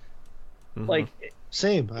theaters. Mm-hmm. Like,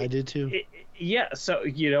 same. I did too. Yeah. So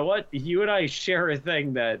you know what? You and I share a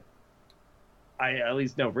thing that I at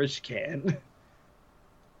least know Rich can.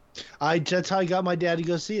 That's how I got my dad to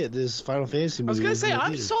go see it. This Final Fantasy movie. I was gonna say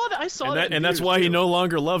I saw that, and that's why he no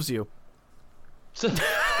longer loves you.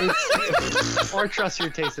 Or trust your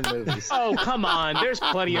taste in movies. Oh, come on. There's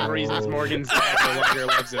plenty of reasons Morgan's dad no longer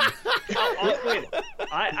loves him. Wait,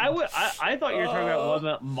 I thought you were talking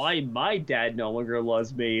about my dad no longer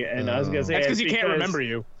loves me, and I was gonna say that's because he can't remember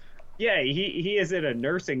you. Yeah, he is in a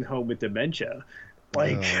nursing home with dementia.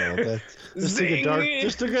 Like,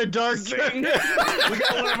 just took a dark we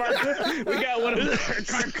got one of our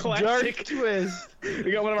classic dark twist.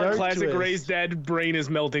 We got one of our classic Ray's dad brain is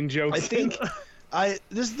melting jokes. I think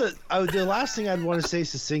the last thing I'd want to say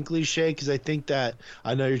succinctly, Shay, because I think that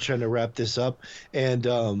I know you're trying to wrap this up, and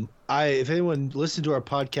if anyone listened to our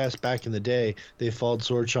podcast back in the day, they followed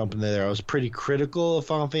Sword Chomp in there. I was pretty critical of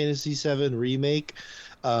Final Fantasy VII Remake.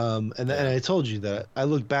 And I told you that I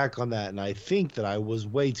look back on that and I think that I was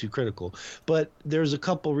way too critical, but there's a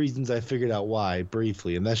couple reasons I figured out why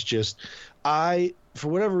briefly. And that's just, for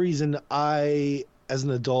whatever reason, as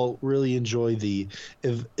an adult really enjoy the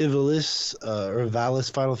Ivalice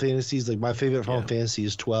Final Fantasies. Like my favorite Final Fantasy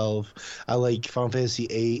is 12. I like Final Fantasy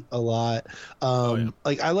 8 a lot.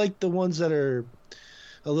 Like I like the ones that are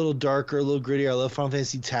a little darker, a little grittier. I love Final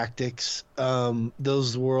Fantasy Tactics.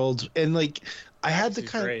 Those worlds, and like I had the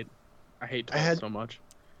kind great. I hate 12 so much.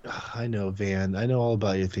 I know Van. I know all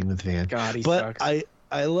about your thing with Van. God, he sucks. But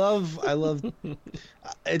I love.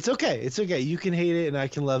 It's okay. It's okay. You can hate it, and I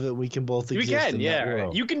can love it. We can both exist. We can, in that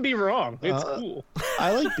world. You can be wrong. It's cool.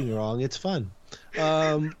 I like being wrong. It's fun.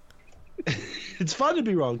 It's fun to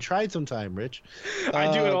be wrong. Try it sometime, Rich.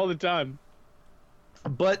 I do it all the time.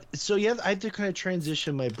 But so I have to kind of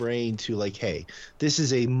transition my brain to like, hey, this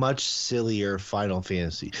is a much sillier Final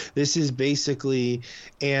Fantasy. This is basically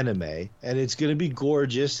anime, and it's gonna be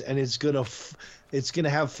gorgeous, and it's gonna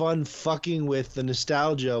have fun fucking with the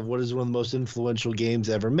nostalgia of what is one of the most influential games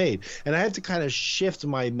ever made. And I have to kind of shift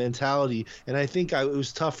my mentality, and I think it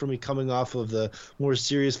was tough for me coming off of the more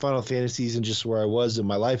serious Final Fantasies and just where I was in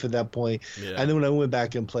my life at that point. Yeah. And then when I went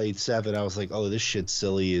back and played 7, I was like, oh, this shit's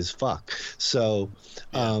silly as fuck. So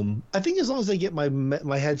I think as long as I get my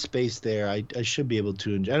headspace there, I should be able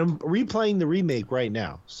to enjoy. And I'm replaying the remake right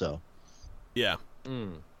now, so. Yeah.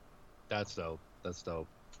 That's dope.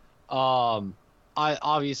 I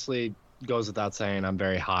obviously goes without saying I'm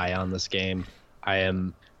very high on this game. I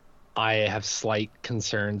have slight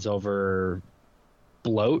concerns over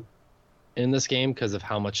bloat in this game because of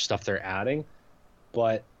how much stuff they're adding,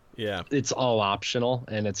 but it's all optional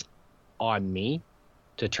and it's on me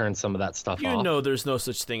to turn some of that stuff off. You know there's no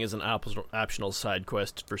such thing as an optional side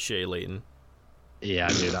quest for Shay Layton. Yeah,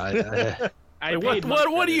 dude.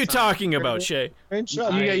 What are you talking about, Shay?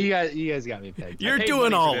 You guys got me pegged. You're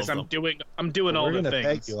doing all of them. I'm doing all the things.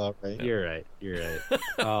 Peg you all right. You're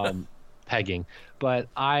right. Pegging, but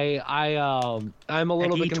I'm a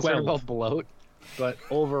little bit concerned about bloat. But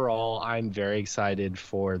overall, I'm very excited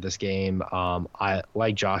for this game. I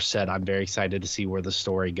like Josh said, I'm very excited to see where the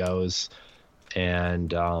story goes,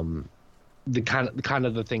 and the kind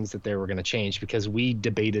of the things that they were going to change, because we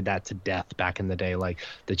debated that to death back in the day, like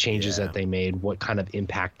the changes that they made, what kind of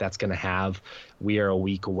impact that's going to have. We are a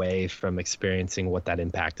week away from experiencing what that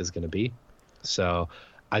impact is going to be. So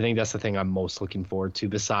I think that's the thing I'm most looking forward to,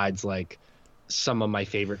 besides like some of my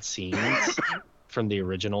favorite scenes from the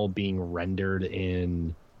original being rendered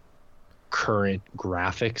in current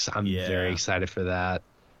graphics. I'm very excited for that.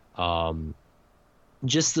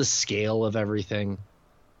 Just the scale of everything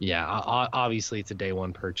Yeah, obviously it's a day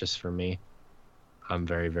one purchase for me. I'm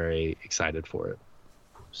very, very excited for it.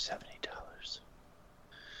 $70.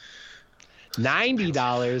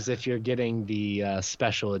 $90 if you're getting the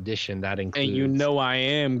special edition. That includes. And you know I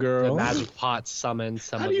am, girl. The magic pot summon.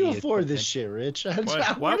 How do you afford this shit, Rich?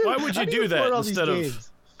 Why would you do that instead of?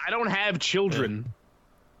 I don't have children.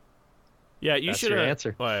 Yeah, you should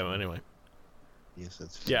answer. Well, anyway. Yes,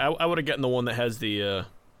 that's. Yeah, I would have gotten the one that has the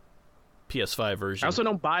PS5 version. I also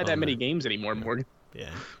don't buy that many games anymore, Morgan. Yeah.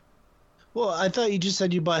 Well, I thought you just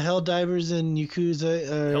said you bought Helldivers and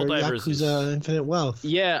Yakuza Infinite Wealth.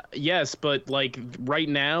 Yeah, yes, but like right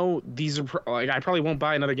now, these are like I probably won't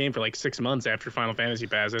buy another game for like 6 months after Final Fantasy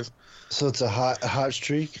passes. So it's a hot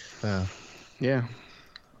streak. Oh. Yeah.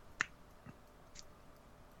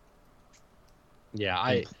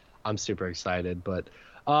 Yeah, I'm super excited. But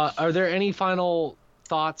are there any final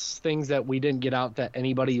thoughts, things that we didn't get out that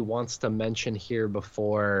anybody wants to mention here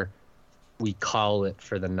before we call it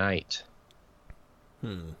for the night?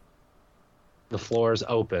 The floor is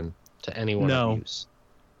open to anyone. No.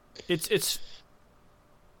 It's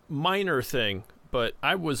minor thing, but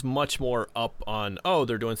I was much more up on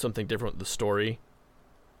they're doing something different with the story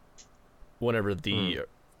whenever the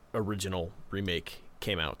original remake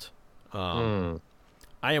came out. I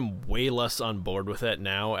am way less on board with that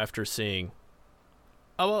now after seeing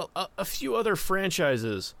a few other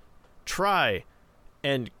franchises try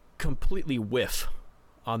and completely whiff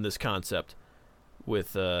on this concept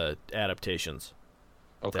with adaptations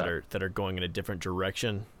that are going in a different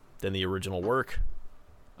direction than the original work.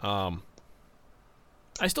 I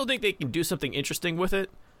still think they can do something interesting with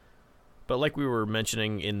it, but like we were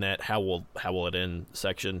mentioning in that how will it end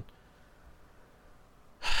section,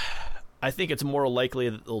 I think it's more likely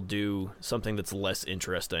that they'll do something that's less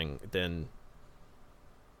interesting than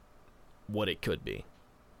what it could be.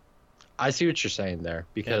 I see what you're saying there,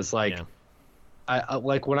 because I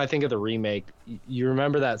like when I think of the remake, you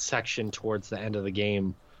remember that section towards the end of the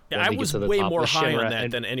game. Yeah, I was way more high on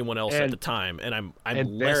that than anyone else at the time, and I'm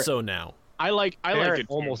less so now. I like it.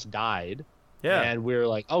 Almost died. Yeah, and we were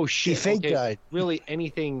like, oh shit, he died. Really,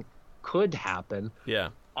 anything could happen. Yeah,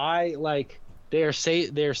 they're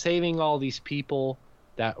saving all these people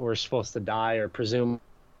that were supposed to die, or presumably.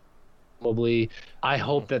 I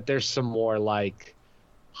hope that there's some more like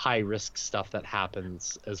high risk stuff that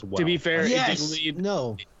happens as well. To be fair, yes.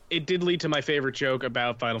 It did lead to my favorite joke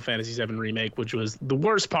about Final Fantasy VII Remake, which was the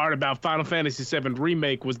worst part about Final Fantasy VII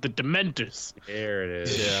Remake was the Dementors. There it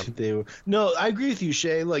is. Yeah. They were, no, I agree with you,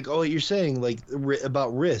 Shay. Like, you're saying, like,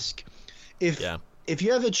 about risk. If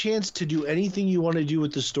you have a chance to do anything you want to do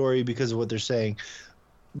with the story because of what they're saying,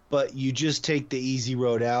 but you just take the easy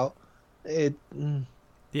road out, it's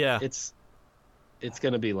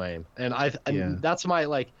gonna be lame. And that's my,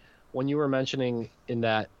 like, when you were mentioning in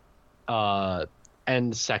that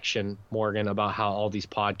end section, Morgan, about how all these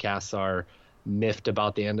podcasts are miffed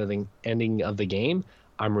about the ending of the game,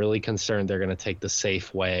 I'm really concerned they're gonna take the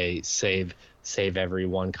safe way, save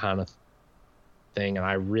everyone kind of thing, and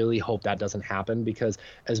I really hope that doesn't happen, because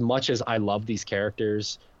as much as I love these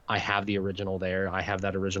characters, I have the original there, I have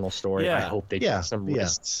that original story. I hope they take some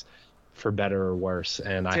risks for better or worse,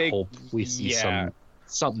 and I hope we see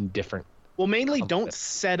something different. Well, mainly don't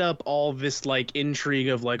set up all this like intrigue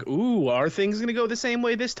of like, ooh, are things gonna go the same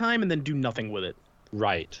way this time, and then do nothing with it.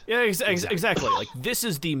 Right. Yeah, exactly. Like, this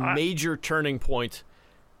is the major turning point.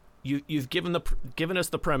 You've given us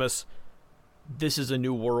the premise. This is a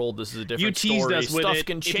new world. This is a different story. You teased us with Stuff it.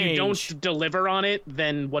 can change. If you don't deliver on it,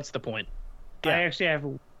 then what's the point? Yeah. I actually have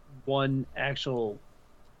one actual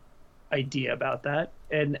idea about that,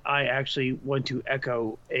 and I actually want to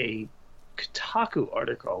echo a Kotaku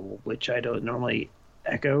article, which I don't normally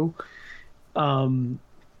echo.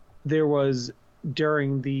 There was,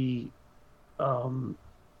 during the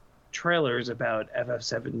trailers about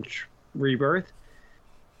FF7 Rebirth,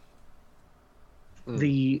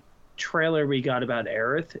 the trailer we got about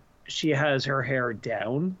Aerith, she has her hair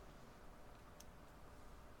down.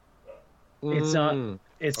 It's not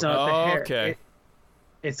the hair. Okay.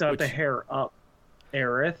 It's not the hair up,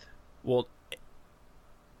 Aerith. Well,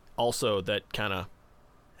 also that kind of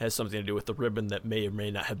has something to do with the ribbon that may or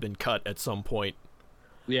may not have been cut at some point.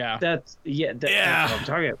 Yeah. That's what I'm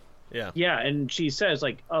talking about. Yeah. Yeah, and she says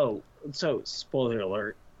like, "Oh, so spoiler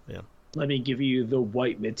alert. Yeah. Let me give you the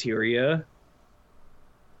white materia.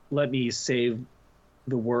 Let me save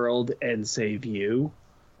the world and save you."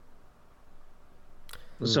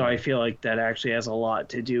 So I feel like that actually has a lot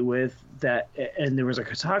to do with that. And there was a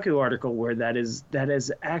Kotaku article where that is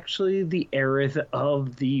actually the Aerith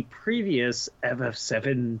of the previous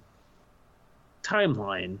FF7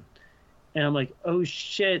 timeline. And I'm like, oh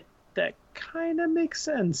shit, that kind of makes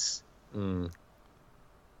sense.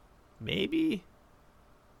 Maybe.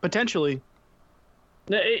 Potentially.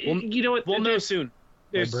 You know what? We'll know soon.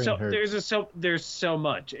 There's so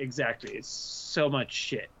much. Exactly. It's so much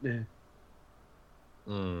shit. Yeah.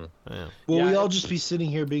 Will we all just be sitting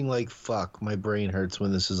here being like, fuck, my brain hurts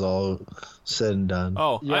when this is all said and done?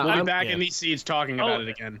 Oh, yeah, we'll be back in these seats talking about it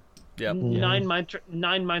again. Yep. 9 months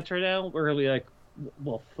right now, we're going to be like,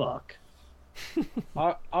 well, fuck.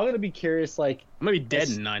 I'm going to be curious, like... I'm going to be dead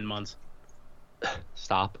in 9 months.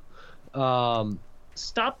 Stop.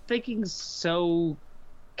 Stop thinking so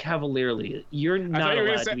cavalierly. You're not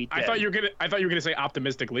allowed to be dead. I thought you were going to say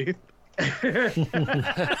optimistically.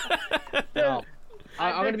 No.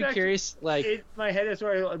 I'm going to be curious, like... my head is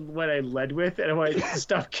what I led with, and I'm like,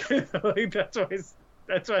 stop. Like, that's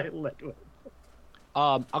why I led with.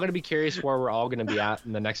 I'm going to be curious where we're all going to be at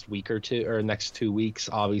in the next week or two, or next 2 weeks.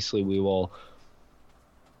 Obviously, we will...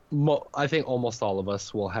 I think almost all of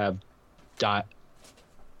us will have dove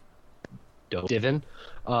into...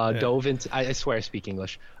 I swear I speak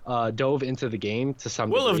English. Dove into the game to some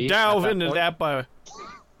degree. We'll have dove into that by...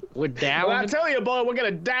 We're down. Well, I tell you, boy, we're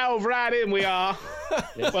going to dive right in, we are.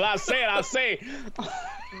 Yes. Well, I say.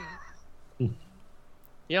 You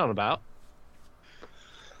know about.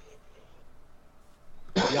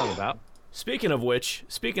 Speaking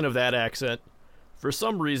of that accent, for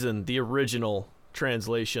some reason, the original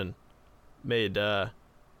translation made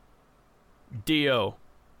Dio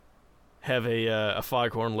have a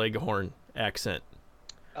foghorn leghorn accent.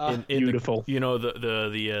 Beautiful.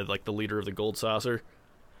 The like the leader of the Gold Saucer.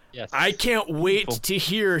 Yes. I can't wait to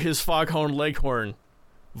hear his foghorn leghorn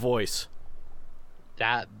voice.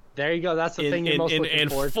 There you go. That's the thing you're most looking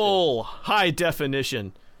forward to. In full high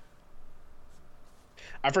definition.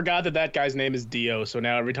 I forgot that guy's name is Dio, so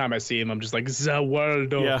now every time I see him, I'm just like,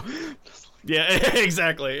 Zawaldo. Yeah,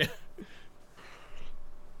 exactly.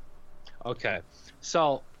 Okay,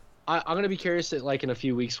 so I'm going to be curious, like in a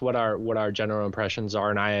few weeks, what our general impressions are,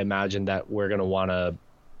 and I imagine that we're going to want to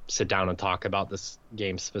sit down and talk about this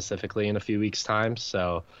game specifically in a few weeks' time.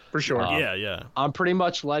 So for sure, yeah. I'm pretty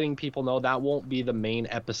much letting people know that won't be the main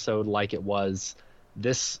episode like it was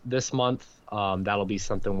this month. That'll be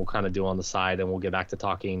something we'll kind of do on the side, and we'll get back to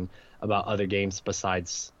talking about other games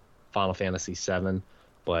besides Final Fantasy VII.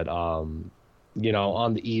 But on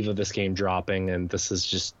the eve of this game dropping, and this is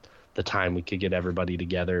just the time we could get everybody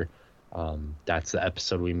together. That's the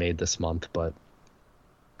episode we made this month. But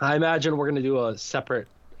I imagine we're going to do a separate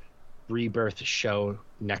Rebirth show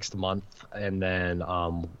next month, and then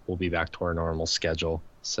we'll be back to our normal schedule.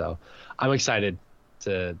 So I'm excited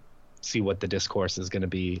to see what the discourse is going to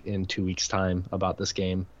be in 2 weeks' time about this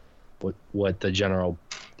game, what the general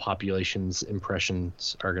population's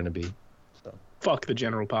impressions are going to be. So. Fuck the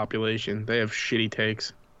general population. They have shitty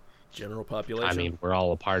takes. General population? I mean, we're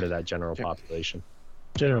all a part of that general population.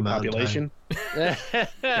 General population? There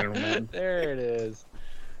it is.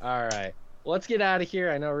 All right. Well, let's get out of here.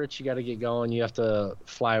 I know, Rich, you got to get going. You have to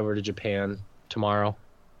fly over to Japan tomorrow.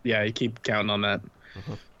 Yeah, you keep counting on that.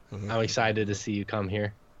 I'm excited to see you come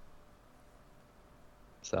here.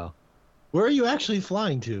 So, where are you actually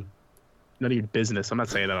flying to? None of your business. I'm not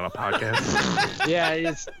saying that on a podcast.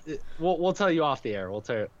 Yeah, we'll tell you off the air. We'll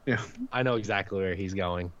tell you. Yeah, I know exactly where he's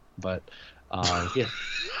going, but yeah.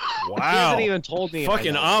 Wow, he hasn't even told me.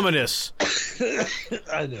 Fucking ominous.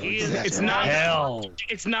 I know. It's not hell.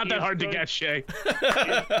 It's not that hard to guess, Shay.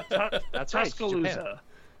 That's right. Tuscaloosa.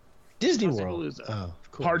 Disney World. Oh,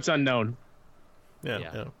 of course. Parts unknown.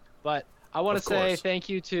 Yeah. But I want to say thank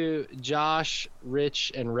you to Josh,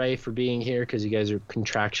 Rich, and Ray for being here because you guys are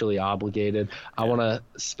contractually obligated. I want to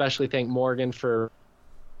especially thank Morgan for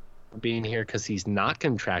being here because he's not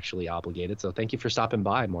contractually obligated. So thank you for stopping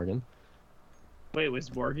by, Morgan. Wait,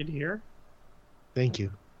 was Morgan here? Thank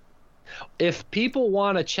you. If people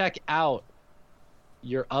want to check out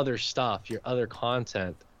your other stuff, your other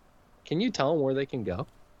content, can you tell them where they can go?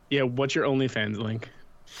 Yeah, what's your OnlyFans link?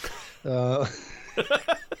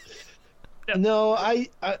 No, I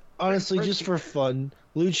honestly, just for fun,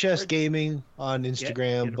 Loot Chest Gaming on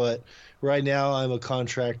Instagram, but right now I'm a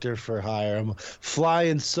contractor for hire. I'm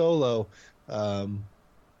flying solo,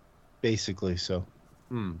 basically, so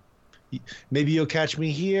maybe you'll catch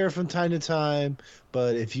me here from time to time,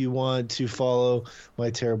 but if you want to follow my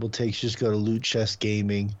terrible takes, just go to Loot Chest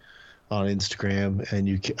Gaming on Instagram,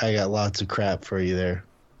 and I got lots of crap for you there.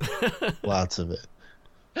 Lots of it.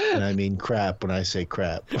 And I mean crap when I say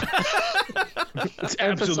crap. It's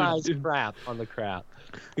emphasize crap on the crap.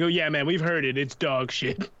 You go, yeah, man, we've heard it. It's dog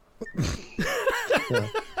shit. Yeah.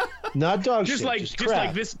 Not dog shit. Just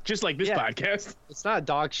like this podcast. It's not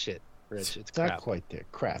dog shit. Rich. It's not crap. quite there.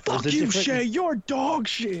 Crap. Fuck you, Shay. You're dog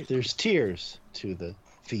shit. There's tears to the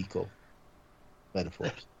fecal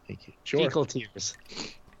metaphors. Thank you. Sure. Fecal tears.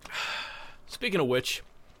 Speaking of which,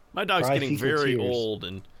 my dog's Cry getting fecal very tears. old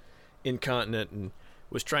and incontinent, and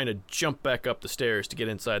was trying to jump back up the stairs to get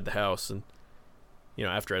inside the house, and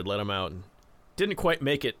after I'd let him out, and didn't quite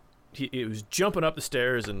make it. He was jumping up the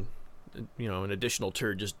stairs, and an additional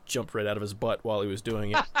turd just jumped right out of his butt while he was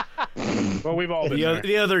doing it. Well, we've all been there.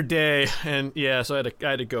 The other day, and so I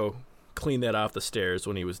had to go clean that off the stairs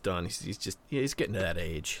when he was done. He's getting to that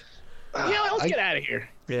age. Let's get out of here.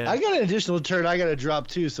 Yeah. I got an additional turn I got to drop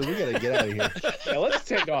too, so we got to get out of here. Yeah, let's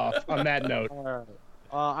take off on that note. All right.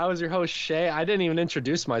 I was your host, Shay. I didn't even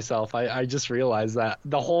introduce myself. I just realized that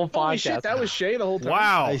the whole podcast. Holy shit, that was Shay the whole time.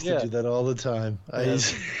 Wow. I used to do that all the time.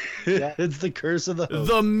 It's the curse of the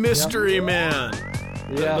host. The mystery man.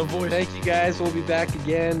 Yeah. The voice. Thank you guys. We'll be back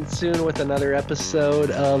again soon with another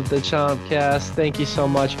episode of the Chompcast. Thank you so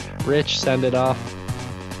much. Rich, send it off.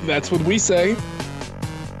 That's what we say.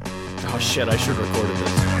 Oh shit, I should have recorded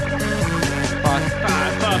this. Fuck.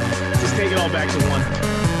 Just take it all back to one.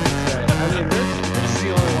 I mean, Rich is the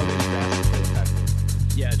only one that's fast.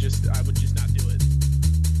 Yeah, I would just